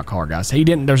rack in my car, guys. There's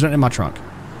nothing in my trunk.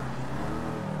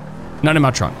 None in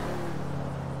my trunk.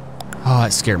 Oh,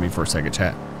 that scared me for a second,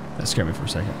 chat. That scared me for a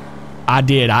second. I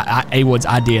did. A-Woods,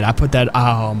 I did. I put that,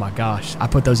 oh my gosh. I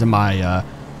put those in my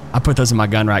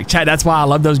gun rack. Chat, that's why I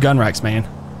love those gun racks, man.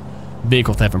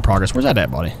 Vehicle theft in progress. Where's that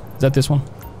at, buddy? Is that this one?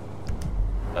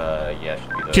 Yeah,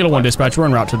 should be the Kilo 1 dispatch, we're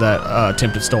en route to that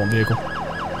attempted stolen vehicle.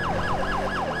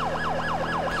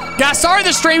 Guys, sorry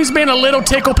the stream's been a little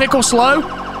pickle slow.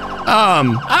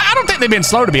 I don't think they've been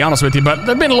slow, to be honest with you, but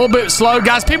they've been a little bit slow.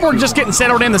 Guys, people are just getting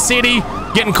settled in the city,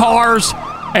 getting cars,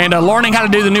 and learning how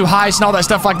to do the new heist and all that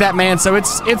stuff like that, man. So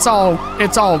it's all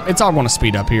going to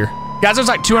speed up here. Guys, there's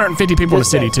like 250 people in the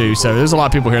city too, so there's a lot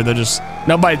of people here that just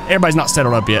everybody's not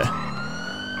settled up yet.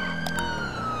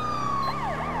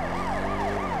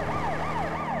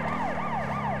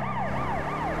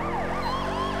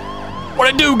 What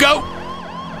it do, go?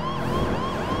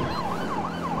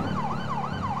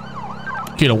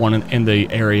 Kilo 1 in the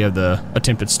area of the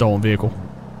attempted stolen vehicle.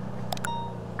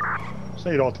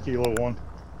 Say it off to Kilo 1.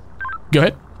 Go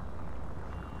ahead.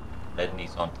 Red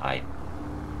Nissan Titan.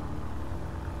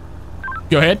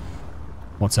 Go ahead.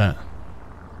 What's that?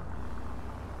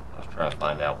 I was trying to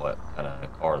find out what kind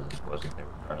of car this was that they were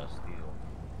trying to steal.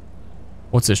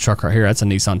 What's this truck right here? That's a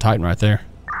Nissan Titan right there.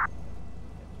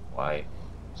 White.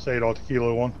 Say it off to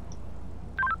Kilo 1.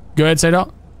 Go ahead,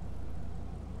 Sadot.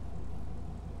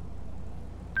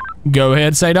 Go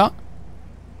ahead, Sadot.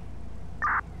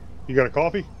 You got a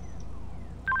coffee?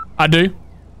 I do.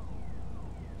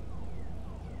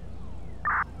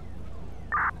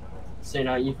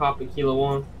 Sadot, you copy Kilo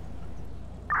 1?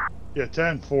 Yeah,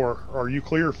 10-4. Are you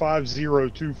clear?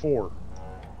 5024.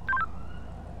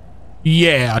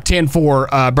 Yeah,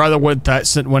 10-4. Brother, with that,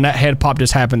 when that head pop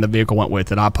just happened, the vehicle went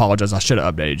with it. I apologize. I should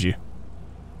have updated you.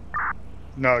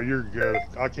 No, you're good.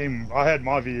 I had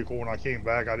my vehicle when I came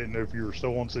back. I didn't know if you were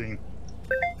still on scene.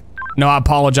 No, I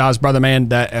apologize, brother, man.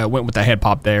 That went with the head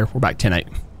pop there. We're back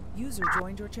 10-8. User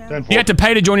joined your channel. You have to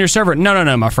pay to join your server.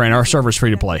 No, my friend. Our server's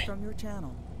free to play.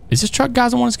 Is this truck,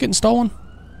 guys, the one that's getting stolen?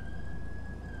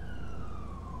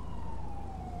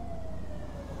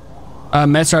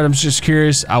 Metzard, I'm just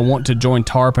curious. I want to join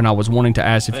TARP, and I was wanting to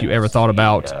ask if you ever thought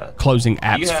about closing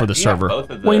apps for the server. What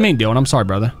do you mean, Dylan? I'm sorry,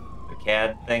 brother. The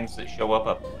CAD things that show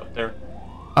up there?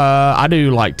 I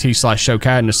do like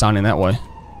T/showcad and just sign in that way.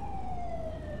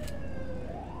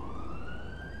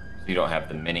 So you don't have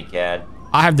the mini CAD?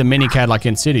 I have the mini CAD like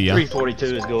in City, yeah.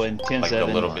 342 is going 10-7. Like the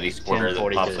little bitty square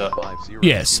that pops up?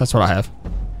 Yes, that's what I have.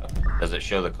 Does it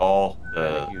show the call?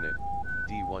 Unit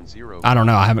D10. I don't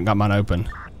know. I haven't got mine open.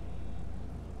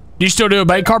 Do you still do a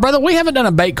bait car, brother? We haven't done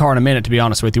a bait car in a minute, to be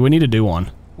honest with you. We need to do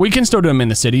one. We can still do them in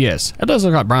the city, yes. It does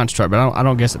look like Brian's truck, but I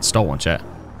don't guess it's stolen, chat.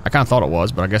 I kind of thought it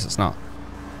was, but I guess it's not.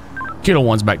 Kilo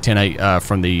 1's back 10-8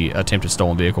 from the attempted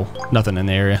stolen vehicle. Nothing in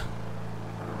the area.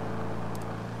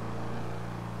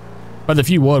 But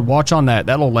if you would, watch on that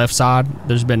little left side.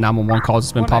 There's been 911 calls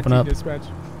that's been popping up. Dispatch.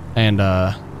 And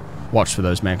watch for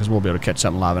those, man, because we'll be able to catch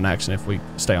something live in action if we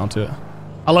stay onto it.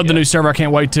 I love the new server. I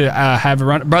can't wait to have it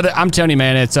run. Brother, I'm telling you,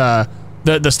 man, it's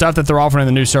the stuff that they're offering in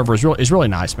the new server is really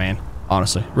nice, man.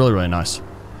 Honestly, really, really nice.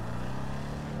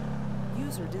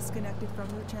 User disconnected from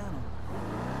your channel.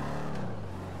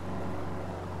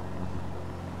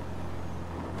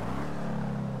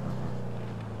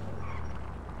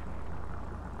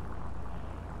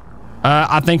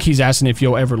 I think he's asking if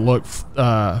you'll ever look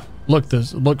for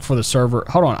the server.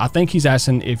 Hold on. I think he's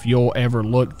asking if you'll ever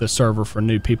look the server for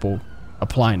new people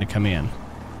applying to come in.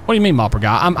 What do you mean, Mopper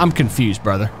guy? I'm confused,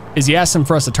 brother. Is he asking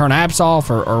for us to turn apps off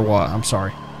or what? I'm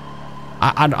sorry.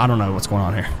 I don't know what's going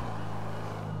on here.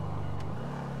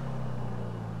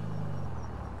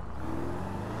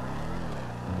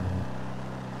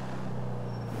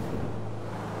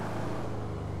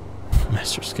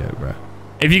 Mr. Scope, bro.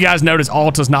 If you guys notice,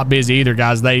 Alta's not busy either,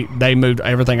 guys. They moved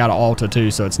everything out of Alta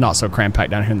too, so it's not so cramped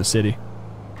down here in the city.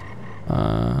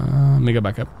 Let me go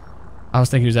back up. I was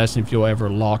thinking he was asking if you'll ever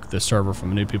lock the server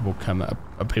from new people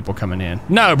coming in.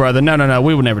 No, brother. No.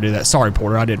 We would never do that. Sorry,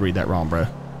 Porter. I did read that wrong, bro.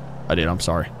 I did. I'm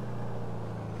sorry.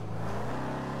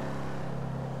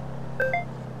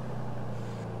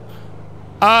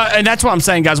 And that's what I'm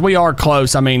saying, guys. We are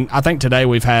close. I mean, I think today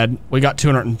we got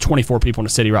 224 people in the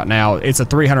city right now. It's a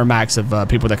 300 max of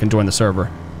people that can join the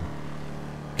server.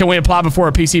 Can we apply before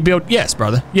a PC build? Yes,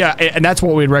 brother. Yeah, and that's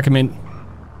what we'd recommend.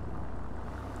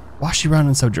 Why is she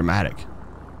running so dramatic?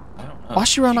 I don't know. Why is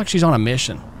she running like she's on a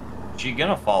mission? She's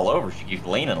gonna fall over. She keeps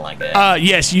leaning like that.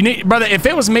 Yes, you need, brother. If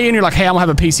it was me and you're like, hey, I'm gonna have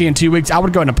a PC in 2 weeks, I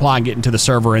would go ahead and apply and get into the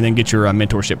server and then get your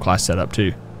mentorship class set up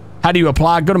too. How do you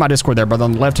apply? Go to my Discord there, brother.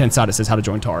 On the left-hand side, it says how to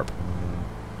join TARP.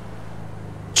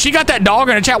 She got that dog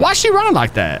in the chat. Why is she running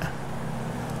like that?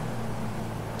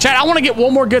 Chat, I want to get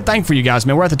one more good thing for you guys,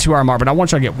 man. We're at the 2-hour mark, but I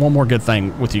want you to get one more good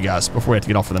thing with you guys before we have to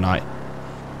get off for the night.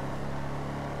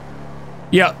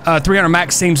 Yeah, 300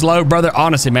 max seems low, brother.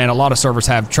 Honestly, man, a lot of servers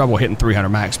have trouble hitting 300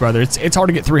 max, brother. It's hard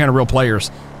to get 300 real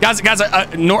players. Guys,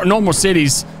 normal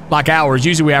cities like ours,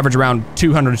 usually we average around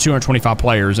 200 to 225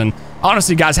 players. And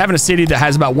honestly, guys, having a city that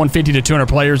has about 150 to 200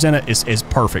 players in it is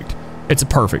perfect. It's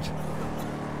perfect.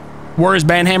 Where is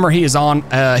Banhammer? He's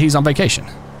on vacation.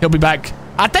 He'll be back.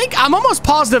 I'm almost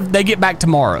positive they get back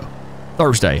tomorrow,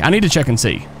 Thursday. I need to check and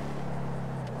see.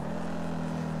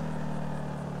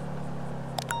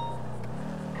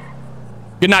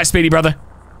 Good night, Speedy, brother.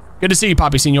 Good to see you,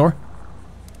 Poppy Senior. All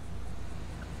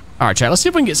right, chat. Let's see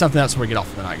if we can get something else before we get off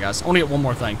for the night, guys. I want to get one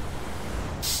more thing.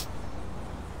 Is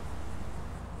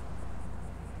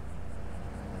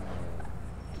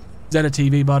that a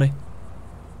TV, buddy?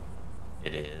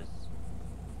 It is.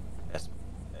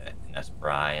 That's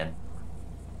Brian.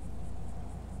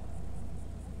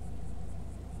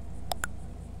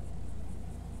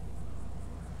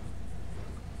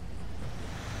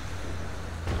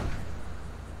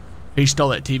 He stole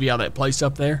that TV out of that place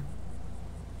up there.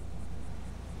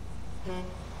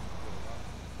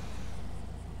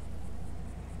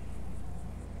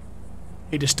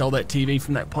 He just stole that TV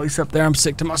from that place up there. I'm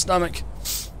sick to my stomach.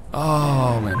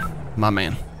 Oh, man. My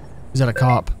man. Is that a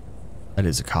cop? That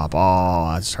is a cop. Oh,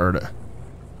 I just heard it.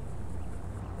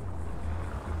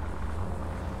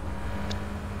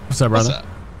 What's up, brother? What's up?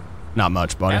 Not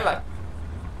much, buddy. Hello.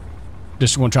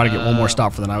 Just want to try to get one more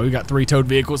stop for the night. We got 3 towed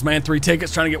vehicles, man. 3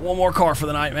 tickets, trying to get one more car for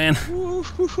the night, man.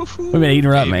 We've been eating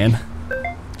her up, man.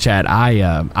 Chad,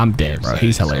 I'm dead, bro.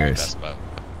 He's hilarious.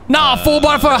 Nah, full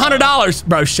bar for $100,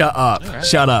 bro. Shut up, right.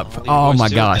 Shut up. Oh my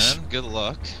gosh. Then. Good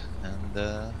luck,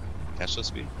 and catch those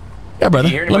speed. Yeah, brother.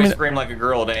 You hear anybody scream like a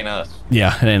girl? It ain't us.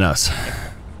 Yeah, it ain't us.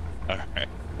 All right,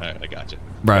 I got you.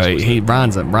 Bro,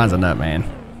 Brian's a nut, man.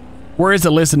 Where is the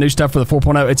list of new stuff for the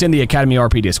 4.0? It's in the Academy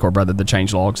RP Discord, brother. The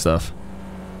changelog stuff.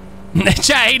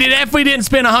 Chat, he definitely didn't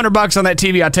spend $100 on that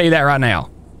TV. I'll tell you that right now.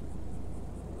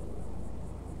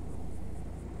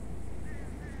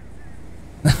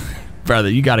 Brother,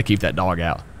 you got to keep that dog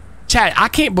out. Chat, I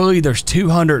can't believe there's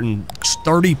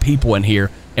 230 people in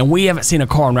here and we haven't seen a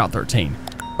car on Route 13.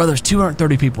 Bro, there's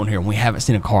 230 people in here and we haven't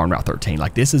seen a car on Route 13.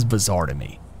 Like, this is bizarre to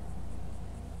me.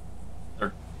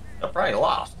 They're probably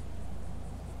lost.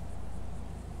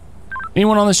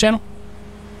 Anyone on this channel?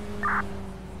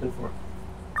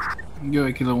 Go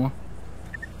ahead, Kilo 1.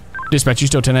 Dispatch, you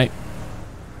still 10-8?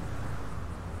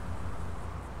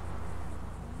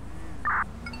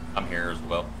 I'm here as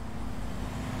well.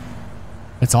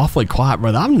 It's awfully quiet,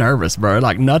 brother. I'm nervous, bro.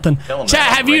 Like nothing.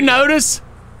 Chat, have you noticed?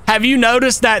 Have you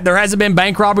noticed that there hasn't been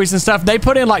bank robberies and stuff? They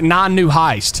put in like 9 new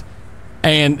heists,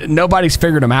 and nobody's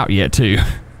figured them out yet, too.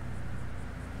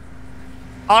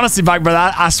 Honestly, Mike,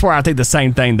 brother, I swear I think the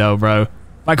same thing, though, bro.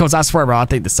 Michaels, I swear, bro, I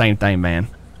think the same thing, man.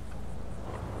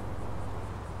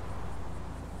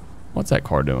 What's that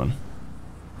car doing?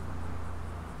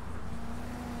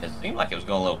 It seemed like it was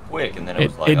going a little quick, and then it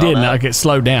was like... It did, like it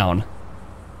slowed down.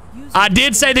 I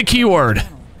did say the keyword.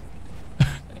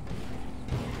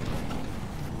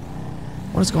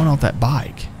 What is going on with that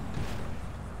bike?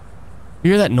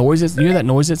 You hear that noise? You hear that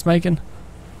noise it's making?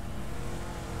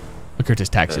 Look at this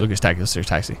taxi. Look at this taxi. Look at this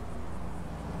taxi.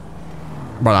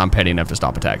 Brother, I'm petty enough to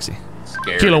stop a taxi.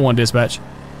 Scary. Kilo 1 dispatch.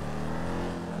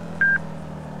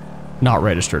 Not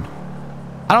registered.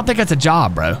 I don't think that's a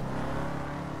job, bro.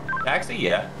 Taxi,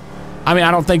 yeah. I mean,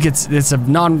 I don't think it's a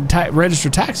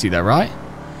non-registered taxi, though, right?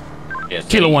 Yes,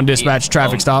 Kilo he- 1 he dispatch,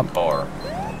 traffic owns stop. the car.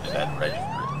 Just had to register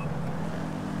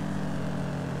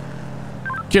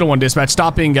it. Kilo 1 dispatch,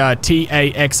 stopping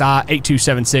TAXI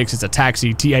 8276. It's a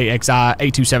taxi, TAXI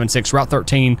 8276, Route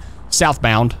 13,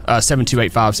 southbound,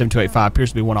 7285, 7285. Appears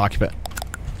to be one occupant.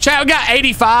 Chat, we got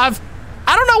 85.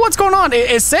 I don't know what's going on.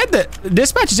 It said that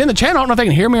dispatch is in the channel. I don't know if they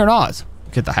can hear me or not.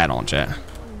 Get the hat on, chat.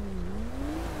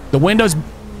 The windows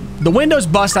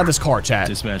bust out this car, chat.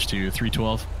 Dispatch to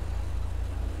 312.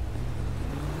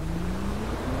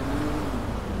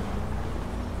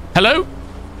 Hello?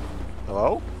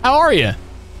 Hello? How are you?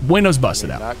 Windows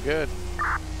busted out. Not good.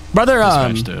 Brother,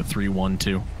 Dispatch to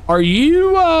 312. are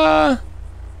you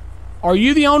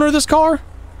the owner of this car?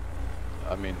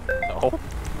 I mean, no.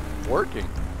 Working.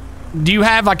 Do you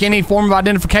have like any form of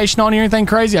identification on you or anything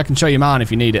crazy? I can show you mine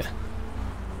if you need it.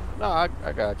 No, I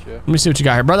got you. Let me see what you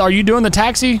got here. Brother, are you doing the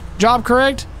taxi job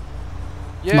correct?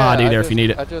 Yeah, my ID there if you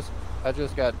need it. I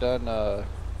just got done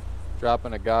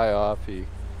dropping a guy off. He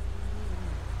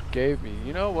gave me.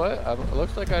 You know what? It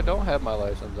looks like I don't have my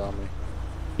license on me.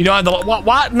 You don't have the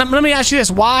why? Let me ask you this: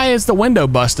 why is the window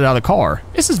busted out of the car?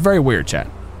 This is very weird, chat.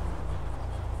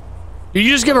 Did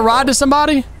you just give a ride to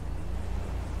somebody?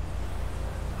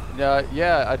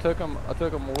 Yeah, I took him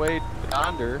way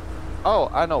yonder.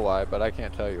 Oh, I know why, but I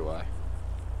can't tell you why.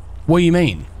 What do you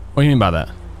mean? What do you mean by that?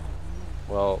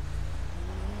 Well,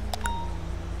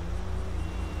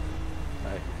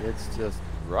 it's just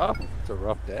rough. It's a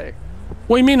rough day.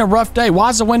 What do you mean a rough day? Why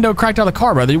is the window cracked out of the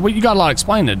car, brother? You got a lot of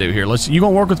explaining to do here. You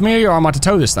gonna work with me, or I'm about to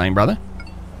tow this thing, brother?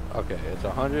 Okay, it's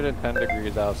 110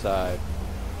 degrees outside.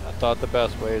 I thought the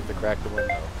best way is to crack the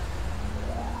window.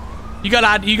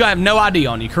 You got no ID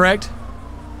on you, correct?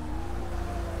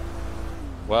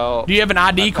 Well, do you have an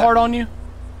ID card on you?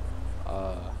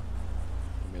 Let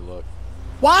me look.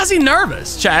 Why is he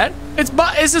nervous, Chad?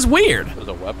 This is weird. Does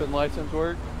a weapon license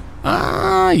work?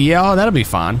 Yeah, that'll be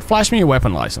fine. Flash me your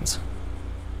weapon license.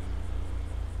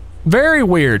 Very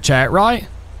weird, chat, right?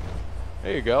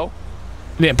 There you go.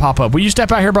 It didn't pop up. Will you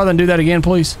step out here, brother, and do that again,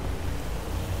 please?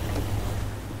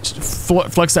 Just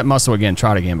flex that muscle again.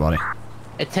 Try it again, buddy.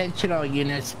 Attention all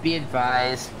units, be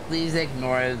advised, please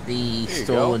ignore the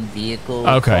stolen vehicle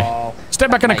Okay. call.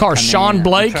 Step back in the car. Sean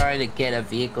Blake. Try to get a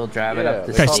vehicle driving up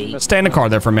the Okay, state. stay in the car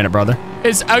there for a minute, brother.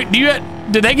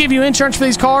 Did they give you insurance for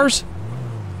these cars?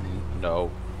 No.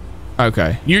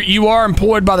 Okay. You are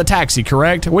employed by the taxi,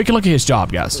 correct? We can look at his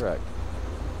job, guys. Correct.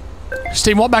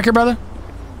 Steve, walk back here, brother.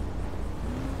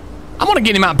 I'm gonna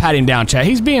get him out and pat him down, chat.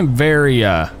 He's being very,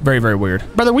 very weird.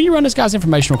 Brother, will you run this guy's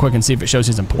information real quick and see if it shows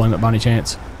his employment by any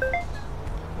chance?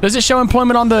 Does it show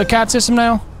employment on the CAT system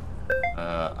now?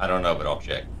 I don't know, but I'll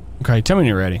check. Okay, tell me when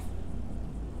you're ready.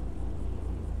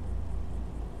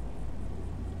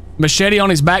 Machete on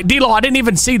his back. D-Law, I didn't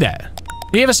even see that.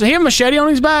 He have a machete on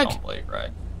his back? Sean Blake, right?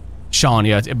 Sean,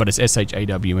 yeah, but it's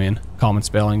S-H-A-W-N. Common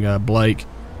spelling, Blake.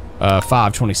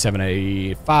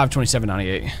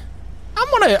 52798.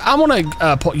 I'm gonna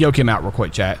yoke him out real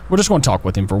quick, chat. We're just gonna talk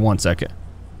with him for 1 second.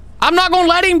 I'm not gonna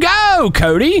let him go,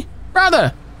 Cody,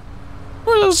 brother.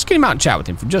 Let's get him out and chat with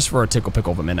him for a tickle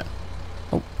pickle of a minute.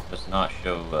 Oh. Does not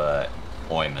show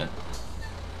employment.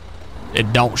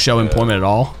 It don't show employment at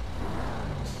all.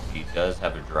 He does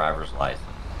have a driver's license.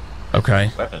 Okay.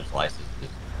 His weapons license is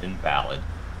invalid.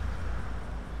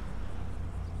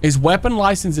 His weapon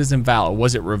license is invalid.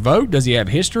 Was it revoked? Does he have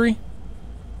history?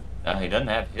 No, he doesn't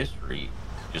have history.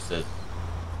 It just says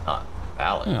not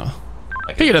valid. Yeah.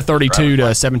 Like Can you get a 32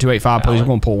 to 7285, please? I'm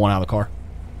going to pull one out of the car.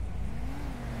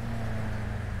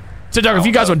 So, Doug, if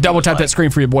you guys would double tap that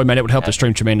screen for your boy, man, it would help the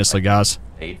stream tremendously, guys.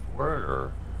 Paid for it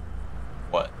or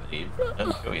what? He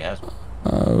doesn't show he has one.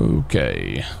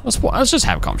 Okay. Let's just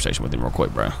have a conversation with him real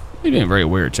quick, bro. He's being very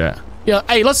weird, chat. Yeah,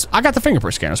 hey, I got the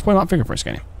fingerprint scanner. Let's put him out fingerprint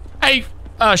scanning. Hey,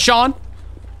 Sean.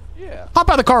 Yeah. Hop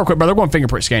out of the car real quick, brother. We're going to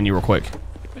fingerprint scan you real quick.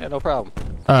 Yeah, no problem.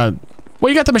 What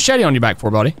you got the machete on your back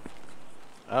for, buddy?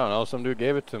 I don't know. Some dude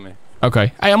gave it to me.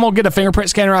 Okay. Hey, I'm going to get a fingerprint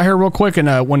scanner out here real quick,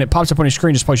 and when it pops up on your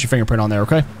screen, just place your fingerprint on there,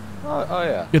 okay? Oh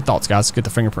yeah. Good thoughts, guys. Get the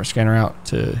fingerprint scanner out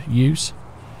to use.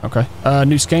 Okay.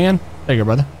 New scan. There you go,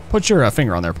 brother. Put your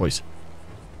finger on there, please.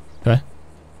 Okay.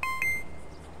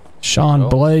 Sean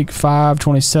Blake,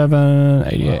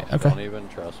 52788. Okay. Don't even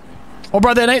trust me. Well,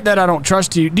 brother, it ain't that I don't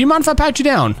trust you. Do you mind if I pat you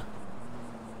down?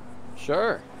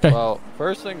 Sure. Okay. Well,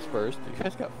 first things first. You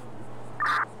guys got.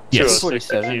 Yes.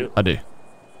 47. I do.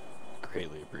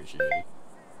 Greatly appreciated.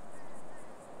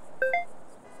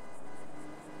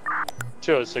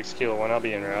 206 Kilo 1, I'll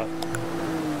be en route.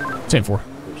 10-4.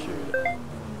 Appreciate it.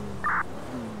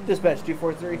 Dispatch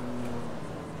 243.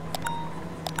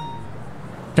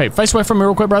 Okay, face away from me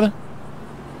real quick, brother.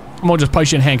 I'm gonna just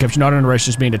place you in handcuffs. You're not under arrest,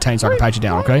 just being detained so I can pat you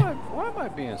down, okay? Why am I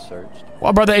being searched?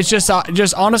 Well, brother, it's just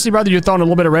honestly, brother, you're throwing a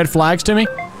little bit of red flags to me.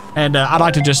 And I'd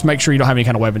like to just make sure you don't have any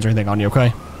kind of weapons or anything on you,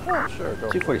 okay? Oh, sure.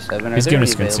 Go. 247. Are He's there giving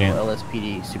any us consent. available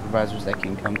LSPD supervisors that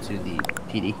can come to the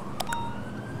PD?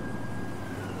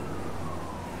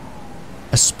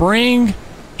 A spring.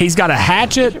 He's got a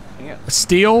hatchet. A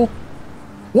steel.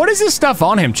 What is this stuff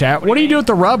on him, chat? What do you do with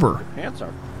the rubber? Pants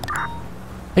are.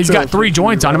 He's got 3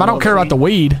 joints on him. I don't care about the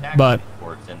weed, but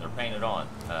And they're painted on.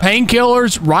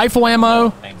 painkillers, rifle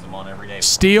ammo, Paints them on every day.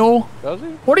 steel. Does he?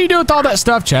 What do you do with all that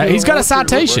stuff, chat? He's got a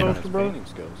citation.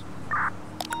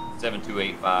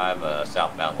 7285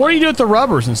 southbound. What do you do with the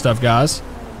rubbers and stuff, guys?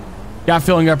 Guy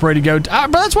filling up, ready to go.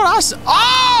 But that's what I said.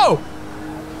 Oh!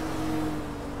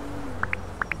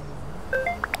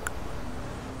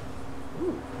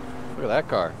 Look at that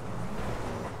car.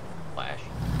 Flash.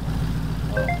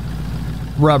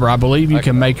 Rubber. I believe you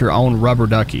can make your own rubber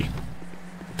ducky.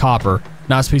 Copper.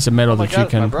 Nice piece of metal that you God,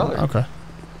 it's my can. brother. Okay.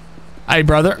 Hey,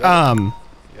 brother.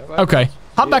 Okay.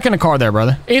 Hop back in the car there,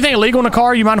 brother. Anything illegal in the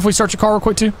car? You mind if we search the car real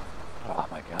quick too? Oh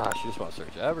my gosh, you just want to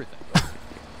search everything.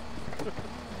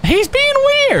 He's being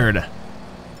weird.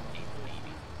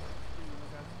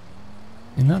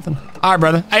 Ain't nothing. All right,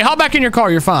 brother. Hey, hop back in your car.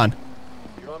 You're fine.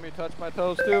 You want me to touch my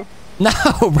toes too? No,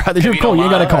 brother. You're cool. You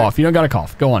ain't got to cough. You don't got to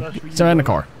cough. Go on. Stay in the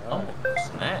car. Oh,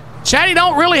 snap. Chatty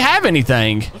don't really have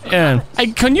anything. Hey,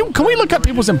 can we look up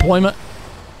people's employment?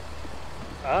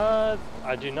 I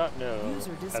do not know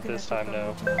at this time,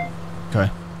 no. Okay.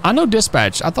 I know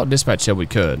dispatch. I thought dispatch said we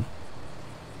could.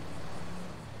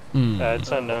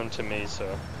 It's unknown to me,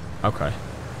 so. Okay.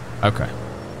 Okay.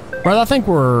 Brother, I think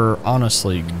we're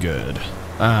honestly good.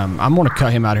 I'm going to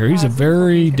cut him out of here. He's a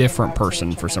very different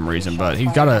person for some reason, but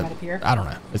he's got a... I don't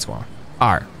know. It's going on.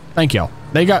 All right. Thank y'all.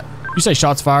 They got... You say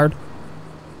shots fired?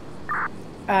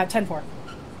 10-4.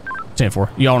 10-4.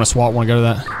 Y'all on a SWAT want to go to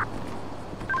that?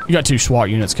 You got 2 SWAT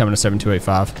units coming to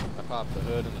 7285. I popped the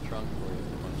hood in the trunk for you.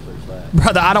 Want to search that?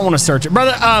 Brother, I don't want to search it.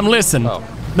 Brother, listen. Oh.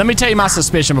 Let me tell you my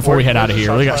suspicion before we head out of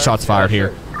here. We got shots fired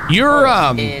here. You're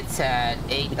It's at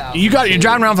 8,000. you're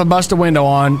driving around with a busted window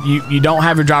on. You don't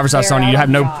have your driver's license on you. You have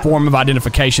no form of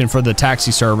identification for the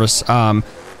taxi service.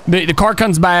 The car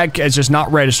comes back. It's just not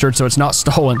registered, so it's not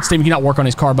stolen. Steven, can you not work on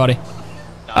his car, buddy?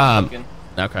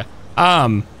 Okay.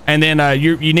 And then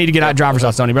you need to get out driver's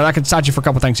license on you, brother. I could cite you for a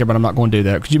couple things here, but I'm not going to do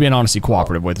that because you're being honestly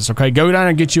cooperative with us. Okay, go down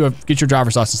and get your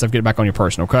driver's license stuff. Get it back on your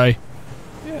person. Okay.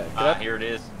 Yeah. Here it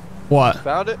is. What?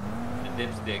 Found it? The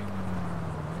dipstick.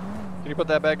 Can you put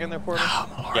that back in there for me?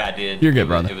 Yeah, I did. You're good,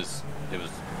 brother. It was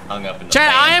hung up in the Chad,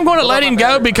 van. I am going to let him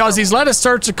go because he's let us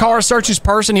search the car, search his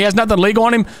person. He has nothing legal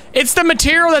on him. It's the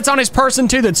material that's on his person,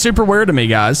 too, that's super weird to me,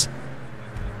 guys.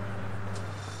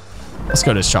 Let's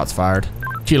go to shots fired.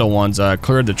 Kilo 1's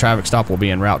cleared. The traffic stop will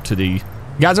be en route to the...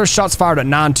 Guys, there's shots fired at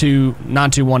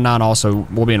 9219 also.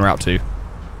 We'll be en route to.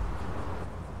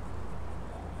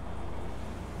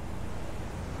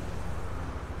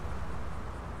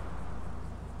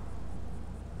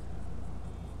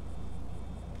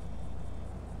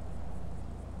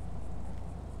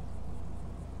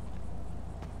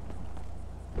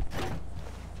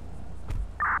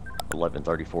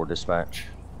 .1134 dispatch.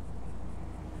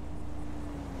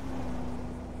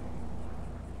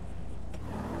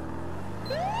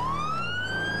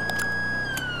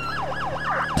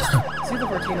 Super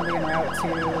 14 will be en route to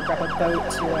grab a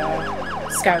boat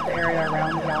to scout the area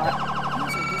around the yacht.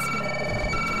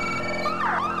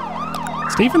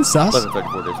 Stephen Suss?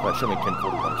 1134 dispatch. Show me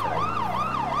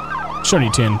 1041 10. Show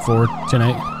you 10 forward,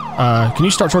 10-8. Can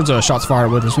you start towards shots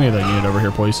fired with us? We have that unit over here,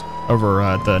 please.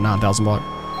 Over the 9000 block.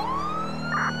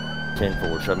 10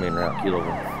 forward. Show me en route. Kilo 1.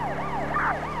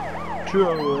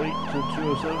 208 to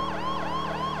 207.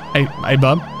 Hey,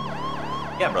 bub.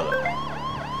 Yeah, brother.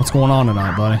 What's going on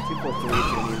tonight, buddy? 243 to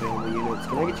any available units.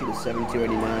 Can I get you to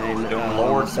 7289?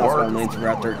 Lord's southbound work. lanes of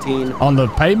Route 13. On the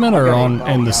pavement or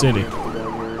in the city?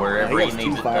 Wherever he he has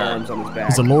needs 2 it firearms done. on his back.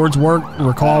 Does the Lord's work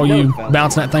recall you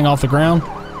bouncing that thing off the ground?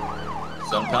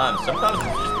 Sometimes it's just a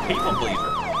people pleaser.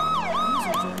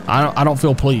 I don't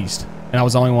feel pleased, and I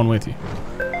was the only one with you.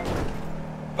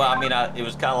 Well, I mean, it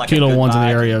was kind of like Kilo a good 1's in the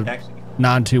vibe area. to text me.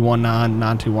 9219,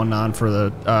 9219 for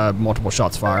the multiple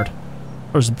shots fired.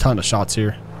 There's a ton of shots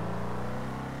here.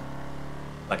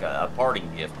 Like a parting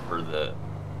gift for the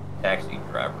taxi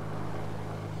driver.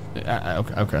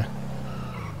 Okay.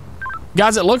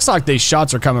 Guys, it looks like these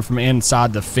shots are coming from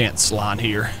inside the fence line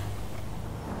here.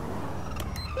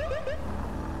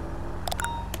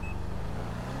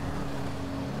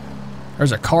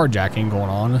 There's a carjacking going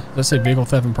on. Does that say vehicle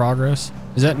theft in progress?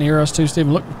 Is that near us too,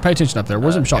 Steven? Look, pay attention up there.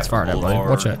 Where's them shots fired at, buddy?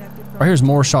 Watch that. Right here's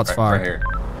more shots fired. Right here.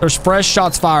 There's fresh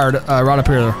shots fired right up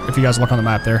here. If you guys look on the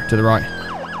map there, to the right.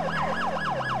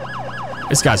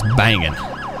 This guy's banging.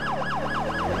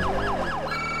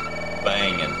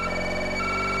 Banging.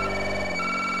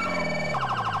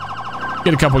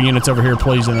 Get a couple units over here,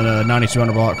 please, in the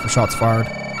 9200 block for shots fired.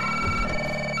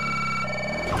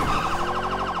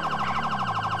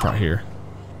 Right here.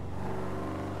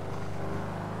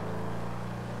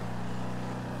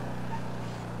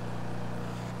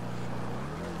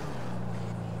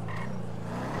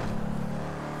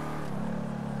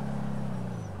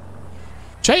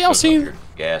 JLC.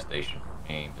 Gas station.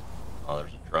 Oh,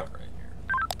 there's a truck right here.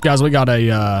 Guys, we got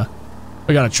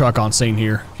a truck on scene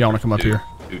here. If y'all want to come up here.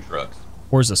 2 trucks.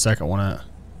 Where's the second one at?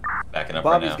 Backing up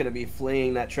Bobby's right now. gonna be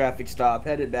fleeing that traffic stop,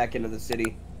 headed back into the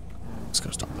city. Let's go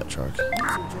stop that truck.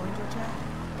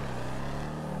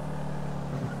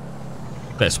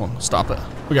 This one. Stop it.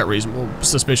 We got reasonable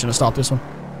suspicion to stop this one.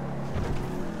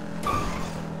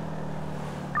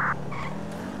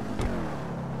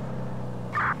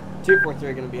 .243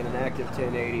 going to be in an active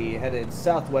 1080, headed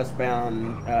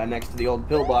southwestbound next to the old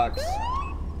pillbox.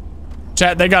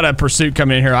 Chat, they got a pursuit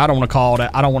coming in here. I don't want to call it.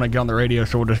 I don't want to get on the radio,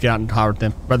 so we'll just get out and holler at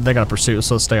them. But they got a pursuit,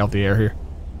 so let's stay off the air here.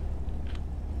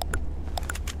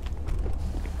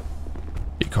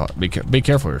 Be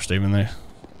careful here, Steven. They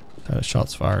had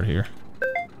shots fired here.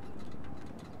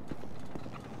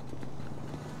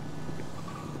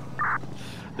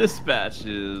 Dispatch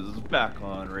is back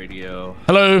on radio.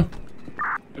 Hello.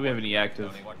 Do we have any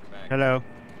active? Hello.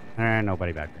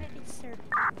 Nobody back there.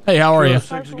 Hey, how are you?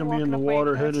 6 is gonna be in the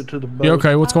water, headed to the boat. You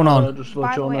okay? What's going on? Just let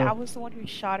By the y'all way, know. I was the one who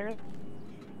shot her.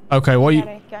 Okay, well, you... Had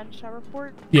a gunshot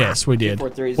report. Yes, we did.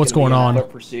 243 is What's gonna going be in on? a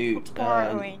foot pursuit.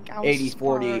 Borrowing. I was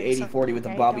 8040 with the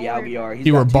Bobby Alvear. He's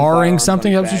You were got 2 borrowing firearms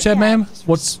something? on That's his what you said, back. ma'am?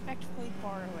 What's...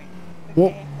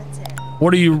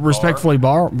 What are you respectfully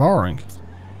borrowing?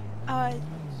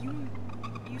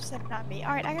 You said not me.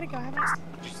 All right, I gotta go. Have a nice day.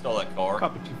 You stole that car.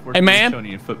 Copy 243. Hey, ma'am. Showing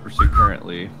you in foot pursuit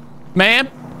currently. Ma'am?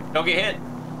 Don't get hit.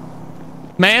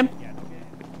 Ma'am?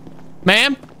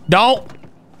 Ma'am? Don't.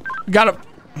 Gotta...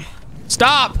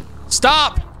 Stop.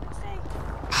 Stop.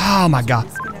 Oh, my God.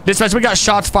 Dispatch, we got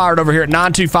shots fired over here at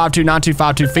 9252,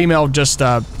 9252. Female just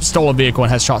stole a vehicle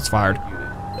and has shots fired.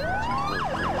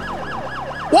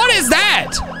 What is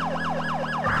that?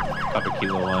 Copy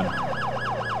Kilo 1.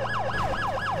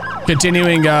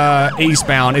 Continuing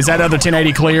eastbound. Is that other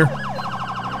 1080 clear?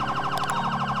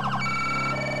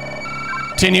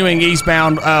 Continuing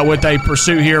eastbound with a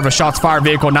pursuit here of a shots fired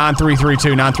vehicle,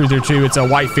 9332, 9332. It's a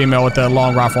white female with a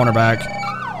long rifle on her back.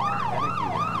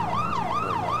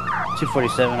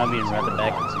 247, I'm being right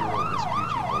back.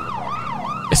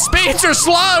 Speeds are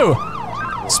slow.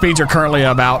 Speeds are currently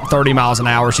about 30 miles an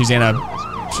hour. She's in an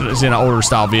older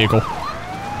style vehicle.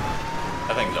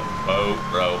 That thing's a boat,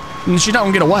 bro. And she's not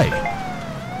gonna get away.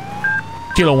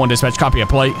 Kilo 1 dispatch, copy a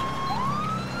plate.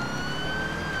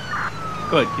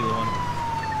 Go ahead, Kilo 1.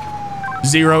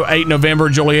 08 November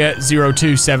Juliet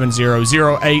 0270.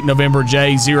 08 November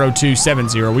J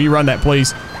 0270. Will you run that,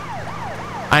 please?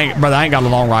 Brother, I ain't got a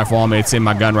long rifle on me. It's in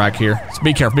my gun rack here. So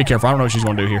be careful, be careful. I don't know what she's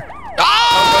gonna do here. Oh!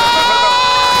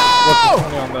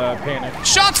 On the panic.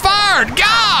 Shots fired!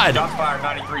 God! Shots fired,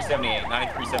 9378,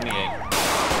 9378.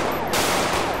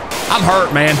 I'm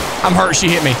hurt, man. I'm hurt. She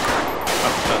hit me.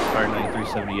 Shots fired,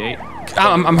 9378.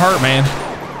 I'm hurt, man.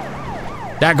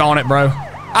 Daggone it, bro.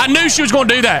 I knew she was gonna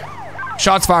do that.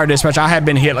 Shots fired, dispatch. I have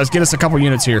been hit. Let's get us a couple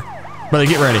units here. Brother,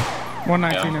 get ready.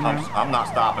 119 in there. I'm not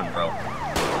stopping, bro.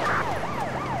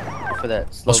 For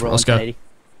that slow roll. Let's go.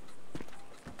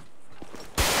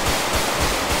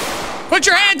 Put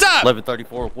your hands up!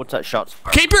 1134. What's that shots?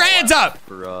 Keep your hands up!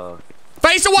 For,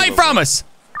 face away from us!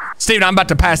 Steven, I'm about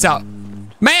to pass out.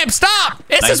 Ma'am, stop!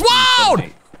 This is wild!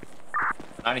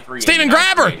 93. Steven,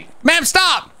 grab her! Ma'am,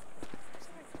 stop!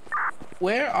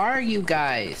 Where are you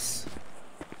guys?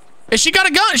 Has she got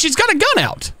a gun? She's got a gun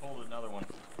out.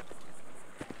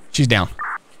 She's down.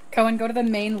 Cohen, go to the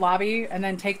main lobby and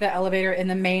then take the elevator in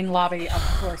the main lobby of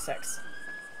floor 6.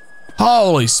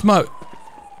 Holy smoke.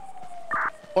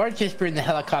 Or just bring the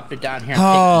helicopter down here and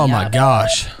Oh pick me my up.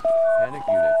 gosh. Panic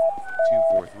unit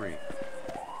 243.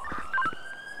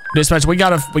 Dispatch, we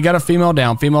got a female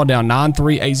down. Female down.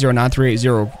 9380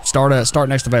 9380. Start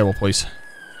next available, please.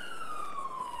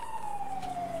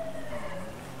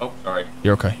 Oh, sorry.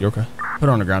 You're okay. You're okay. Put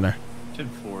her on the ground there.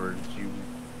 10-4, do you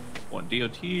want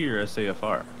DOT or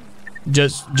SAFR?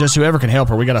 Just whoever can help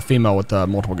her. We got a female with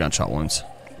multiple gunshot wounds.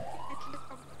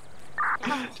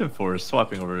 10-4 is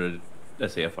swapping over to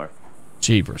SAFR.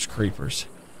 Jeepers creepers.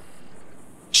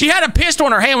 She had a pistol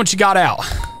in her hand when she got out.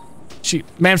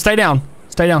 Ma'am, stay down.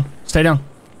 Stay down. Stay down.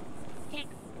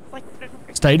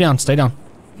 Stay down. Stay down.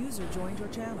 User joined your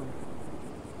channel.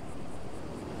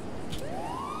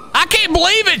 I can't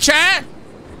believe it, chat.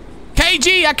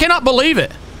 KG, I cannot believe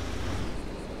it.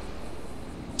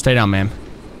 Stay down, ma'am.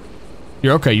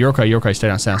 You're okay. You're okay. You're okay. Stay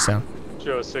down. Stay down. Stay down.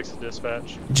 206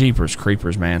 dispatch. Jeepers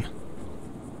creepers, man.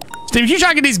 Steve, you try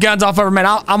to get these guns off of her, man.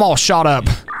 I'm all shot up.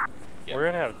 We're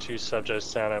gonna have 2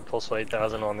 subjects down at Pulse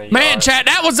 8000 on the Man, chat,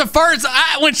 that was the first.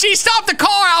 When she stopped the car,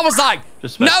 I was like,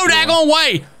 no daggone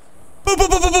way. Boom, boom,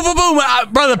 boom, boom, boom, boom,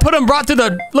 boom. Brother, put him right through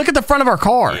the. Look at the front of her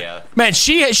car. Yeah. Man,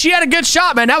 she had a good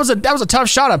shot, man. That was a tough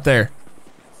shot up there.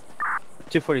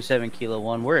 247 Kilo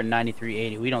 1. We're at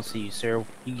 9380. We don't see you, sir.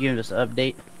 You give us an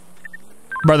update?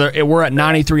 Brother, we're at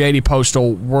 9380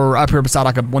 Postal. We're up here beside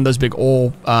like one of those big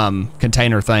oil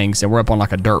container things, and we're up on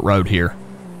like a dirt road here.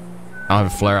 I don't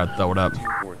have a flare. I'd throw it up.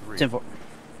 10-4.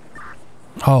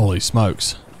 Holy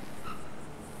smokes.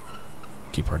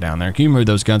 Keep her down there. Can you move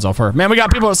those guns off her? Man, we got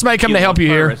people. Somebody come to help you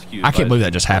here. I can't believe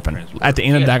that just happened. At the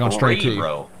end of Dagon Straight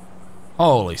too.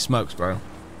 Holy smokes, bro.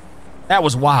 That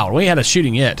was wild. We had a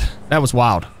shooting yet. That was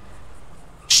wild.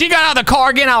 She got out of the car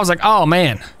again. I was like, oh,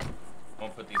 man. I'm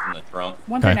gonna put these in the trunk.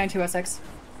 139206.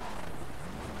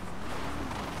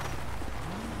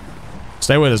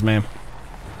 Stay with us, ma'am.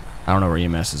 I don't know where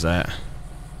EMS is at.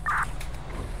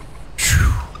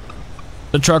 Whew.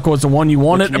 The truck was the one you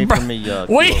wanted. We made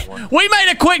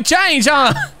a quick change,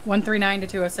 huh? 139 to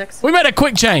 206. We made a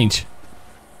quick change.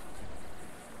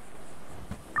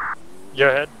 Go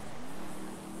ahead.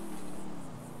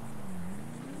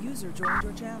 User joined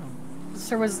your channel.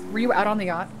 Sir, were you out on the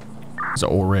yacht? It's an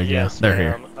oil rig, Yes, yeah. They're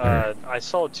here. I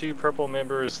saw 2 purple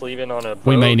members leaving on a boat.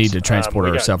 We may need to transport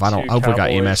her ourselves. I got hope we got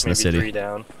 2 EMS in the cowboys, city. maybe 3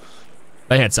 down.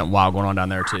 They had something wild going on down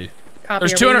there too. Copy.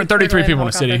 There's Are we 233 clear to people in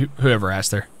the city. helicopter? Whoever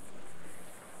asked there.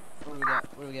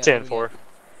 10-4.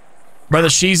 Brother,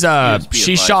 she's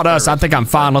shot us. I think I'm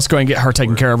fine. Let's go ahead and get her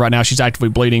taken care of right now. She's actively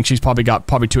bleeding. She's probably got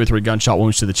 2 or 3 gunshot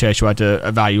wounds to the chest. You'll have to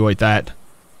evaluate that.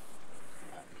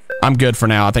 I'm good for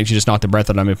now. I think she just knocked the breath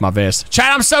out of me with my vest.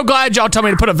 Chad, I'm so glad y'all told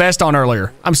me to put a vest on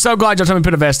earlier. I'm so glad y'all told me to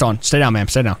put a vest on. Stay down, ma'am.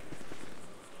 Stay down.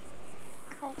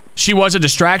 She was a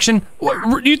distraction?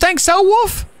 Do you think so,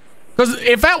 Wolf? Because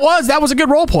if that was a good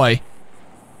role play.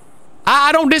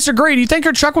 I don't disagree. Do you think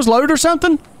her truck was loaded or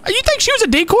something? You think she was a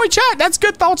decoy, chat? That's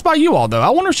good thoughts by you all, though. I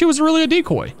wonder if she was really a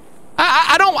decoy.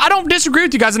 I don't disagree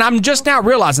with you guys, and I'm just now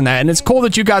realizing that, and it's cool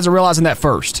that you guys are realizing that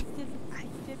first.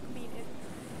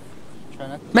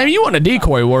 Man, you weren't a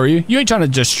decoy, were you? You ain't trying to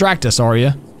distract us, are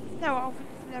you? No,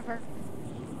 never.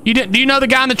 You didn't? Do you know the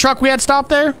guy in the truck we had stopped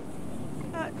there?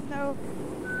 No.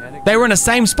 They were in the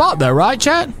same spot, though, right,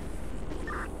 chat?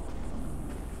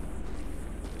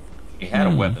 He had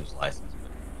a weapons license,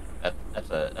 but that's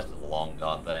a long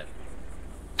gone thing.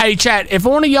 Hey, chat, if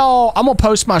one of y'all, I'm gonna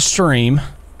post my stream.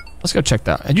 Let's go check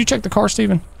that. Did you check the car,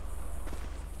 Steven?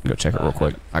 Go check it real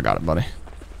quick. I got it, buddy.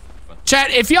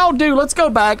 Chat, if y'all do, let's go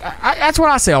back. That's what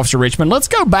I say, Officer Richmond. Let's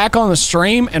go back on the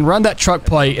stream and run that truck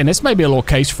plate, and this may be a little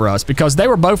case for us because they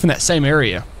were both in that same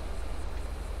area.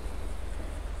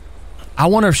 I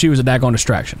wonder if she was a daggone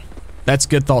distraction. That's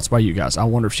good thoughts by you guys. I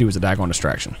wonder if she was a daggone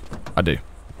distraction. I do.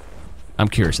 I'm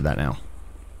curious of that now.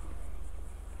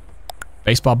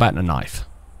 Baseball bat and a knife.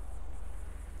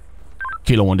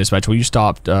 Kilo 1 dispatch, will you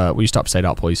stop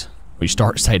SADOT, please? Will you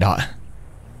start SADOT?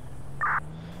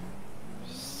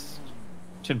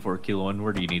 10-4 Kilo 1,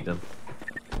 where do you need them?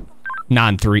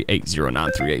 9380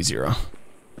 9380.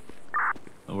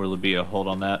 Will there be a hold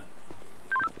on that?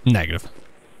 Negative.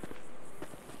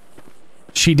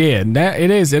 She did.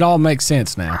 It all makes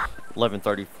sense now.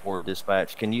 1134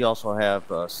 dispatch. Can you also have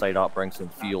SADOT bring some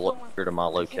fuel up here to my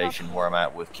location where I'm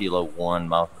at with Kilo 1?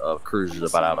 My cruiser's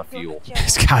about out of fuel.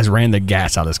 This guy's ran the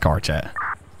gas out of this car, chat.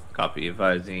 Copy,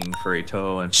 advising for a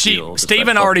tow and fuel.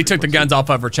 Steven already took the guns off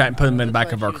of her, chat, and put them in the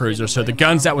back of our cruiser. So the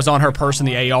guns that was on her person,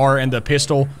 the AR and the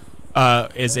pistol,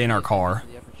 is in our car.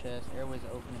 The upper chest, airways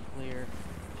open and clear.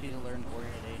 She's alert and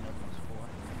oriented, no plus 4.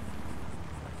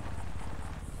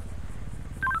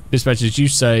 Dispatch, did you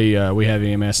say we have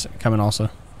EMS coming also?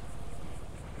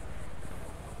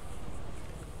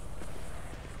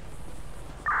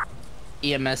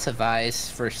 EMS advice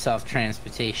for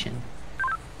self-transportation.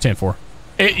 10-4.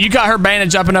 You got her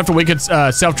bandaged up enough that we could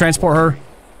self-transport her?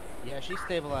 Yeah, she's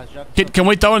stabilized. Can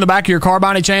we throw her in the back of your car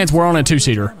by any chance? We're on a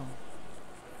 2-seater.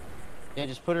 Yeah,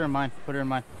 just put her in mine. Put her in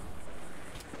mine.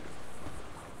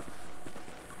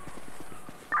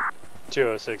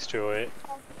 206, 208.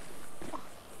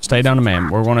 Stay down to man.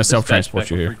 We're going to self-transport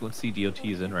you here. Frequency DOT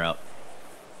is en route.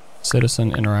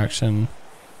 Citizen interaction.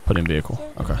 Put in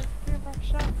vehicle. Okay.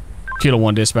 Kilo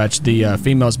 1 dispatch. The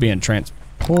female's being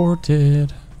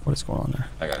transported. What is going on there?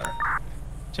 I got her.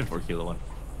 10-4 Kilo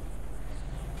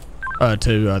 1.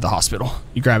 To the hospital.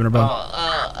 You grabbing her, bud?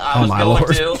 I was my going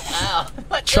lord. to. Ow.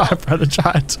 Try, brother,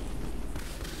 try it.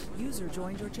 User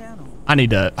joined your channel. I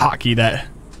need to hotkey that.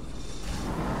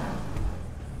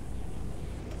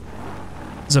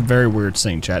 It's a very weird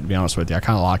scene, chat, to be honest with you. I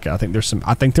kind of like it. I think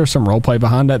there's some role play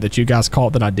behind that you guys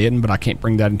caught that I didn't, but I can't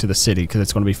bring that into the city because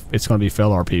it's going to be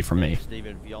fail RP for me.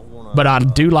 But I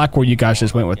do like where you guys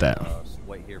just went with that.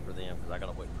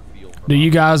 Do you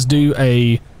guys do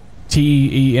a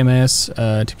TEMS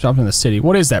something in the city?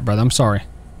 What is that, brother? I'm sorry.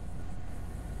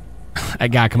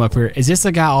 That guy come up here. Is this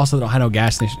the guy also that don't have no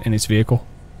gas in his vehicle?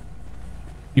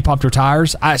 You popped her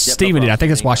tires? Steven did. I think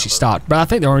that's why she stopped. But I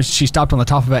think the only reason she stopped on the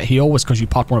top of that hill was because you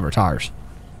popped one of her tires.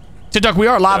 So, Duck, we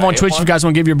are live on Twitch. If you guys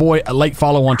want to give your boy a late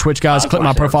follow on Twitch, guys, click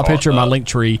my profile picture, my link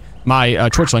tree. My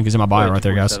Twitch link is in my bio right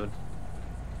there, guys. I'm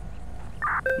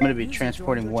going to be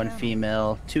transporting one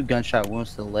female, 2 gunshot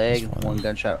wounds to the leg, 1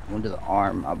 gunshot wound to the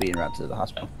arm. I'll be en route to the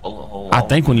hospital. I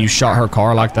think when you shot her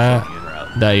car like that,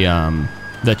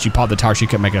 that you popped the tire, she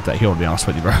couldn't make it up that hill, to be honest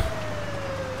with you, bro.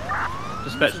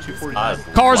 Dispatch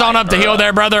 245. Car's on up the hill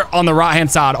there, brother, on the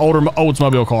right-hand side.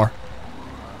 Oldsmobile car.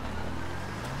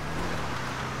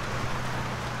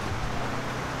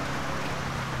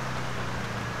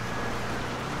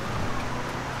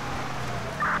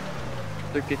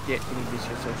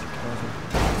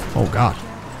 Oh, God.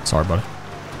 Sorry, buddy.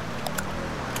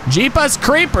 Jeepers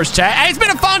Creepers, chat. Hey, it's been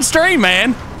a fun stream,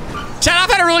 man. Chat,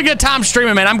 I've had a really good time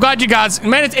streaming, man. I'm glad you guys,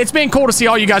 man, it's been cool to see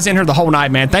all you guys in here the whole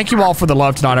night, man. Thank you all for the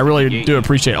love tonight. I really do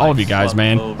appreciate all of you guys,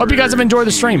 man. Hope you guys have enjoyed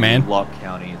the stream, man.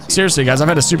 Seriously, guys, I've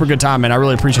had a super good time, man. I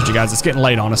really appreciate you guys. It's getting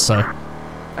late on us, so.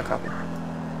 I copy.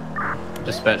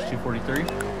 Dispatch 243.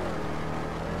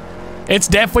 It's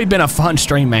definitely been a fun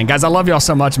stream, man. Guys, I love y'all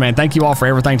so much, man. Thank you all for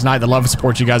everything tonight. The love and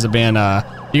support you guys have been,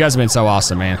 so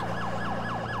awesome, man.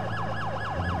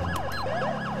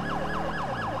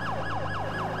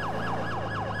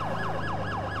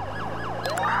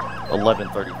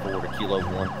 $11.34 to Kilo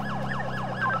 1.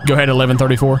 Go ahead,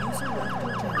 1134.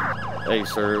 Hey,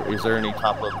 sir, is there any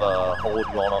type of hold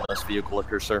you want on this vehicle up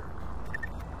here, sir?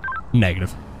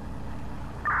 Negative.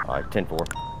 All right, 10-4.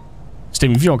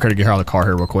 Steven, if you don't care to get her out of the car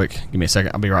here real quick, give me a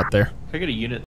second. I'll be right there. Can I get a unit